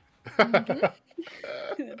 a.m. That's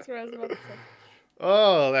what I was about to say.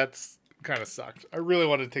 Oh, that's kind of sucked. I really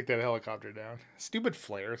wanted to take that helicopter down. Stupid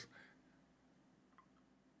flares.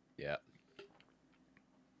 Yeah.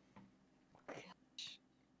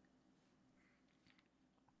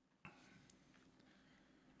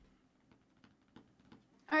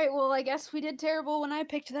 All right, well, I guess we did terrible when I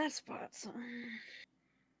picked that spot. So.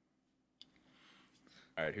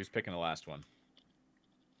 All right, who's picking the last one?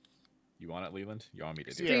 You want it, Leland? You want me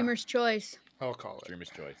to do it? Yeah. Streamer's choice. I'll call it. Streamer's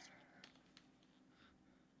choice.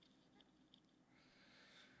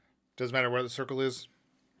 Doesn't matter where the circle is.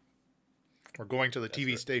 We're going to the That's TV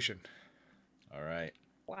right. station. All right.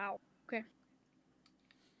 Wow. Okay.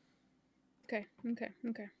 Okay. Okay.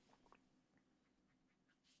 Okay.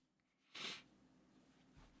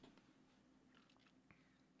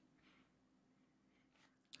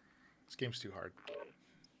 This game's too hard.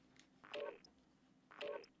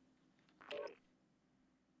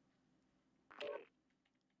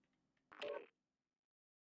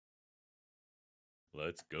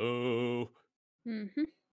 Let's go. Mm-hmm.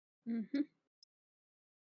 Mm-hmm.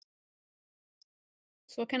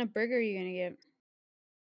 So what kind of burger are you gonna get?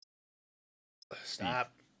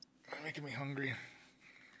 Stop. You're making me hungry.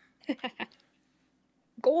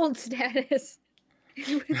 Gold status.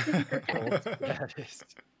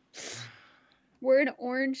 We're in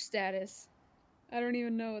orange status. I don't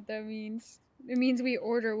even know what that means. It means we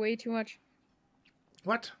order way too much.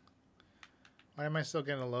 What? Why am I still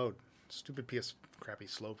getting a load? Stupid crappy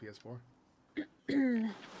slow PS4.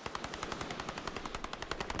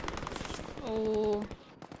 Oh,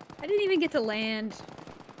 I didn't even get to land.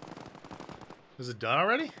 Is it done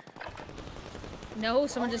already? No,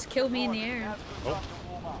 someone just killed me in the air. Now's a good time to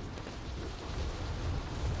warm up.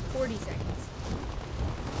 40 seconds.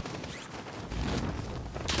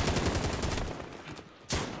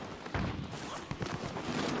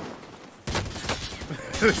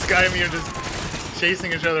 This guy and me are just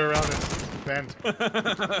chasing each other around this vent.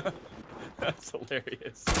 That's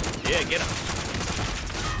hilarious. Yeah, get him.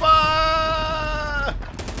 Ah!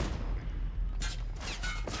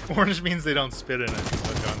 Orange means they don't spit in it, is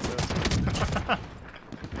what John says.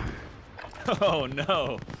 Oh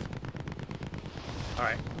no.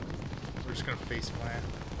 Alright. We're just gonna face plant.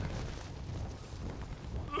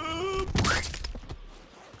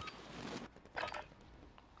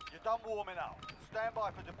 You're done warming up. Stand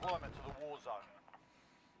by for deployment to the war zone.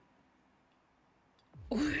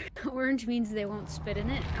 Orange means they won't spit in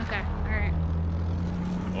it. Okay, alright.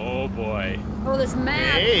 Oh boy. Oh, this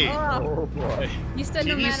map. Hey. Oh, Oh boy. you said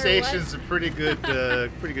no TV matter station's what. a pretty good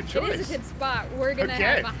It choice. is a good spot. We're gonna Okay.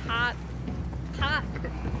 have a hot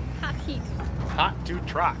heat. Hot to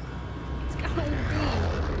trot. It's gonna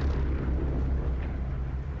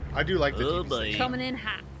I do like the Oh, TV boy. station. be coming in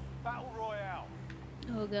hot. Battle Royale.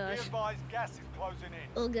 Oh Be gosh. advised, gas is closing in.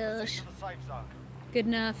 Oh Proceed gosh. to the safe zone. Good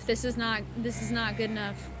enough. This is not good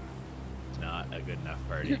enough. It's not a good enough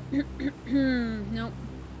party. Nope.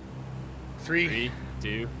 3, 3,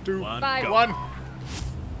 2, 2, 1, Five. go. 1.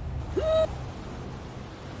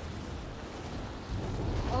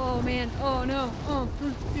 Oh man. Oh no. Oh.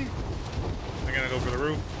 I'm gonna go for the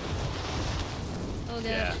roof. Oh gosh.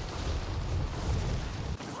 Yeah.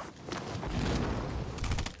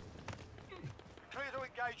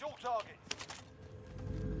 Engage all targets.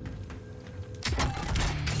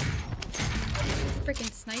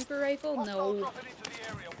 Freaking sniper rifle? Hostile No. dropping into the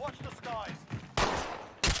area. Watch the skies.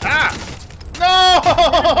 Ah! No!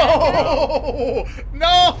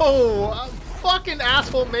 No! A fucking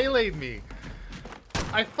asshole meleeed me.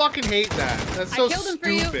 I fucking hate that. That's so I killed him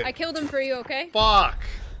stupid. for you. I killed him for you, okay? Fuck.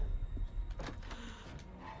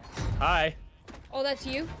 Hi. Oh, that's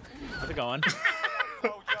you? How's it going?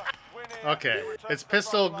 Soldier, win here. Okay, You return it's to the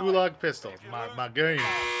pistol, front line. gulag pistol. If you My lose, game.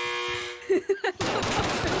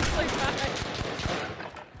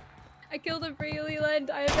 I killed him for you,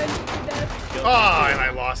 Leland. I avenged your death. Oh, and I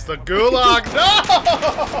lost the gulag. No!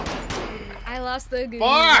 I lost the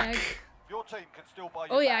gulag. Fuck! Your team can still buy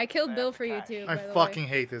you Oh yeah, back I if killed they Bill have for you cash. too. I by the fucking way.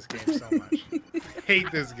 hate this game so much.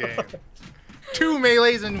 Hate this game. 2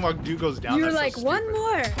 melees and what dude goes down. You were That's so like, one stupid.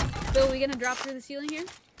 more. Bill, we gonna drop through the ceiling here?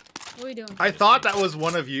 What are we doing? I thought that was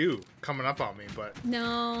one of you coming up on me, but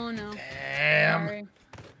No. damn. Sorry.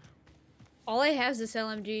 All I have is this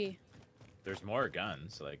LMG. There's more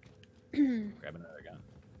guns. Like, grab another gun.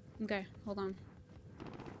 Okay, hold on.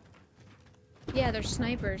 Yeah, there's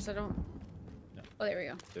snipers. I don't. No. Oh, there we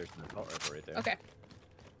go. There's an assault rifle right there. Okay.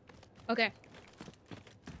 Okay.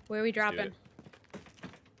 Where are we dropping?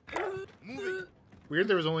 Moving. Weird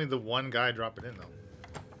there was only the one guy dropping in though.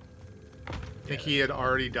 Think he had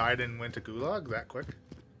already died and went to gulag that quick?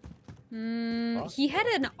 He had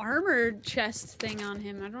an armored chest thing on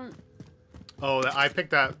him. I don't. Oh, I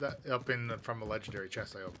picked that up from a legendary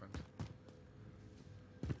chest I opened.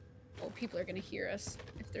 Oh, people are gonna hear us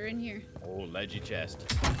if they're in here. Oh, leggy chest.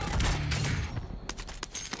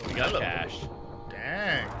 We got cash.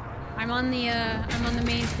 Dang. I'm on the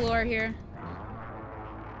main floor here.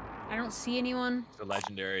 I don't see anyone. It's a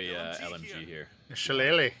legendary LMG here.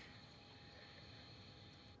 Shillelagh.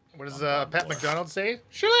 What does Pat McDonald say?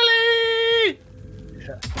 Shillelagh! You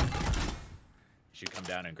should come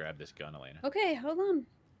down and grab this gun, Elena. Okay, hold on.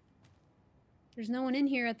 There's no one in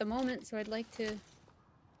here at the moment, so I'd like to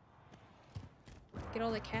get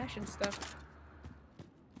all the cash and stuff.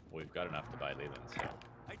 Well, we've got enough to buy Leland, so.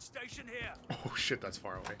 Aid station here. Oh shit, that's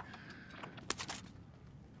far away.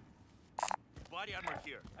 Body armor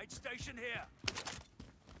here. Aid station here.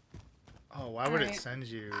 Oh, why would it Alright. send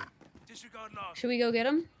you? Disregard loss. Should we go get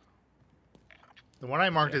them? The one I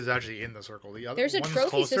marked is actually in the circle. The other There's a one's trophy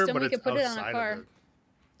closer, system, but we it's could put it on a outside of car. it.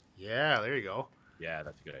 Yeah, there you go. Yeah,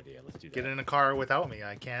 that's a good idea. Let's do that. Get in a car without me.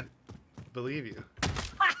 I can't believe you.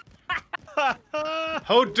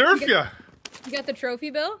 How derf ya? You got the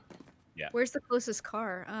trophy, Bill? Yeah. Where's the closest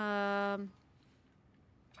car?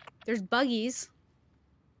 There's buggies.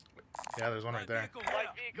 Yeah, there's one right there. Vehicle Light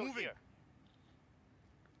here. vehicles Moving. here.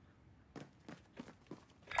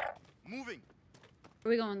 Moving. Are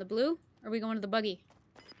we going the blue? Or are we going to the buggy?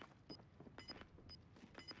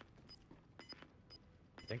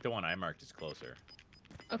 I think the one I marked is closer.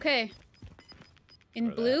 Okay. In Or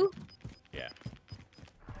that. blue? Yeah.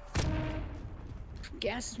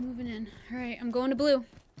 Gas is moving in. Alright, I'm going to blue.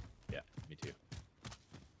 Yeah, me too.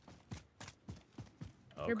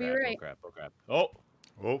 Oh, You'll be crap, right. Oh, crap, oh, crap. Oh!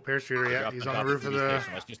 Oh, parachuter, yeah. Drop He's the on the top roof of TV the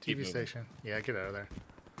station. Let's just keep TV moving. station. Yeah, get out of there.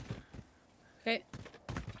 Okay.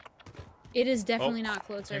 It is definitely not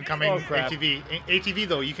closer. Incoming Oh, crap. ATV. ATV,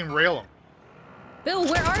 though, you can rail him. Bill,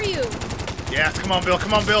 where are you? Yes, come on, Bill.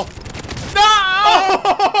 Come on, Bill. No!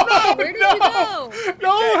 Where did you go?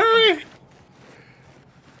 No, hurry!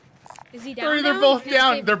 Is he down? Hurry, they're now? both He's not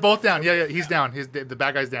down. stable. They're both down. Yeah, he's down. The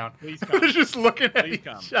bad guy's down. Please They're come. just looking at Please each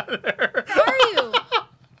come. other. Where are you?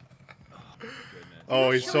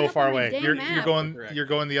 Oh, he's showing so up far on my away. dang You're map.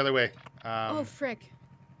 going the other way. Oh, frick.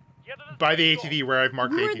 By the ATV where I've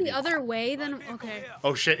marked the You were ATV. the other way then? Okay.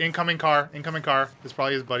 Oh shit! Incoming car. Incoming car. This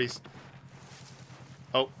probably his buddies.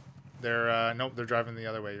 Oh, they're nope. They're driving the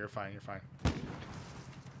other way. You're fine. You're fine.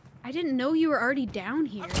 I didn't know you were already down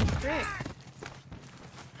here. Frick.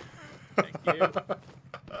 Thank you.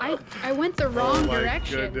 I went the wrong Oh my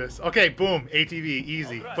direction. goodness. Okay, boom. ATV,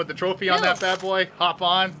 easy. Put the trophy on Bill. that bad boy. Hop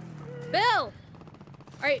on. Bill!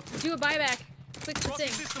 Alright, do a buyback. Click the Rocket thing.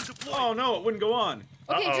 system deployed. Oh, no, it wouldn't go on.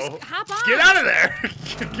 Okay, Uh-oh. just hop on. Get out of there!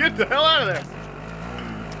 Get the hell out of there!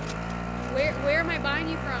 Where am I buying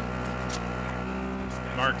you from?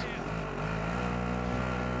 Marked.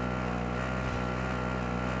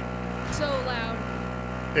 So loud.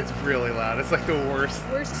 It's really loud. It's like the worst.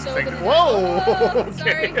 We're so thing. gonna die. Whoa! Oh, Okay.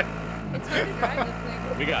 sorry. It's hard to drive this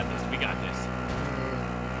thing. We got this. We got this.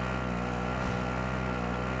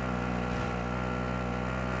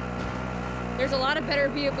 There's a lot of better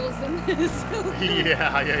vehicles than this.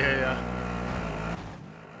 Yeah.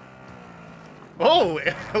 Oh,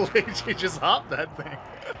 LHG just hopped that thing.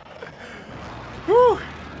 Whew.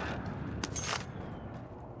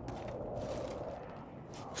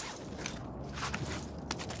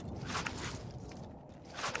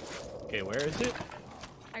 Okay, where is it?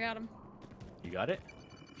 I got him. You got it?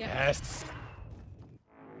 Yep. Yes.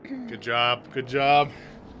 Good job. Good job.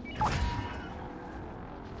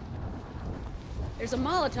 There's a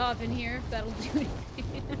Molotov in here, if that'll do anything.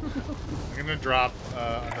 I'm gonna drop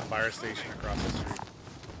on the fire station across the street.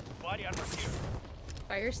 Body armor here.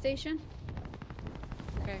 Fire station?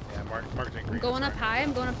 Okay. Yeah, marketing. I'm going up high.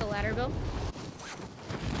 I'm going up the ladder, Bill.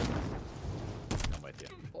 I'm with you.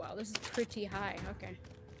 Wow, this is pretty high. Okay.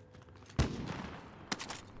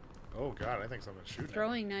 Oh god, I think someone's shooting.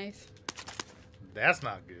 Throwing knife. That's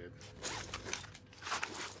not good.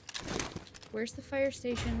 Where's the fire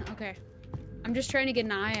station? Okay. I'm just trying to get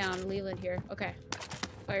an eye on Leland here. Okay.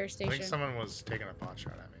 Fire I station. think someone was taking a pot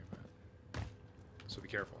shot at me, but... so be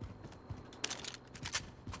careful.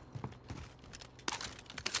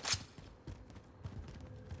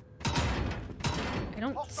 I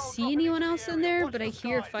don't see anyone else in there, but I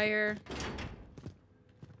hear fire.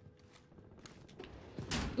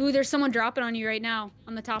 Ooh, there's someone dropping on you right now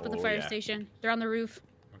on the top of the Oh, fire yeah. station. They're on the roof.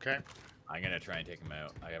 Okay. I'm gonna try and take him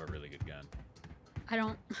out. I have a really good gun. I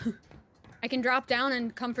don't... I can drop down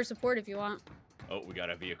and come for support if you want. Oh, we got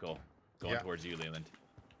a vehicle going Yeah. towards you, Leland.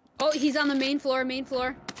 Oh, he's on the main floor,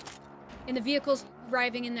 And the vehicle's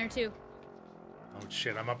driving in there too. Oh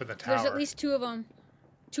shit, I'm up in the So tower. there's at least 2 of them.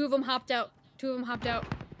 2 of them hopped out. 2 of them hopped out.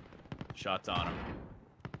 Shots on him.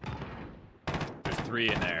 There's 3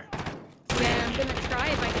 in there. Yeah, I'm gonna try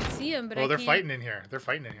if I can see him, but I Oh, they're can't. fighting in here. They're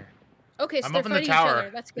fighting in here. Okay, so I'm they're up in the fighting each tower. other.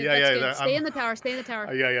 That's good. Yeah, That's yeah, good. that- Stay I'm- in the tower. Stay in the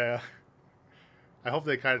tower. Yeah. I hope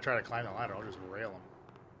they kind of try to climb the ladder. I'll just rail them.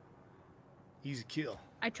 Easy kill.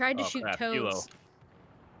 I tried to Oh, shoot crap, toads. Kilo.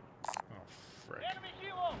 Oh, frick. Enemy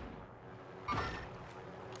helo.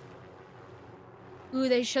 Ooh,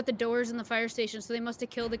 they shut the doors in the fire station, so they must have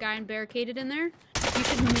killed the guy and barricaded in there. You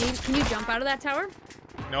should maybe... Can you jump out of that tower?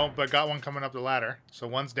 No, but got one coming up the ladder. So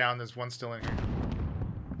one's down, there's one still in here.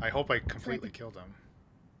 I hope I completely killed him.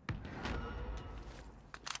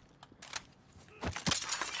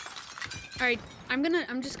 All right,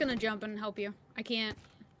 I'm just gonna jump and help you. I can't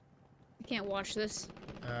watch this.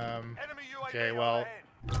 Enemy UAV Okay, well,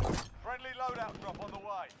 overhead. Friendly loadout drop on the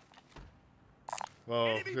way. whoa,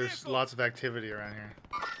 Enemy there's vehicle. lots of activity around here.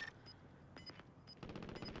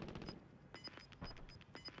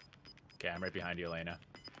 Okay, I'm right behind you, Elena.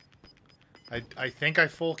 I think I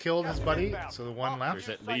full killed his buddy, so the one There's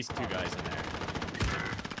left. at least 2 guys in there.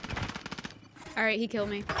 All right, he killed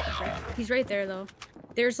me. He's right there though.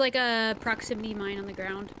 There's like a proximity mine on the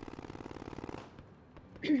ground.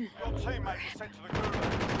 Your teammates are sent to the gulag.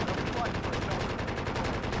 They'll fight for a chance to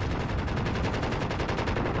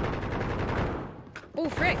redeploy. Oh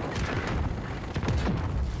frick!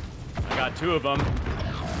 I got 2 of them.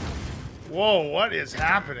 Whoa, what is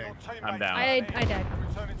happening? Your teammates I'm down. are I dead. died.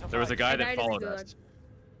 Returning to There was a base. guy I that died in the followed gulag. us.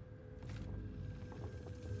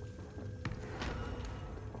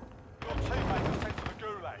 Your teammates are sent to the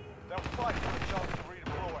gulag. They'll fight for a chance to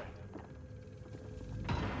redeploy.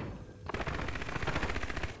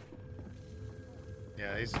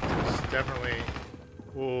 Yeah, there's definitely...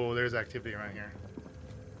 Whoa, there's activity around here.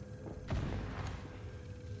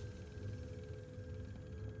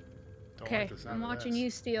 Don't Okay, like the sound I'm of watching this. you,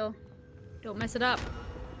 Steel. Don't mess it up.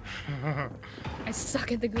 I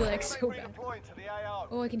suck at the gulag so bad. Redeploying to the AO.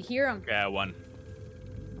 Oh, I can hear them. Yeah, 1.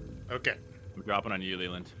 Okay. I'm dropping on you,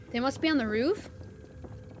 Leland. They must be on the roof.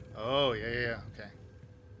 Oh, yeah. Okay.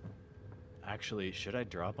 Actually, should I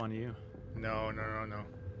drop on you? No.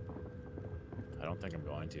 I don't think I'm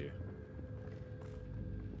going to.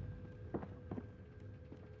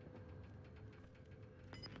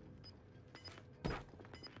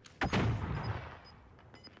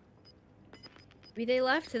 Maybe they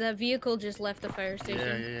left. That vehicle just left the fire Yeah,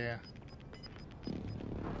 station. yeah.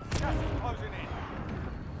 Gas is closing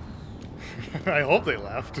in. I hope they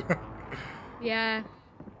left. Yeah.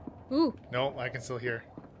 Ooh, No, I can still hear.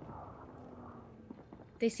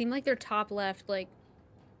 they seem like they're top left. Like,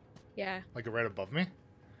 yeah. Like right above me?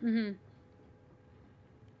 Mm-hmm.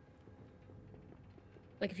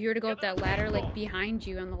 Like if you were to go up that ladder, like behind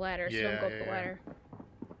you on the ladder, so don't Yeah, go up yeah, the yeah. ladder.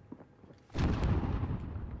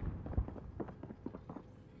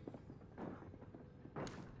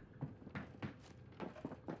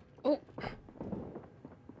 Oh,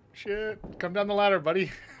 Shit. Come down the ladder,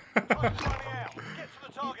 buddy. Time's running out. Get to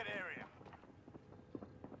the target area.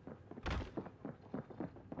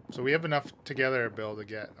 So we have enough together, Bill, to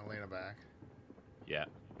get Elena back. Yeah.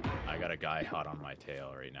 I got a guy hot on my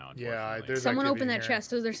tail right now. Yeah, unfortunately. there's someone activity opened in that here. chest.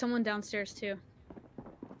 So there's someone downstairs too.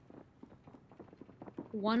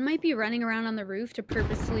 One might be running around on the roof to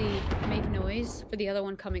purposely make noise for the other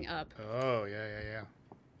one coming up. Oh, yeah.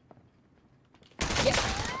 Yeah.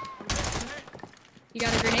 You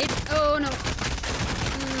got a grenade? Oh no.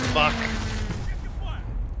 Fuck.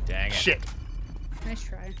 Dang it. Shit. Nice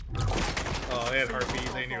try. Oh, they had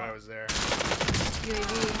harpies. They knew I was there.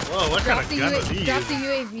 UAV. Whoa, what kind of gun was he Drop the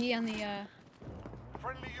using? UAV on the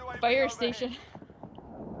Friendly UAV fire overhead. station.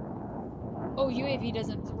 Oh, UAV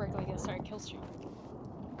doesn't work like this. Sorry, kill stream.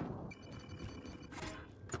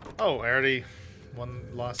 Oh, I already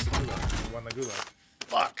lost the gulag. Won the gulag.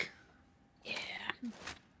 Fuck. Yeah.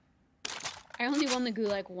 I only won the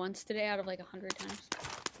gulag once today out of like 100 times.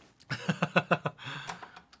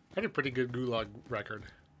 I had a pretty good gulag record.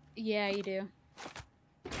 Yeah, you do.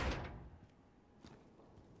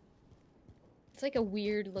 It's like a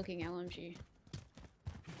weird looking LMG.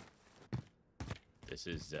 This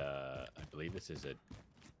is, I believe this is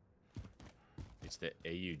it's the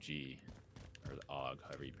AUG, or the AUG,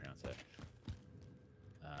 however you pronounce that.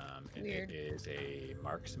 And Weird. it is a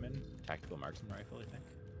marksman, tactical marksman rifle, I think.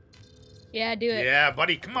 Yeah, do it. Yeah,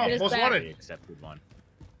 buddy, come on, It is most bad. The wanted. accepted one.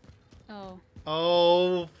 Oh.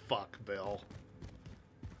 Oh, fuck, Bill.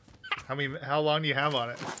 How long do you have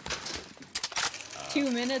on it? 2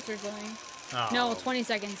 minutes or something. Oh. No, 20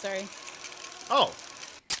 seconds, sorry. Oh.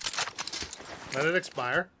 Let it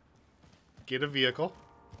expire. Get a vehicle.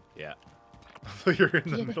 Yeah. You're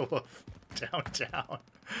in the Get it. middle of downtown.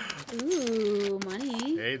 Ooh,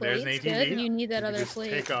 money. Hey, there's an Plate's ATV. good. You need that You can other just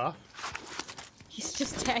plate. Take off. He's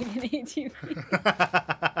just tagging ATV.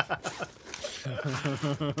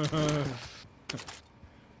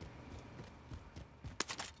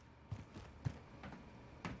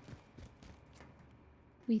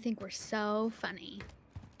 We think we're so funny.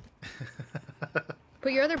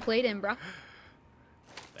 Put your other plate in, bro.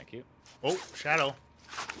 Thank you. Oh, shadow.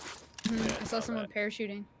 Mhm, Yeah, I saw saw someone that.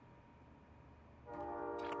 parachuting.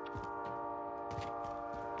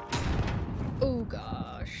 Oh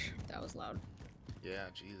gosh, that was loud. Yeah,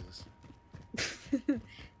 Jesus.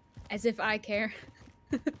 As if I care.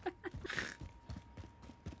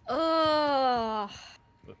 Oh,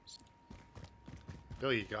 Whoops.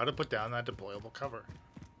 Bill, you gotta put down that deployable cover.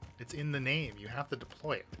 It's in the name. You have to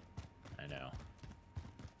deploy it. I know.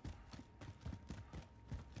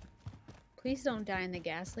 please don't die in the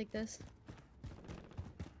gas like this.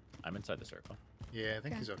 I'm inside the circle. Yeah, I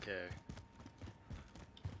think Okay. he's okay.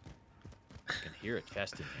 I can hear a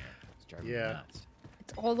chest in here. It's driving me Yeah. nuts.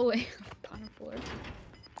 It's all the way on the floor.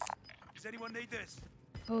 Does anyone need this?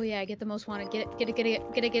 Oh yeah, get the most wanted. Get it, get it, get it,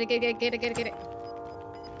 get it, get it, get it, get it, get it, get it.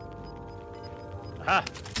 Aha!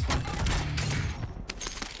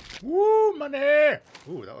 Woo, money!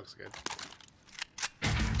 Ooh, that looks good.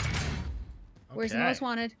 Where's the Okay. most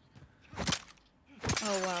wanted?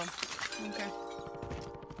 Oh wow. Okay.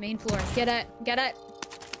 Main floor. Get it, get it.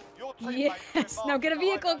 Your teammate Yes, has been now get a marked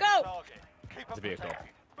vehicle, by go! target. Keep It's a them vehicle.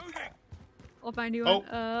 protected. Moving. I'll find you Oh.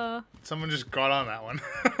 one. Someone just got on that one.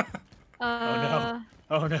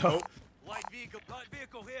 Oh no. Light vehicle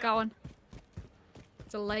here. Got one.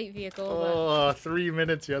 It's a light vehicle. Oh, 3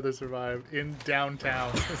 minutes you have to survive in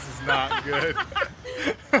downtown. This is not good.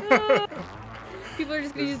 But people are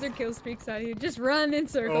just gonna use their kill streaks on you. Just run in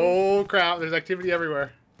circles. Oh crap, there's activity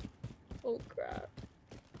everywhere. Oh crap.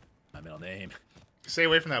 My middle name. Stay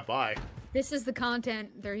away from that buy. This is the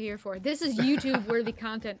content they're here for. This is YouTube worthy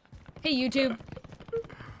content. Hey YouTube.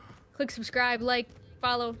 Click subscribe, like,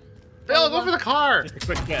 follow. Bill, go for the car! Just a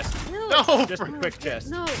quick chest. No! Just a quick chest.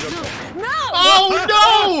 No, Real no, quick. no!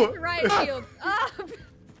 Oh Riot shield. Up. no!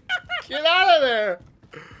 Get out of there!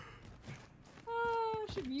 Oh,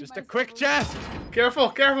 I should mute Just a myself quick little. chest. Careful,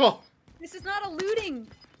 careful! This is not a looting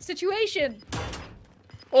situation.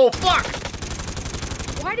 Oh fuck!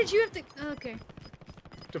 Why did you have to? Okay.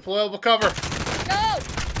 Deployable cover. Go!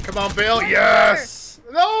 Come on, Bill. Right Yes!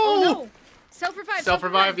 No! Oh no! Self-revive.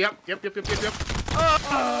 Self-revive. Yep.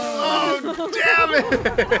 Oh, damn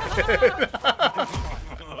it!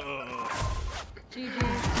 GG.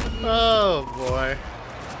 Oh boy.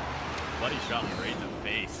 Buddy shot me right in the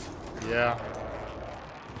face. Yeah.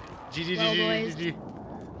 GG, Well, boys. GG.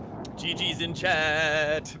 GG's in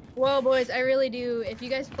chat. Whoa, boys! I really do. If you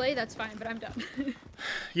guys play, that's fine, but I'm done.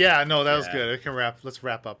 Yeah, no, that was Yeah. good. We can wrap. Let's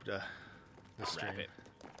wrap up the stream. Wrap it.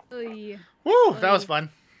 Oy. Woo! That was fun.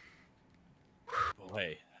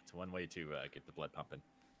 Boy, that's one way to get the blood pumping.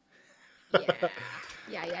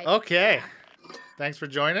 Yeah. Yeah. Okay. Thanks for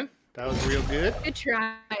joining. That was real good. Good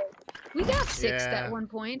try. We got sixth Yeah. at one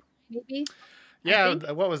point, maybe. Yeah.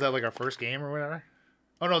 think- What was that? Like our first game or whatever?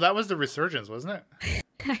 Oh no, that was the Resurgence, wasn't it?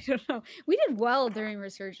 I don't know. We did well during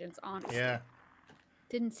Resurgence, honestly. Yeah.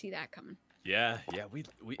 Didn't see that coming. Yeah. We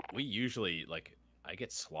usually like I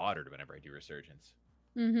get slaughtered whenever I do Resurgence.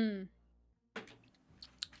 Mm-hmm.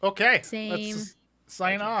 Okay. Same. Let's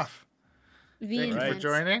sign Legends. off. V Thank you for intense.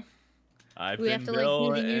 joining. I've We been have to like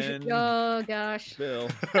Bill do the usual. and Oh gosh. Bill.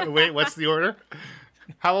 Wait, what's the order?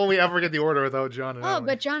 How will we ever get the order without John and Oh, Emily?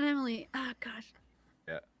 but John and Emily. Oh gosh.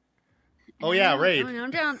 Yeah. Oh, yeah, raid.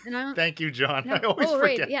 I'm John. And I'm. Thank you, John. No. I always Oh,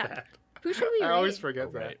 raid, forget yeah. that. Who should we I raid? always forget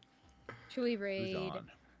Oh, that. right. Should we Who's raid on?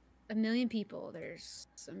 1 million people? There's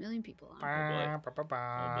a million people on.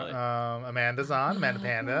 Amanda's on. Amanda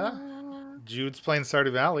Panda. Jude's playing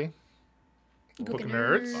Stardew Valley. Book of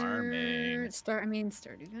Nerds. Farming.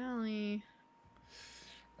 Stardew Valley.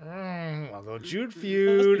 I'll go Jude Must be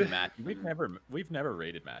feud. Matthew. We've never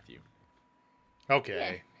rated Matthew.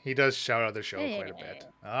 Okay. He does shout out the show Yeah, quite a yeah, bit.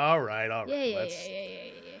 All right. Yeah. Let's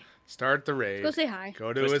start the raid. Go say hi.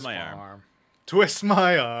 Go to Twist his my farm. arm. Twist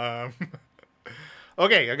my arm.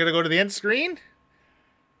 Okay, I'm going to go to the end screen.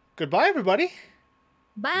 Goodbye, everybody.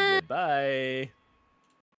 Bye. Goodbye.